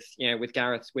 Whereas with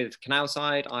Gareth, with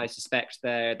Canalside, I suspect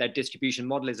their distribution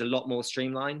model is a lot more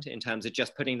streamlined in terms of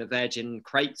just putting the veg in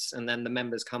crates, and then the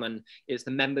members come and it's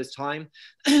the members' time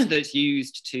that's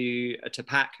used to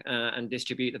pack and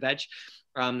distribute the veg.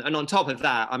 And on top of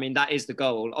that, I mean, that is the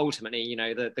goal. Ultimately, you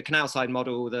know, the Canalside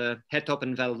model, the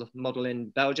Hertoppenveld model in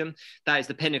Belgium, that is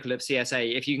the pinnacle of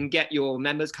CSA. If you can get your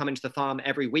members coming to the farm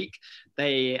every week,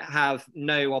 they have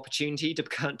no opportunity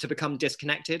to become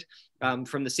disconnected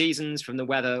from the seasons, from the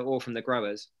weather, or from the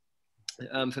growers.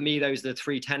 For me, those are the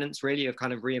three tenets really of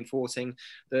kind of reinforcing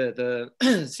the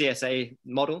CSA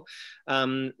model.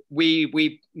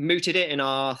 We mooted it in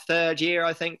our third year,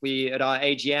 I think. At our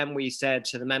AGM, we said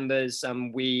to the members,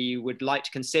 we would like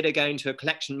to consider going to a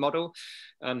collection model.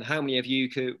 How many of you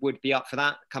would be up for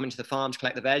that, coming to the farm to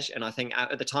collect the veg? And I think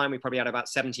at the time we probably had about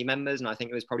 70 members, and I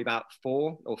think it was probably about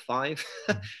 4 or 5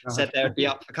 said they would be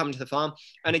up for coming to the farm.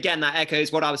 And again, that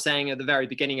echoes what I was saying at the very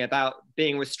beginning about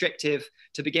being restrictive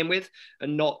to begin with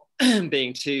and not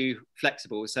being too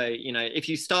flexible. So, you know, if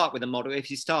you start with a model,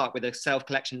 if you start with a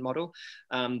self-collection model,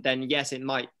 then yes, it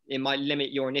might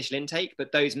limit your initial intake,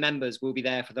 but those members will be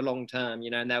there for the long term,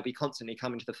 you know, and they'll be constantly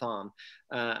coming to the farm.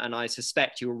 And I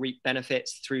suspect you'll reap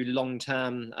benefits through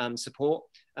long-term support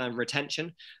and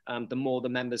retention, the more the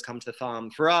members come to the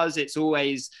farm. For us, it's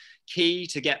always key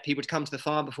to get people to come to the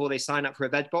farm before they sign up for a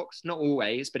veg box. Not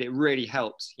always, but it really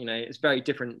helps. You know, it's very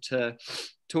different to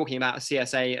talking about a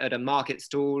CSA at a market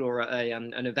stall or at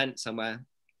an event somewhere.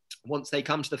 Once they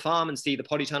come to the farm and see the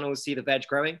polytunnels, see the veg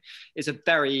growing, it's a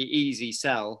very easy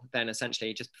sell then,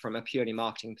 essentially, just from a purely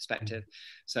marketing perspective.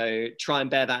 So try and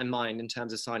bear that in mind in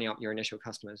terms of signing up your initial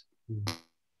customers.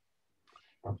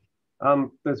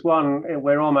 There's one,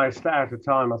 we're almost out of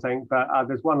time, I think, but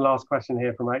there's one last question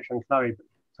here from Rachel and Chloe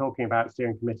talking about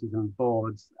steering committees and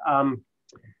boards.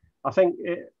 I think,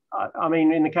 I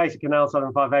mean, in the case of Canalside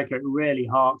and 5 Acre, it really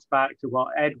harks back to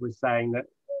what Ed was saying, that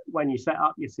when you set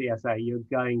up your CSA, you're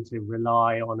going to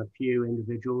rely on a few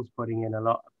individuals putting in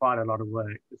quite a lot of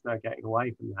work. There's no getting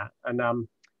away from that.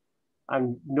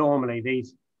 And normally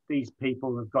these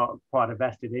people have got quite a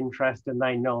vested interest, and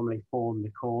they normally form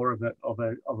the core of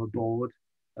a board,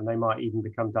 and they might even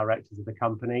become directors of the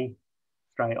company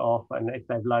straight off. And if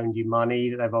they've loaned you money,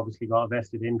 they've obviously got a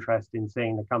vested interest in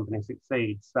seeing the company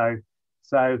succeed. So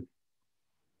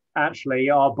actually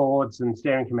our boards and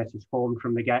steering committees formed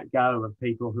from the get-go of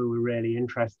people who were really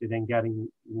interested in getting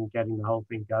the whole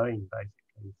thing going,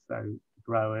 basically. So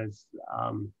growers,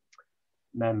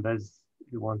 members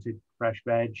who wanted fresh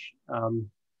veg,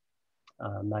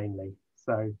 mainly.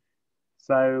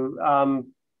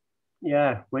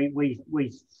 Yeah,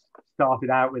 we started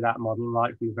out with that model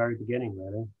right from the very beginning,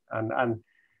 really.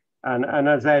 And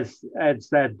as Ed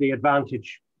said, the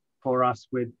advantage for us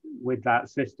with that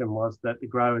system was that the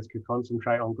growers could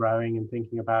concentrate on growing and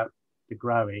thinking about the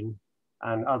growing,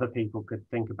 and other people could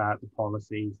think about the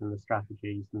policies and the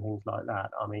strategies and things like that.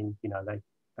 I mean, you know,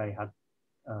 they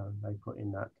put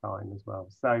in that time as well.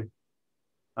 So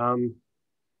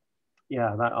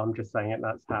yeah, that I'm just saying it.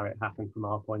 That's how it happened from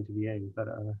our point of view. But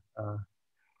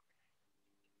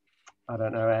I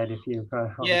don't know, Ed, if you've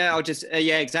yeah, I'll just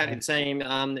yeah, exactly the same.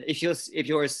 If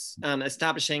you're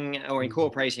establishing or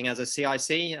incorporating as a CIC,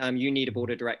 you need a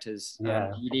board of directors.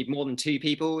 Yeah. You need more than 2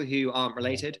 people who aren't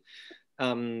related.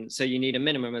 So you need a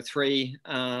minimum of 3,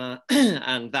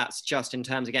 and that's just in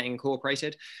terms of getting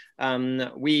incorporated.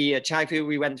 We at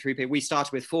Chagfood, we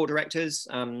started with 4 directors,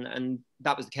 and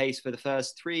that was the case for the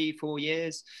first 3-4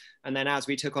 years. And then as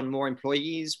we took on more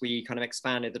employees, we kind of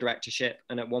expanded the directorship.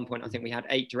 And at one point, I think we had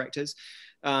 8 directors.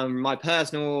 My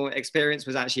personal experience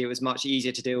was actually, it was much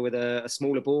easier to deal with a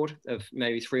smaller board of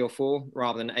maybe 3 or 4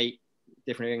 rather than 8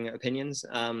 differing opinions.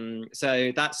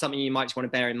 So that's something you might want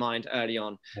to bear in mind early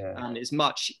on. Yeah. It's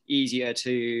much easier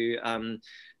to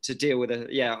deal with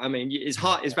I mean,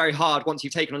 it's very hard once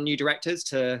you've taken on new directors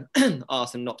to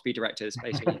ask them not to be directors,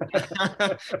 basically.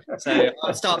 So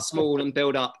start small and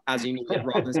build up as you need it,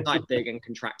 rather than start big and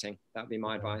contracting. That would be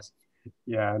my advice.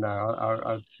 Yeah,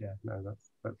 no, yeah, no,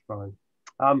 that's fine.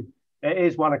 It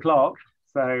is 1 o'clock,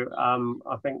 so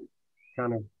I think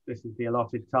kind of this is the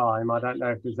allotted time. I don't know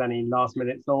if there's any last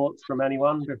minute thoughts from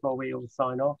anyone before we all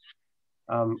sign off.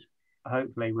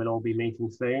 Hopefully we'll all be meeting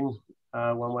soon,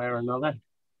 one way or another.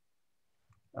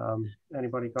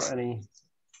 Anybody got any?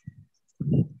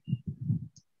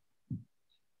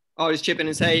 I'll just chip in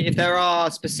and say, if there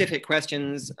are specific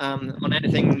questions on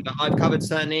anything that I've covered,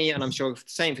 certainly, and I'm sure the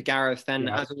same for Gareth, then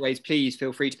as always, please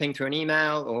feel free to ping through an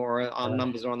email, or our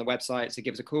numbers are on the website, so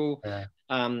give us a call.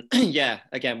 Yeah,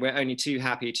 again, we're only too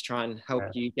happy to try and help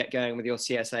you get going with your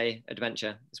CSA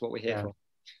adventure. That's what we're here for.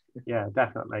 Yeah,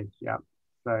 definitely. Yeah.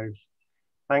 So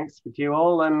thanks to you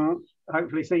all, and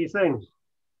hopefully see you soon.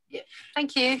 Yeah.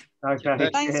 Thank you. Okay.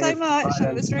 Thanks so much.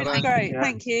 It was really great. Yeah,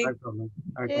 Thank you. No problem.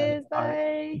 Okay. Cheers.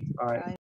 Bye. Bye.